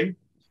Friday,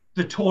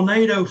 the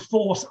Tornado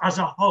force as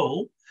a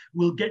whole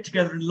will get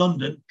together in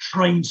London,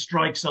 train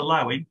strikes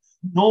allowing.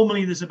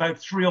 Normally, there's about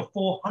 300 or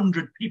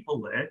 400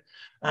 people there.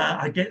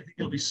 I think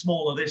it'll be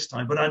smaller this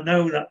time, but I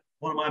know that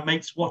one of my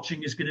mates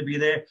watching is going to be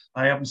there.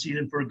 I haven't seen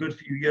him for a good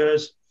few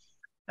years,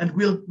 and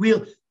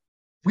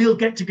we'll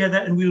get together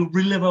and we'll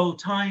relive old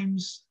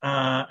times,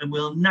 and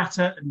we'll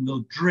natter and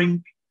we'll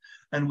drink,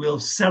 and we'll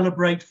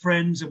celebrate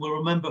friends, and we'll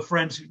remember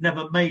friends who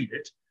never made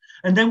it,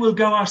 and then we'll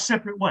go our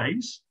separate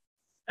ways,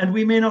 and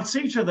we may not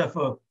see each other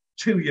for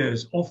 2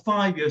 years or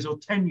 5 years or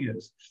 10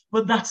 years,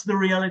 but that's the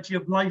reality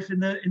of life in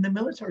the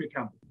military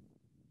camp.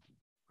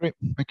 Great,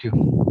 thank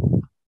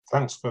you.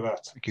 Thanks for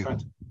that. Thank you.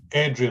 Thanks.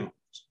 Adrian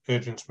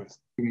Smith.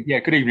 Yeah,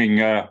 good evening,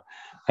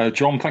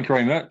 John. Thank you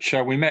very much.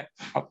 I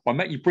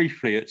met you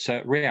briefly at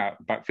Riyadh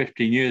about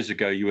 15 years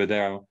ago. You were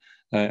there.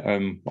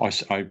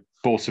 I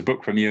bought a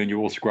book from you and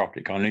you autographed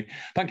it kindly.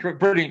 Thank you for a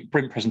brilliant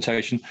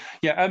presentation.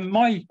 Yeah,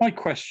 my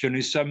question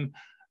is,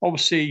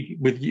 obviously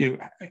with you,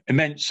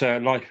 immense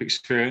life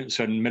experience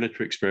and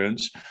military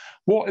experience,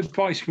 what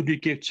advice would you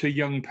give to a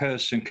young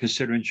person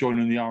considering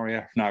joining the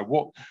RAF now?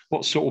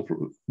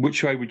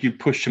 Which way would you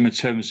push them in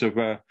terms of,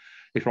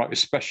 if you like, a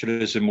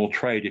specialism or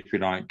trade, if you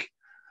like?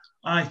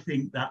 I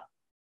think that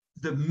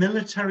the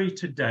military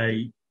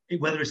today,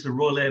 whether it's the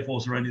Royal Air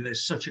Force or anything,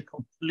 there's such a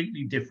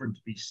completely different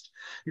beast.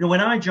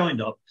 When I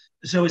joined up,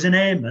 so as an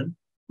airman,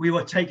 we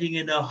were taking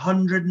in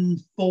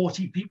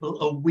 140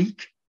 people a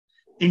week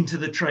into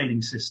the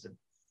training system,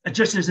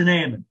 just as an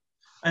airman.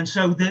 And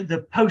so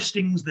the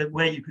postings that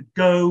where you could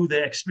go,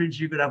 the experience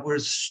you could have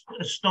was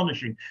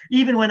astonishing.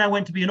 Even when I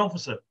went to be an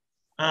officer,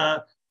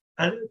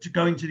 to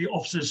going to the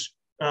officers'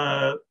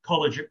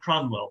 college at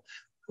Cranwell,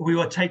 we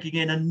were taking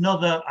in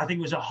another, I think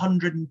it was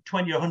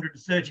 120 or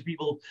 130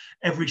 people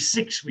every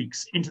 6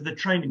 weeks into the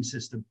training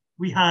system.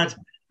 We had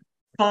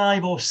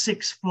 5 or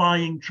 6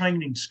 flying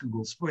training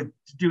schools for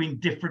doing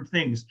different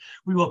things.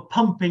 We were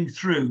pumping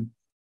through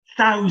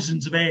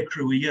thousands of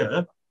aircrew a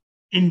year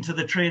into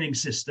the training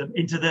system,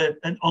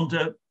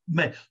 onto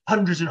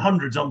hundreds and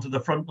hundreds onto the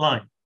front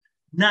line.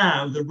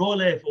 Now the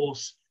Royal Air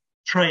Force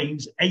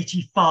trains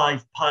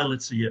 85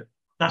 pilots a year.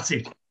 That's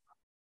it.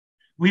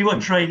 We were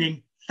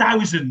training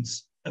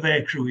thousands of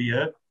aircrew a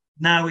year.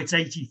 Now it's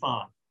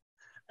 85.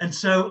 And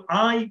so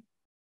I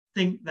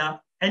think that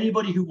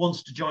anybody who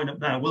wants to join up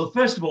now, well,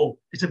 first of all,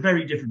 it's a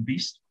very different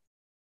beast.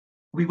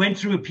 We went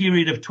through a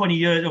period of 20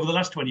 years, over the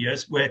last 20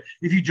 years, where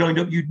if you joined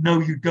up, you'd know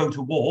you'd go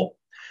to war.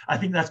 I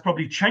think that's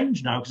probably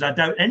changed now, because I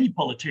doubt any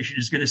politician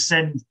is going to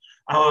send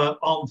our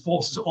armed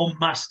forces en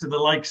masse to the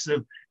likes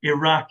of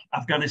Iraq,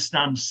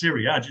 Afghanistan,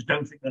 Syria. I just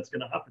don't think that's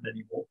going to happen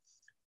anymore.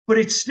 But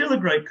it's still a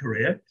great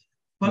career.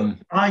 But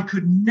I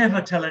could never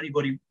tell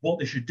anybody what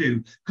they should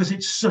do, because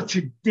it's such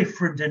a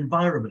different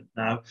environment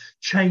now,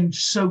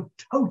 changed so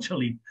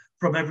totally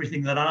from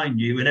everything that I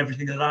knew and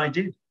everything that I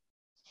did.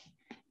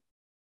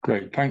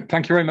 Great,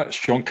 thank you very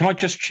much, John. Can I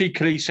just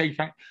cheekily say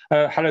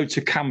hello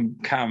to Cam?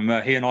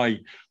 He and I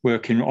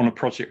working on a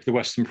project for the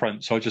Western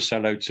Front, so I'll just say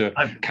hello to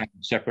Cam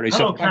separately.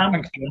 Hello, so,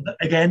 Cam,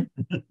 again.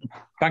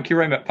 Thank you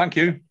very much. Thank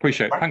you.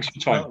 Appreciate it. Thanks for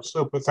your time.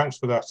 Super, thanks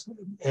for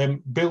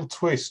that. Bill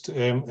Twist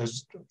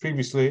has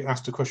previously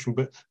asked a question,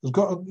 but has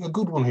got a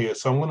good one here.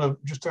 So I'm going to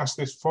just ask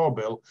this for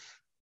Bill.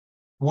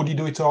 Would you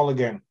do it all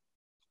again?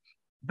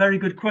 Very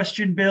good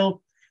question,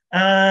 Bill.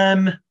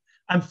 I'm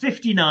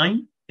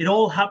 59. It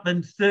all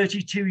happened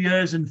 32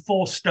 years and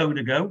 4 stone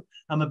ago.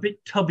 I'm a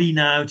bit tubby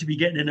now to be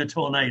getting in a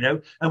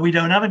tornado, and we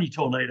don't have any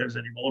tornadoes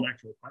anymore, in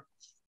actual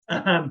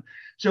fact.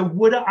 So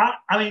would I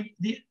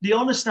mean, the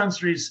honest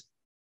answer is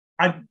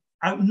I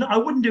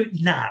wouldn't do it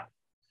now.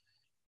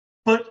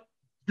 But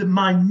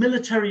my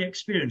military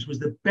experience was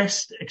the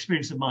best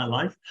experience of my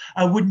life.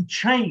 I wouldn't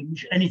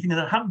change anything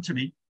that happened to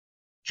me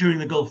during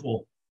the Gulf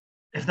War,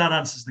 if that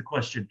answers the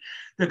question.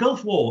 The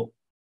Gulf War,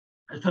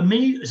 for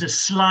me, is a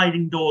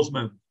sliding doors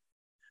moment.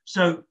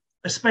 So,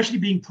 especially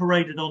being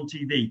paraded on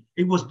TV,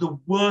 it was the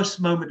worst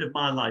moment of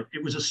my life.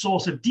 It was a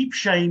source of deep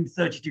shame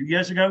 32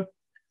 years ago,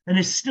 and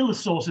it's still a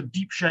source of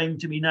deep shame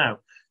to me now.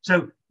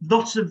 So,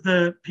 lots of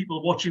the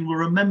people watching will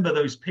remember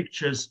those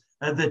pictures,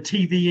 the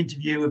TV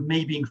interview of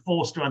me being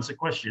forced to answer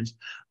questions.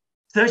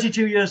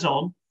 32 years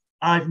on,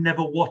 I've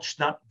never watched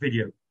that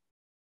video.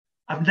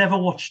 I've never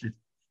watched it,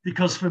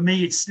 because for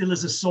me, it still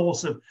is a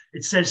source of,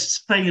 it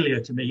says failure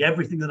to me.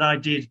 Everything that I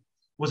did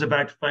was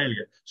about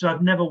failure. So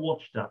I've never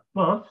watched that.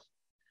 But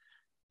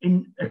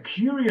in a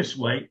curious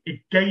way, it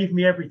gave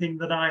me everything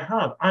that I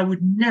have. I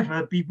would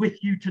never be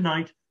with you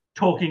tonight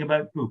talking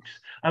about books.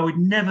 I would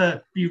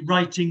never be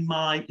writing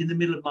in the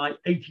middle of my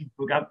 18th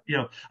book.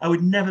 I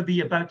would never be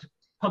about to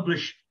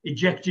publish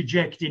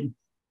Eject in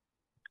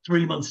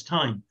 3 months'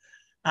 time.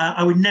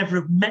 I would never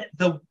have met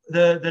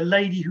the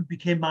lady who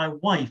became my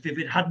wife if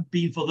it hadn't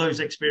been for those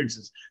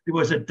experiences. There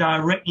was a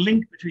direct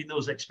link between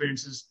those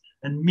experiences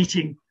and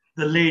meeting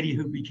the lady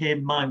who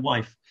became my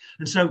wife.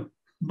 And so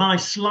my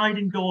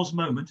sliding doors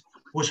moment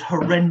was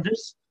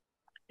horrendous.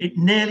 It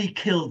nearly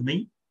killed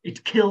me.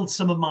 It killed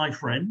some of my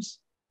friends,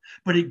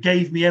 but it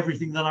gave me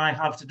everything that I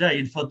have today.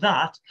 And for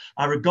that,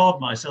 I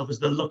regard myself as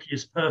the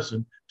luckiest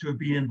person to have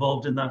been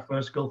involved in that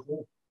first Gulf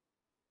War.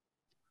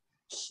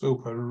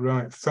 Super,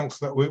 right. Thanks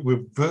for that.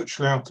 We're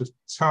virtually out of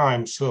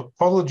time. So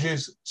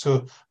apologies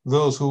to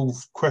those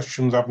whose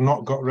questions I've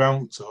not got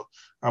round to.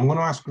 I'm going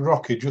to ask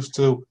Rocky just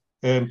to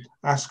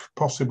ask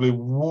possibly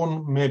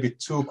 1, maybe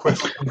 2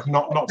 questions,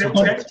 not to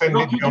extend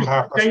it beyond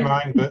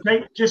 9:30.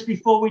 But just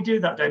before we do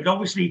that, David,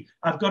 obviously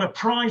I've got a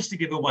prize to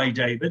give away,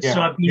 David. Yeah,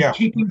 so I've been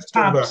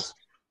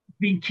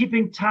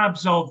keeping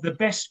tabs of the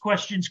best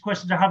questions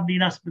I haven't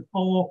been asked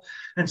before,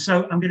 and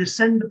so I'm going to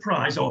send the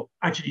prize. Or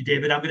actually,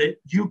 David,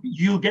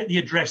 you'll get the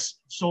address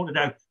sorted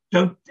out.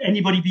 Don't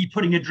anybody be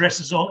putting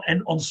addresses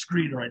on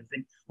screen or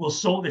anything. We'll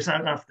sort this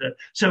out after.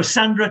 So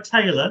Sandra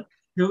Taylor,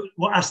 who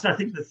asked, I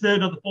think, the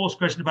 3rd or the 4th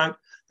question about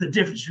the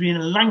difference between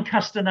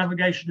Lancaster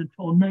navigation and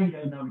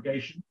tornado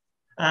navigation.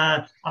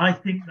 I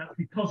think that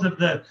because of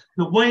the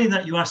way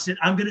that you asked it,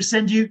 I'm going to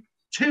send you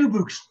 2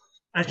 books,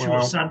 actually,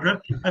 wow.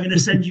 Sandra. I'm going to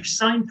send you a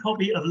signed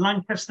copy of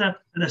Lancaster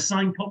and a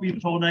signed copy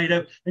of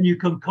Tornado, and you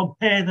can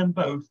compare them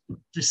both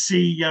to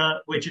see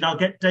which. And I'll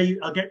get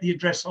the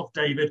address off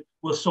David.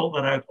 We'll sort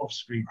that out off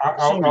screen.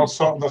 I'll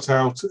sort that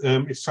out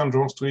if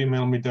Sandra wants to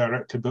email me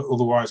directly, but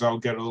otherwise I'll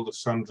get all of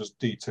Sandra's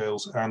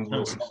details and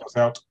we'll sort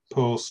that out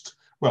post.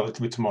 Well,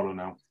 it'll be tomorrow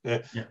now.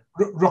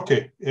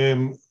 Rocky.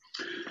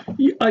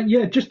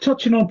 Yeah, just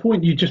touching on a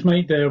point you just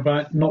made there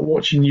about not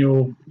watching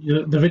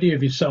the video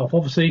of yourself.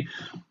 Obviously,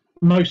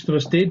 most of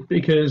us did,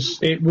 because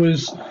it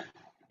was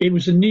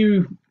a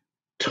new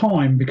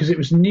time because it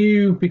was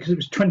new, because it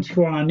was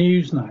 24-hour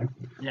news now.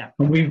 Yeah.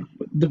 And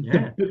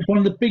one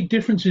of the big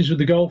differences with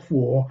the Gulf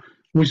War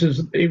was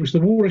it was the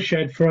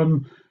watershed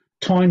from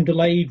time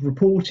delayed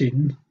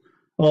reporting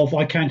of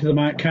I counted them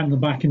out, counted them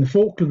back in the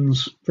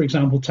Falklands, for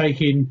example,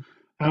 taking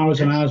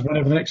hours and hours,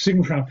 whenever the next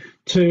signal round,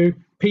 to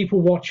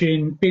people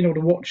watching, being able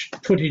to watch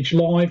footage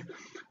live.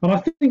 And I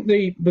think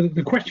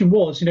the question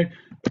was,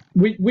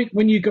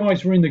 when you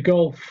guys were in the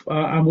Gulf,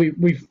 and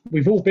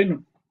we've all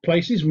been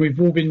places, and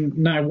we've all been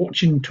now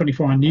watching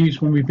 24-hour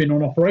news when we've been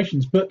on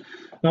operations, but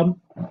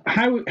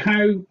how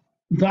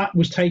that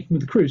was taken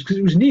with the crews, because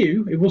it was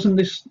new. It wasn't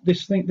this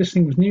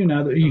thing was new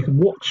now that you could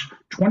watch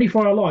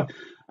 24-hour live,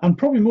 and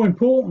probably more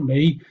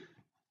importantly,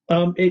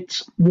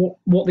 it's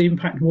what the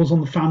impact was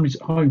on the families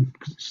at home,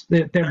 because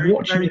they're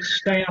watching it,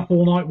 staying up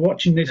all night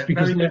watching this.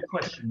 Because very good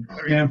question.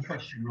 Good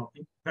question,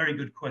 Rocky. Very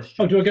good question.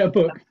 Oh, do I get a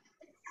book?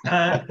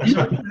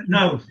 Sorry,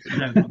 no.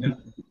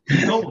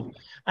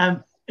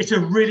 It's a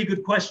really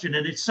good question,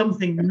 and it's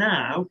something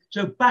now.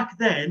 So back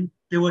then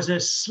there was a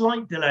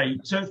slight delay.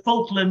 So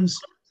Falklands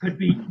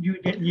you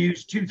would get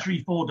news 2,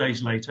 3, 4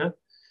 days later.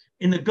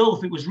 In the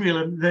Gulf, it was real.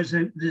 And there's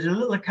a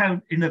little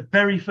account in the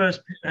very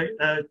first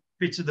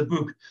bits of the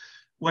book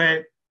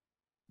where,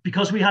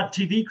 because we had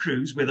TV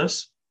crews with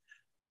us,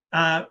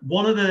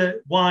 one of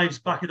the wives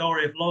back at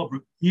RAF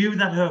Larbrook knew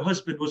that her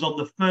husband was on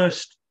the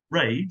first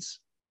raids,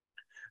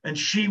 and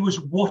she was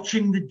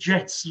watching the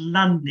jets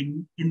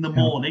landing in the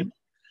morning.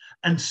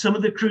 And some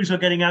of the crews were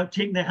getting out,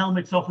 taking their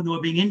helmets off, and they were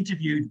being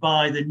interviewed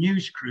by the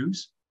news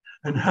crews,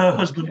 and her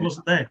husband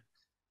wasn't there.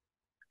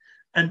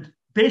 And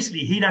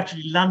basically, he'd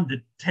actually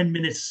landed 10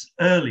 minutes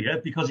earlier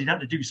because he'd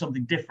had to do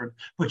something different,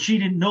 but she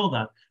didn't know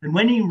that. And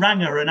when he rang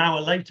her an hour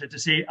later to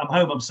say, I'm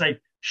home, I'm safe,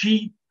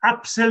 she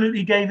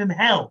absolutely gave him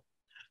hell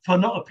for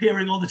not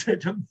appearing on the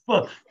time,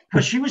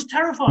 because she was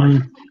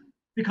terrified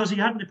because he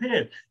hadn't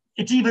appeared.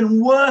 It's even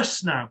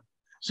worse now.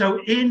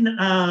 So in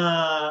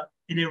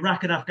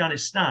Iraq and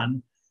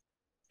Afghanistan,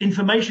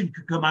 information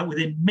could come out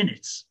within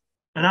minutes.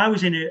 And I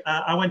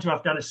went to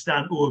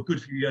Afghanistan a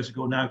good few years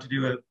ago now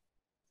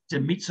to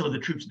meet some of the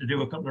troops to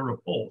do a couple of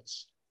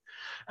reports.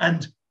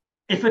 And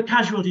if a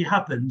casualty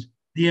happened,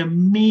 they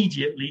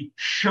immediately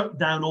shut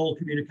down all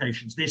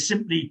communications. They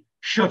simply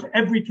shut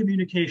every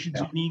communications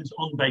means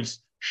on base,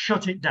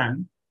 shut it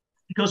down.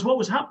 Because what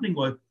was happening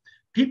was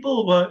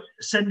people were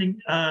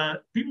sending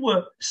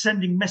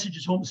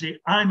messages home to say,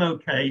 I'm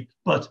okay,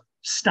 but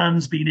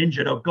Stan's been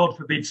injured, or God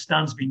forbid,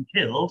 Stan's been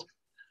killed.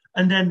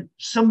 And then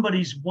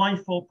somebody's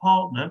wife or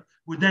partner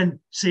would then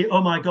say,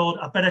 oh my God,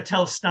 I better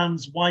tell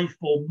Stan's wife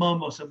or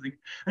mum or something.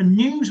 And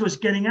news was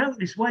getting out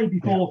this way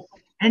before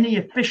any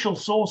official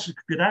sources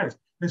could get out.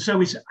 And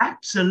so it's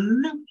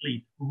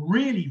absolutely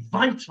really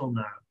vital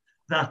now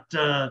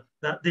that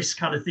this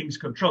kind of thing's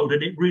controlled,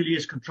 and it really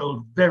is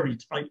controlled very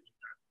tightly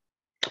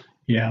now.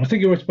 Yeah, I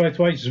think it works both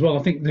ways as well.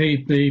 I think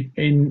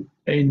in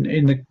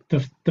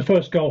the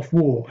first Gulf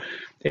War,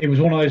 it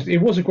was one of those.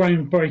 It was a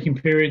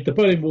groundbreaking period. The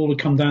Berlin Wall had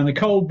come down. The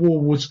Cold War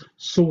was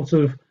sort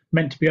of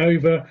meant to be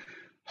over.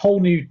 Whole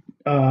new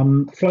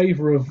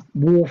flavour of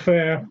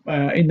warfare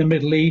in the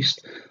Middle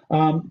East.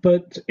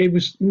 But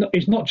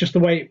it's not just the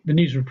way the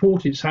news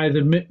reported; it's how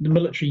the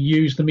military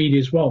used the media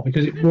as well,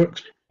 because it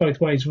works both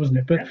ways, wasn't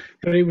it?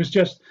 But it was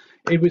just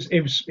it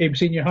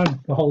was in your home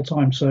the whole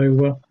time.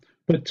 So.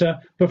 But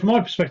from my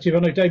perspective, I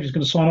know David's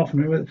going to sign off.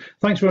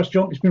 Thanks very much,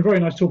 John. It's been very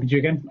nice talking to you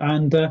again,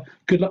 and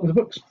good luck with the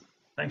books.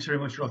 Thanks very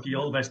much, Rocky.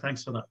 All the best.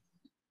 Thanks for that.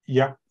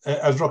 Yeah,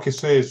 as Rocky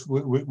says,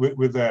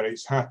 we're there.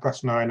 It's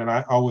 9:30, and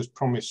I always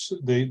promise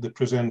the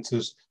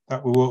presenters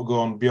that we won't go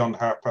on beyond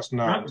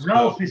 9:30.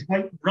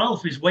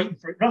 Ralph is waiting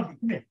for it. Ralph,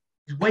 come here.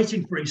 He's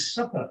waiting for his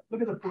supper.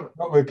 Look at the book.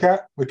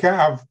 We can't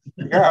have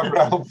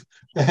Ralph.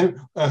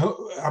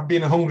 I've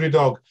been a hungry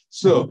dog.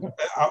 So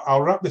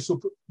I'll wrap this up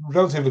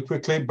relatively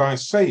quickly by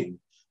saying,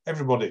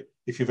 everybody,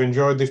 if you've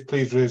enjoyed this,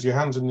 please raise your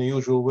hands in the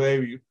usual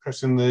way. You're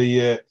pressing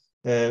the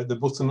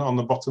button on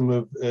the bottom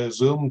of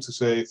Zoom to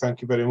say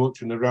thank you very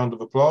much and a round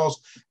of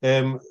applause.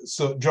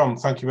 So, John,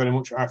 thank you very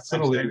much. I've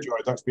thoroughly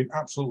enjoyed. That's been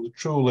absolutely,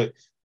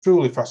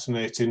 truly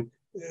fascinating.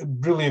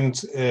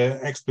 Brilliant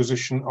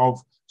exposition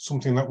of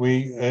something that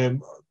we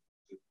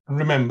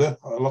remember,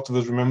 a lot of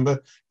us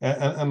remember,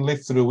 and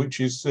live through,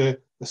 which is a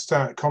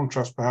stark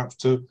contrast perhaps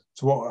to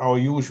what our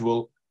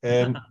usual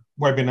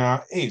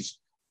webinar is.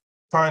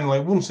 Finally,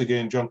 once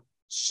again, John,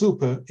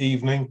 super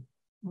evening,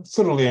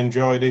 thoroughly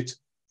enjoyed it,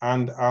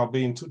 and I'll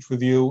be in touch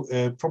with you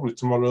probably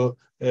tomorrow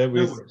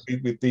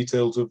with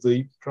details of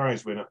the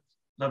prize winner.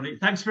 Lovely.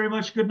 Thanks very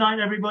much. Good night,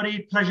 everybody.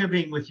 Pleasure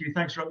being with you.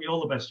 Thanks, Rocky.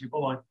 All the best to you.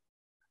 Bye-bye.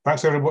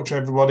 Thanks very much,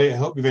 everybody. I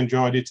hope you've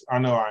enjoyed it. I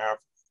know I have.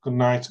 Good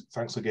night.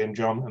 Thanks again,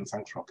 John, and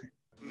thanks, Rocky.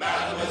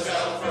 Mademoiselle.